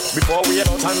 Before we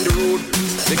head out on the road,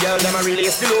 the girl them a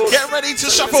release the load. Get ready to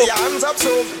shuffle. Put your hands up,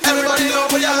 so everybody know.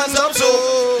 Put your hands up,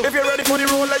 so if you're ready for the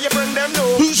road, let your friend them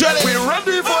know. Who's ready? We're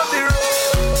ready for the road.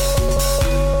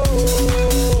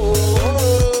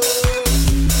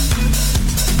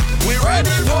 We're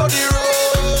ready for the road.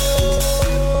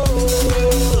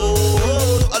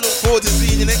 I look forward to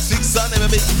seeing you next week Sunday,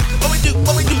 baby. What we do?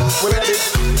 What we do? We're ready.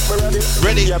 We're ready.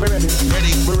 Ready. Yeah, we're ready.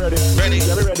 Ready. We're ready. Ready.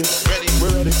 Yeah, we're ready. Ready.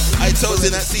 We're ready. I told you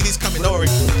that CD's coming, don't worry.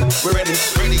 We're ready.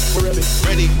 Ready. We're ready.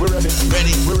 Ready. We're ready.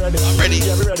 Ready. We're ready. I'm ready.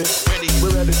 Yeah, we're ready. Ready.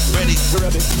 We're ready. Ready. We're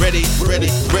ready. Ready.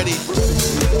 Ready.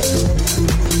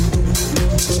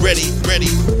 Ready. Ready. Ready.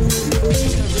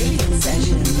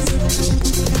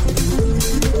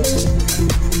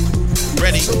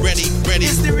 Ready. Ready. Ready.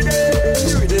 It's the rhythm.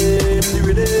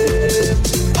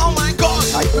 Oh my God!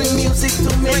 I bring music to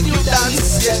make you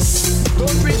dance. Yes. Don't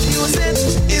refuse it.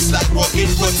 It's like walking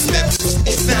footsteps.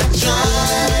 It's not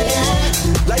dry.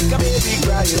 Like a baby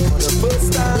crying for the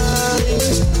first time.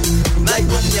 Like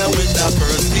when you're with the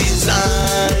first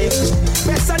design.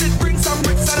 Best and it brings some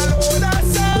bricks and a load of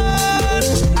sand.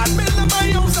 I build up my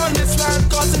house on this land,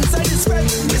 cause inside this fed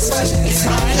is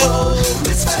my home.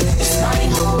 This fed is my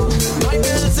home. My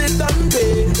bills is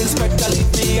unpaid. Inspector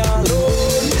leave me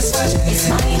alone. This fed is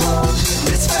my home.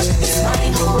 This fed is my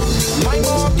home. My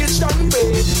mortgage done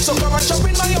paid. So come and shop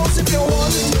in my house if you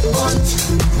want.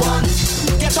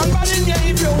 Get on bad in here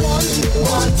if you want.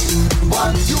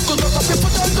 You could look up your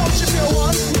foot on couch if you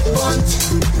want.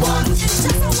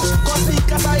 Cause the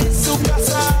casa is super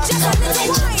sad. Just let me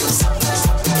take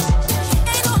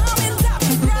ain't no harm in that,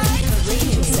 right?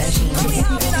 Radio session. We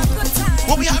having a good time.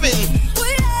 What we having?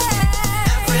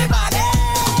 Everybody.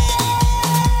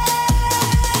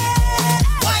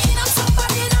 Wine up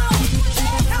somebody now.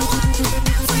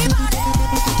 Everybody.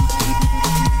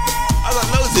 I got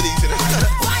loads of these.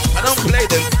 I don't play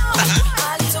them.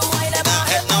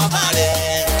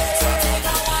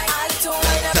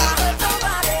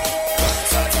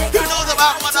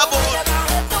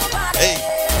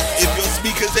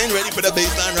 Ain't ready for the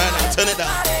bassline right now, turn it down.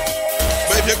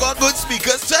 But if you got good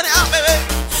speakers, turn it out, baby.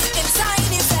 Inside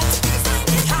effect,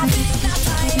 having that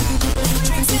time.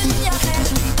 Drinks in your head.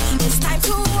 It's time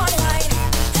to unwind.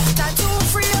 Time to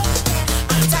free up.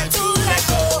 And time to let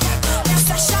go. The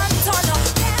session turn up.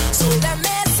 So let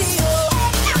me see you.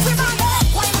 Everybody,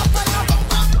 wind up and up.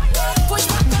 Push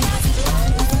back and up.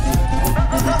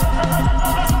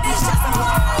 It's just a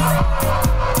wine.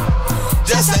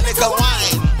 Just a little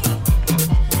wine.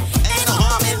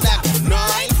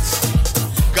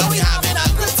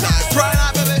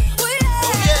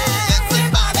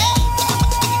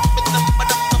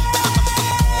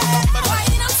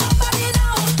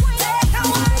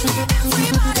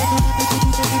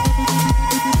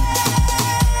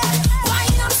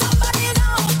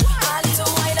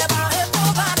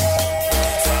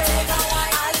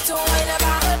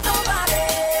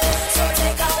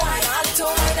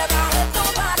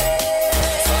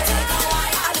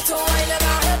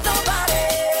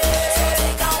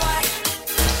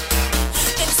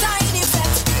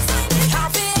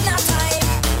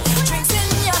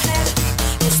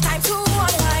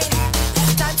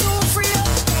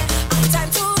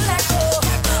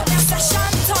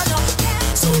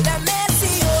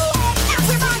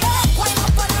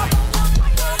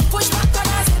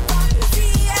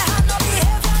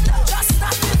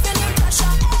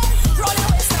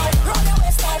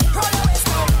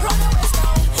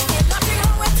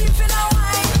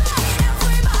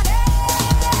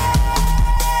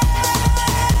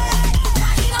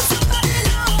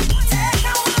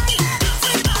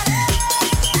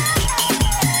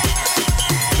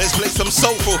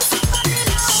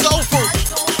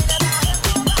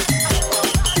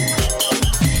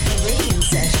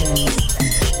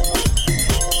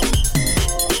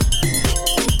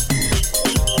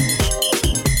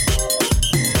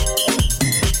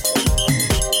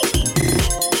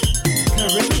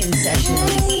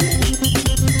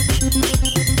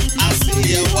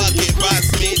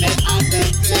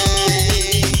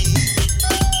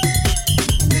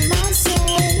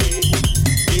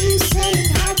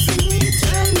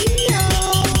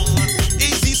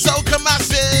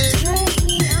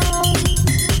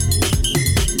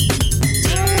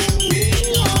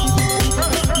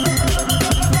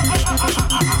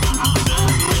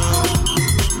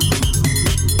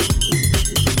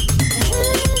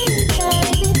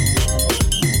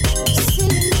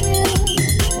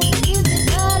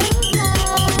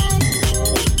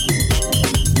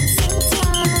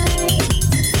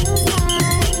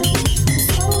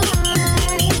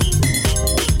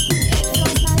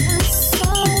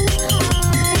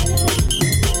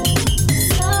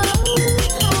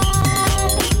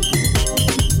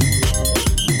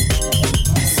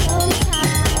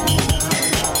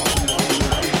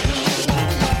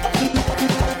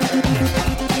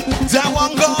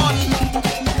 one gone.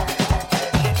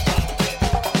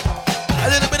 A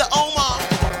little bit of Omar.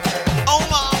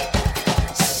 Omar.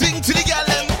 Sing to the gal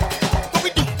them. What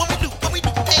we do, what we do, what we do.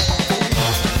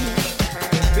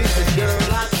 It's a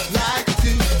girl I like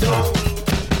to know.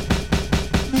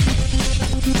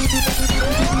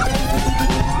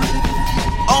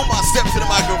 Omar, step to the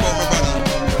microphone, my brother.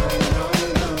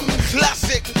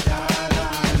 Classic.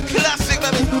 Classic,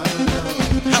 baby.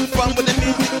 Have fun with the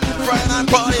music. Friday night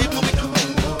party. What we do.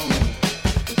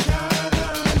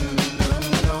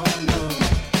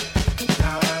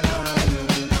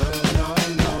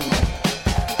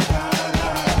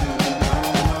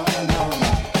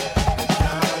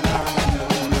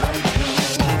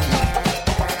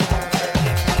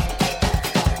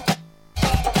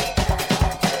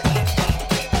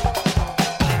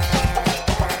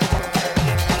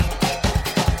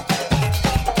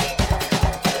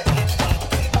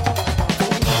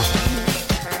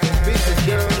 It's a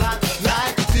girl I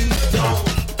like to know.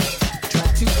 Try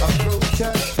to approach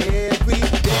her every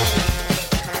day.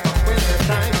 But when the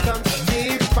time comes,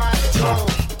 if I don't,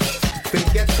 they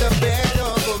get the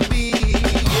better of me.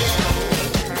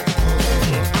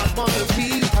 I wanna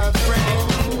be her friend.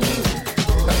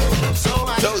 So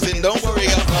I Chosen, don't worry.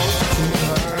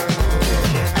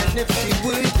 and if she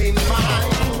would be mine,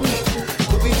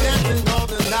 we'll be dancing all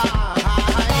the night.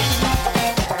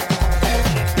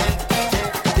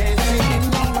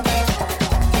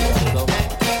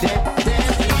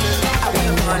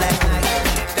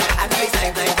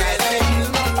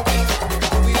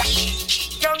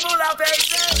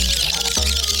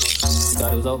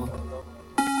 Thought it was over.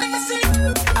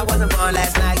 I wasn't born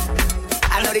last night.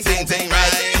 I know these things ain't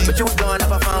right. But you was blowing up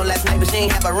her phone last night, but she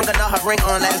ain't have a ring, I know her ring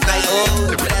on last night.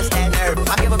 Ooh, that's that nerve.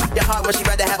 I give a bitch the heart when she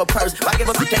rather have a purse. I give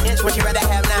a bitch an inch when she rather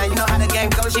have 9. You know how the game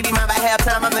goes, she be mine by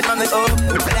halftime. I'm the ooh,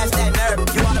 but that's that nerve.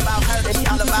 You all about her, then she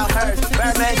all about hers.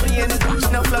 Birdman, she in this bitch,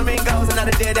 no flamingos, and I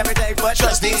done did every day, but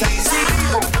Trust these.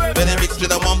 Better bitch to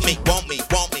the want me, want me,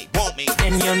 want me, want me.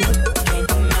 And you can't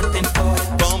do nothing for it.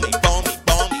 Want me, want me,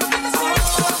 want me.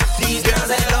 These girls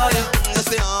ain't loyal. Yes,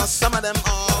 they are. Some of them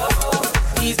are.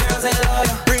 These girls ain't loyal.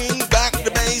 Bring back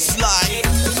the baseline.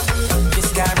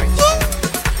 Just got rich.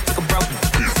 Took a broken.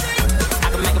 I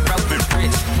can make a broken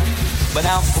rich. But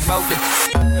I'm broken.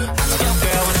 Young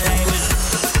girl when I lay with.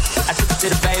 I took her to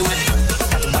the bay with.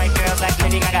 Got the white girls like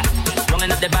Lady Gaga.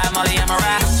 Rolling up that by Molly, I'm a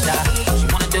rasta. She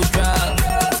wanna do drugs.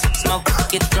 Smoke,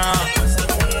 get drunk.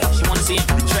 She wanna see it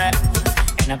through the trap.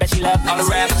 And I bet she love all the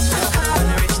rap.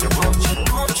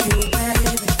 Want you, baby.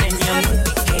 And you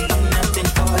can't do nothing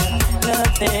for it.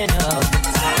 Nothing else.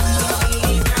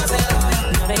 These girls ain't loyal.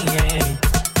 No, they ain't.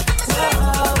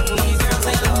 These girls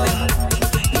ain't loyal.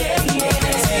 Yeah, yeah.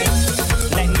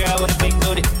 That girl with a big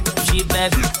booty. She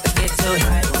bad. Let's get to it.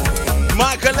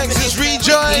 Michael Alexis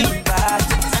rejoin.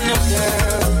 I know,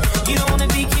 girl. You don't wanna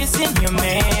be kissing your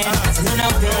man. No,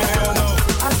 girl.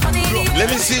 Let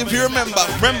me see if you remember.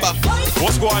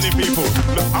 What's going on, people?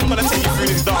 Look, I'm gonna take you through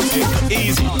this dance here.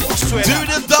 Easy. I swear. Do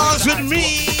the dance with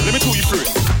me. Let me talk you through it.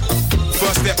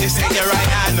 First step is take your right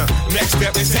hand. Next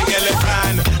step is take your left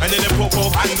hand. And then they put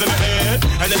both hands in the air.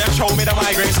 And then they show me the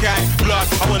migraine skank. Blood,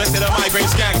 I wanna see the migraine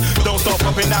skank. Don't stop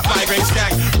popping that migraine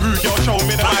skank. Rude girl, show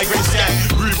me the migraine skank.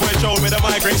 Rude boy, show me the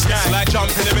migraine skank. Like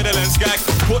jump in the middle and skank.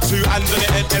 Put 2 hands on the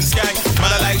head and skank. Man,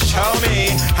 I like show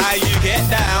me how you get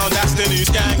down. That's the new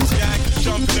skank.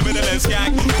 Jump in the middle and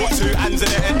skank. Put 2 hands in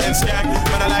the head and skank.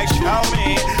 Man, I like show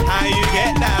me how you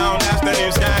get down. That's the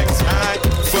new skank.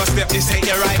 First step is take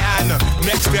your right hand.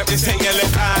 Next step is take your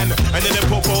left hand. And then they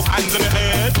put both hands on the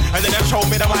head. And then they show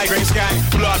me the migraine skank.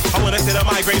 Blood, I wanna see the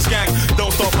migraine skank.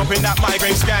 Don't stop popping that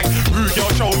migraine skank. Rude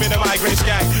girl, show me the migraine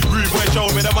skank. Rude boy,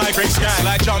 show me the migraine skank.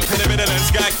 Like jump in the middle and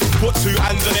skank. Put 2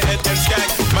 hands on the head and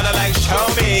skank. Man, I like show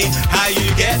me how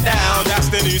you get down. That's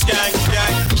the new skank.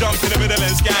 Jump in the middle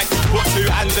and skank. Put 2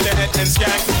 hands on the head and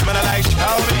skank. Man, I like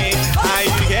show me how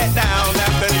you get down.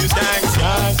 That's the new skank.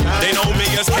 They know me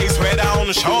as K swear down.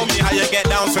 Show me how you get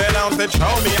down, swear down. Said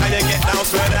show me how you get down,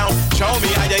 swear down. Show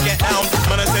me how you get down.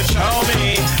 Man, I said show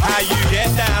me how you get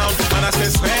down. Man, I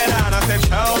said swear down. I said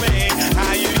show me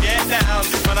how you get down.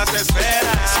 Man, I said swear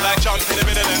down. Like jump in the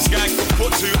middle and skank.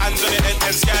 Put 2 hands on the head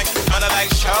and skank. Man, I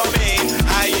like show me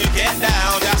how you get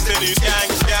down. That's the new skank.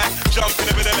 Jump in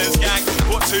the middle and skank.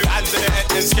 Put 2 hands on the head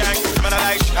and skank. Man, I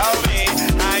like show me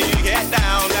how you get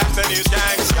down. That's the new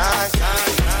skank.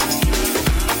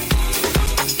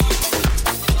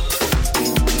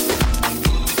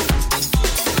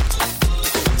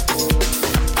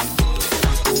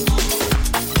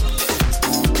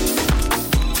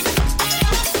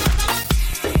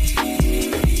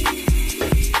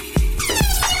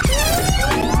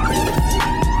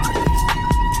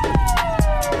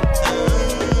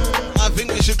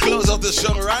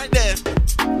 song right there.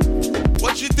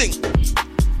 What you think?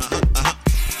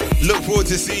 Look forward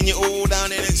to seeing you all down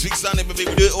there next week Sunday, baby.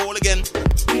 We do it all again.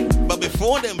 But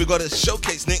before then, we got a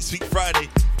showcase next week Friday,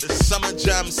 the Summer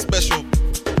Jam special.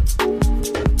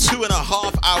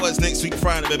 2.5 hours next week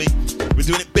Friday, baby. We're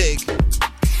doing it big.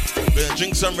 We're gonna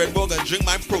drink some Red Bull, gonna drink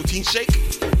my protein shake.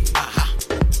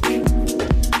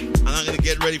 And I'm gonna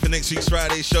get ready for next week's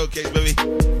Friday showcase, baby.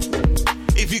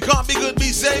 If you can't be good,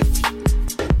 be safe.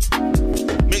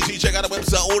 Make sure you check out the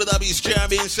website, all the W's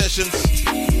Caribbean Sessions.co.uk,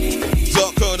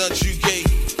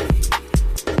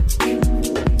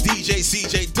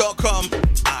 DJCJ.com.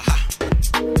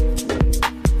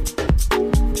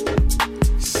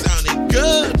 Sounding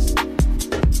good.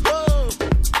 Whoa.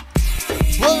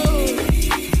 Whoa.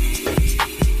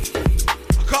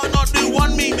 I can't not do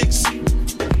one remix.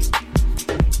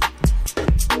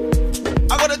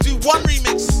 I gotta do one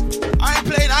remix. I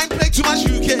ain't played too much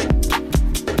UK.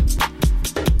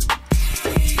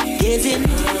 Amazing,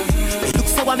 you look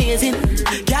so amazing.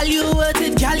 Girl, you worth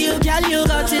it, girl, you got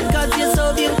it, cause you're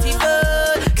so beautiful.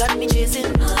 Got me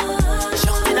chasing,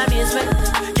 shocked in amazement.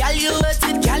 Girl, you worth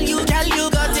it, girl, you got it,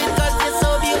 cause you're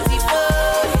so beautiful.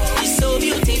 You're so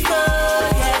beautiful,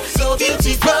 yeah, so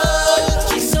beautiful.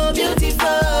 She's so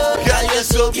beautiful, girl, you're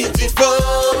so beautiful,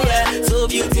 yeah, so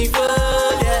beautiful,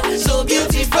 yeah, so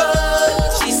beautiful.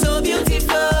 She's so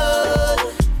beautiful.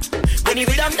 When you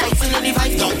read I'm nice and the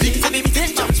vibes don't think to be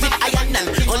beaten jumps with iron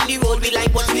and on the road we like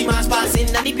watch the mass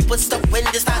passing and the people stop when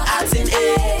they start asking,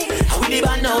 hey, how we live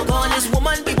and now gone this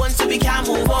woman we want so we can't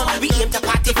move on. We aim to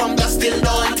party from dusk till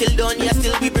dawn, yeah,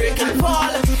 still we break and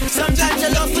fall. Sometimes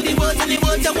you love for the words and the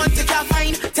words I want to can't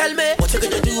find. Tell me what you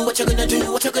gonna do, what you gonna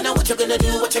do, what you gonna do, what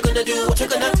you gonna do, what you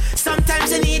gonna.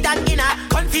 Sometimes you need that inner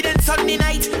confidence on the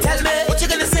night. Tell me what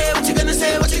you gonna say, what you gonna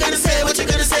say, what you gonna say, what you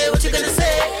gonna say, what you gonna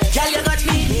say. Girl, you got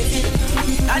me amazing,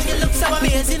 and you look so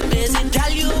amazing, amazing.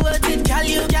 Girl, you worth it, girl,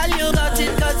 you got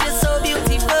it, cause you're so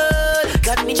beautiful.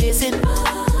 Got me chasing,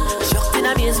 shocked in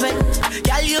amazement.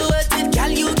 Girl, you worth it,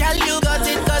 girl, you got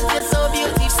it, cause you're so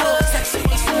beautiful.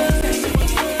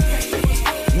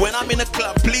 When I'm in a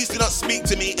club, please do not speak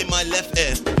to me in my left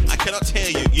ear. I cannot hear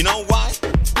you. You know why?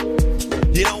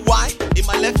 You know why? In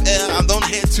my left ear, I don't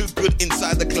hear too good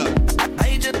inside the club.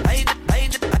 I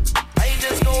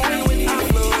just go with our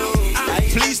flow.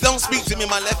 Please don't speak to me in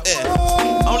my left ear.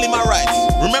 Only my right.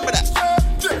 Remember that.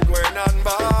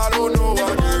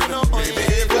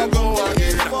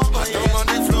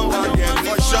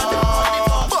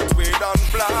 But we done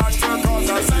plan to cause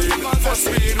a scene. For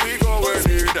speed we go with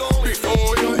it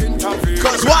before you intervene.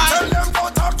 Cause why? Tell them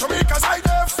don't talk to me cause I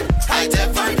deaf. I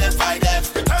deaf.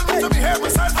 You tell me to behave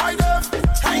myself, I deaf.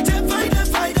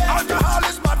 Alcohol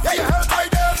is bad for your health, I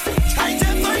deaf.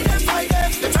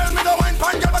 You tell me to wine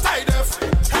pan girl but I deaf.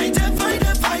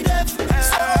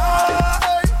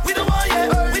 We don't want you,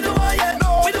 we don't want you, no,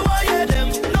 we don't want you them.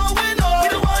 No, we know, we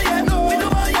don't want you, no, we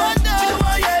don't want you, no, we don't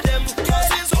want you them. Cause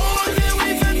it's only we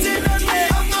venting and we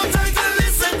have no time to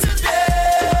listen to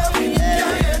them.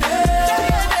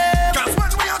 Cause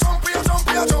when we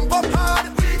are jump up hard.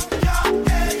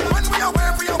 When we are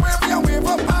wave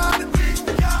up hard.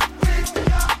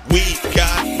 We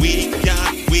got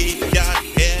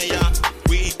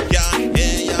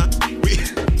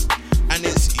yeah. And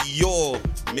it's your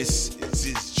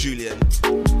Mrs. Julian.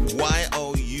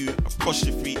 YOU''RE.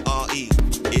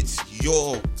 It's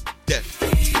your deaf.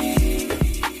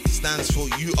 Stands for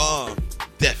you are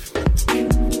deaf.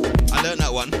 I learned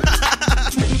that one.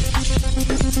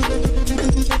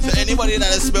 So anybody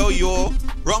that has spelled your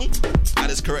wrong, I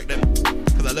just correct them.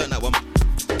 Because I learned that one.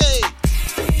 Hey!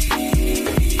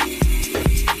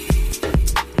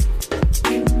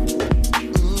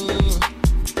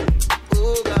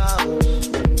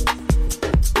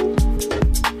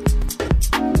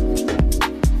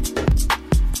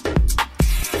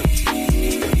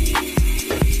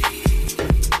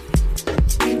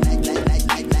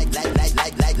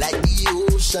 Like the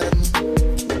ocean,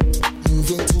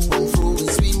 moving to and fro in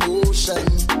sweet motion.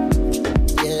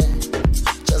 Yeah,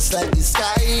 just like the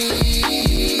sky.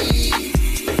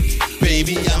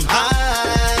 Baby, I'm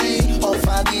high off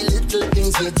all the little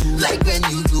things you do. Like when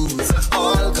you lose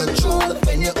all control,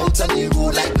 when you're out on the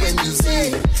road. Like when you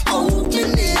say, oh, my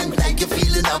name, like you're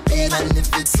feeling a pain. And if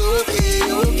it's okay,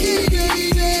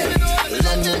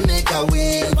 let me make a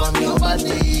wave on your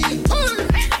body.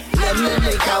 Let me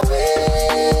make a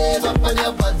wave up on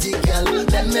your body, girl.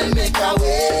 Let me make a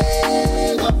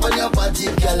wave up on your body,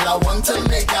 girl. I want to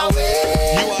make a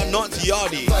wave. You are not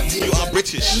Yardi, you are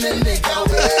British. Let me make a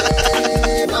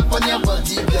wave up on your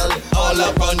body, girl. All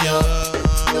up on your.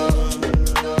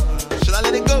 Should I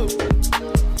let it go?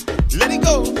 Let it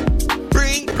go.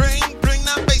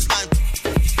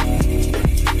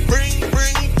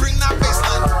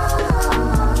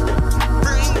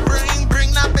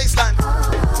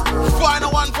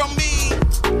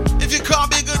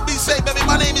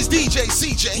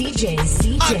 DJ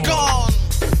CJ. I'm gone.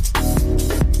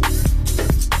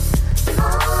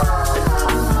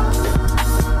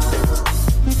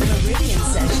 Caribbean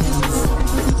Sessions.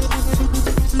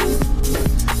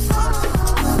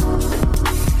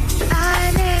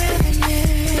 I never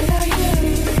knew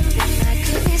I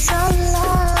could be so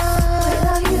low.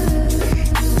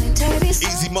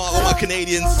 Easy Mark, all my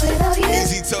Canadians.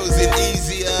 Easy Tozen,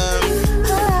 easy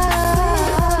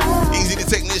Easy the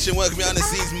technician working behind the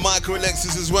scenes. Michael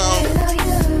Alexis as well.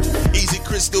 Easy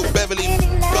Crystal Beverly.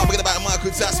 Can't forget about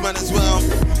Michael Tasman as well.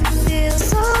 Feel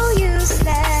so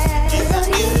useless.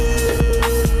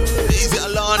 Easy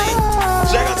Alani.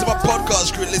 Check out to my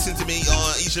podcast crew. Listen to me.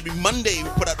 It should be Monday. We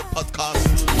put out the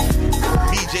podcast.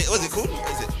 DJ, what's it called? What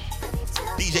is it?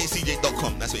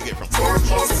 DJCJ.com. That's where you get it from.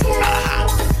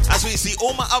 That's where you see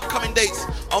all my upcoming dates.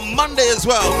 On Monday as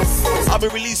well, I'll be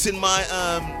releasing my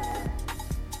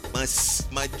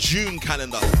my June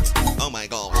calendar. Oh my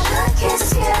gosh.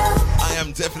 I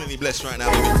am definitely blessed right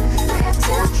now, baby.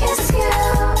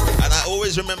 And I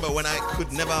always remember when I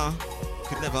could never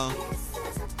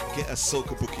get a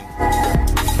soca booking.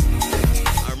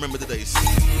 I remember the days.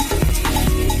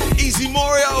 Easy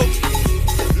Morio,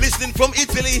 listening from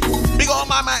Italy. Big all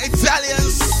my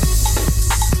Italians.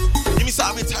 Give me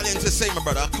something Italian to say, my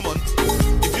brother. Come on.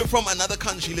 If you're from another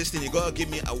country listening, you gotta give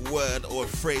me a word or a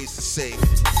phrase to say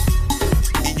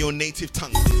in your native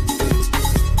tongue.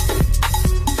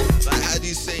 Like, how do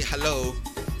you say hello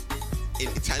in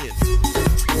Italian?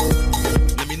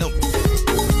 Let me know.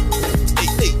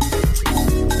 Hey.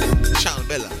 Ciao,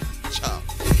 Bella. Ciao.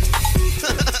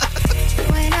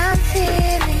 When I'm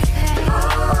feeling pain,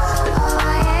 all I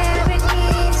ever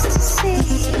need is to see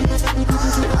you.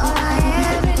 All I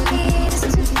ever need is to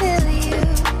feel you.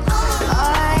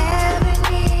 All I ever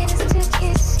need is to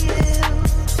kiss you.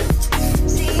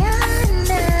 See, I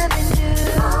never knew.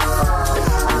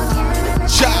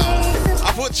 Ciao.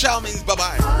 I thought ciao means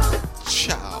bye-bye.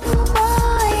 Ciao. Boy,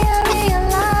 I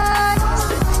realize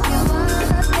you're one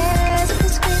of best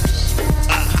prescriptions.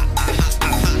 I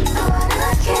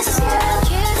wanna kiss you,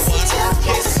 kiss you,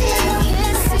 kiss you,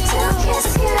 kiss you, kiss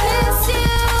you, kiss you.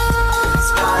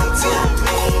 Spoil to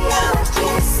me, your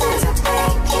kisses are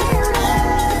painkiller.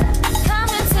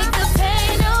 Come and take the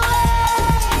pain away.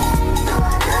 I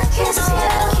wanna kiss you,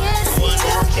 kiss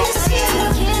you, kiss you,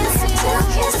 kiss you,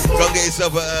 kiss you. Go get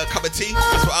yourself a cup of tea.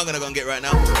 That's what I'm gonna go and get right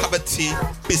now. Cup of tea,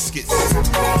 biscuits. Come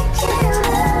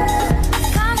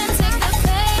and take the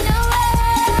pain away.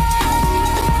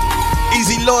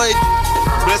 Easy Lloyd.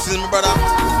 Blessings, my brother.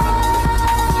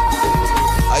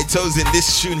 I told in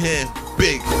this tune here,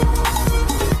 big.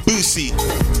 Boosie.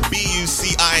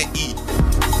 B-U-C-I-E.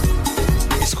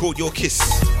 It's called Your Kiss.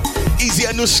 Easy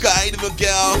Anushka, little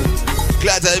girl.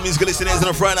 Glad that means good listeners on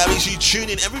a Friday. Make sure you tune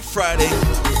in every Friday.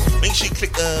 Make sure you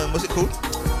click, what's it called?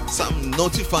 Something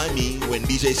notify me when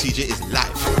DJ CJ is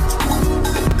live.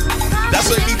 That's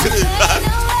what you need to do.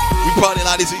 We party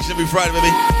like this each and every Friday,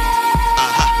 baby.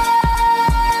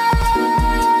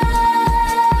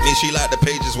 Make sure you like the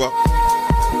page as well.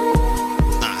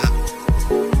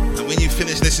 And when you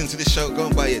finish listening to this show, go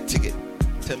and buy your ticket.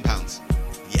 £10.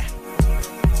 Yeah.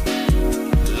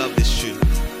 Love this tune.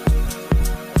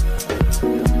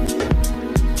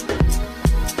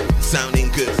 Sounding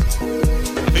good.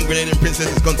 I think Grenadian Princess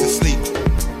has gone to sleep.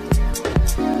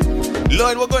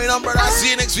 Lloyd, what's going on, brother? I'll see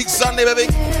you next week, Sunday, baby.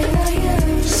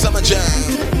 Summer Jam.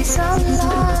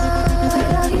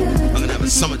 I'm gonna have a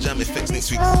Summer Jam effects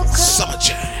next week. Summer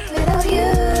Jam.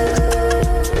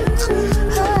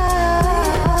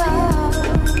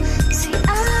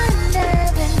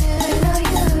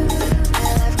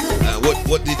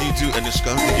 What did you do,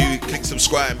 Anushka? Did you click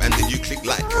subscribe and did you click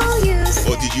like?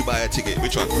 Or did you buy a ticket?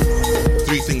 Which one?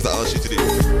 3 things I asked you to do.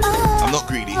 I'm not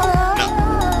greedy. No.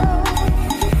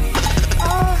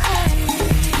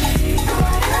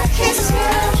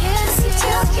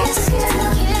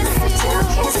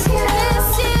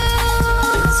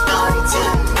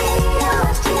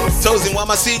 Tosin, why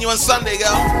am I seeing you on Sunday,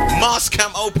 girl? Mask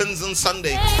Camp opens on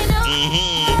Sunday.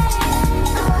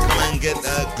 Come and get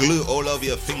glue all over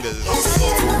your fingers.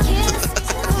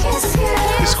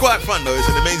 It's quite fun though. It's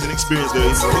an amazing experience though.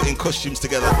 It's putting costumes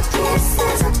together.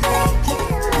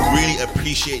 Really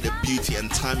appreciate the beauty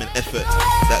and time and effort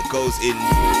that goes in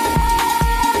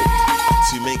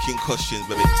to making costumes,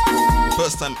 baby.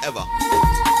 First time ever.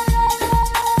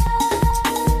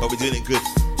 But we're doing it good.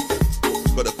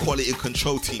 Got a quality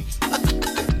control team.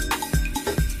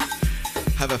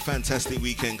 Have a fantastic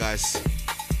weekend, guys.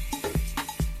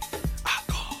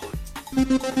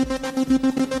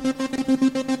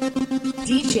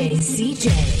 DJ CJ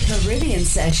Caribbean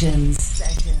Sessions.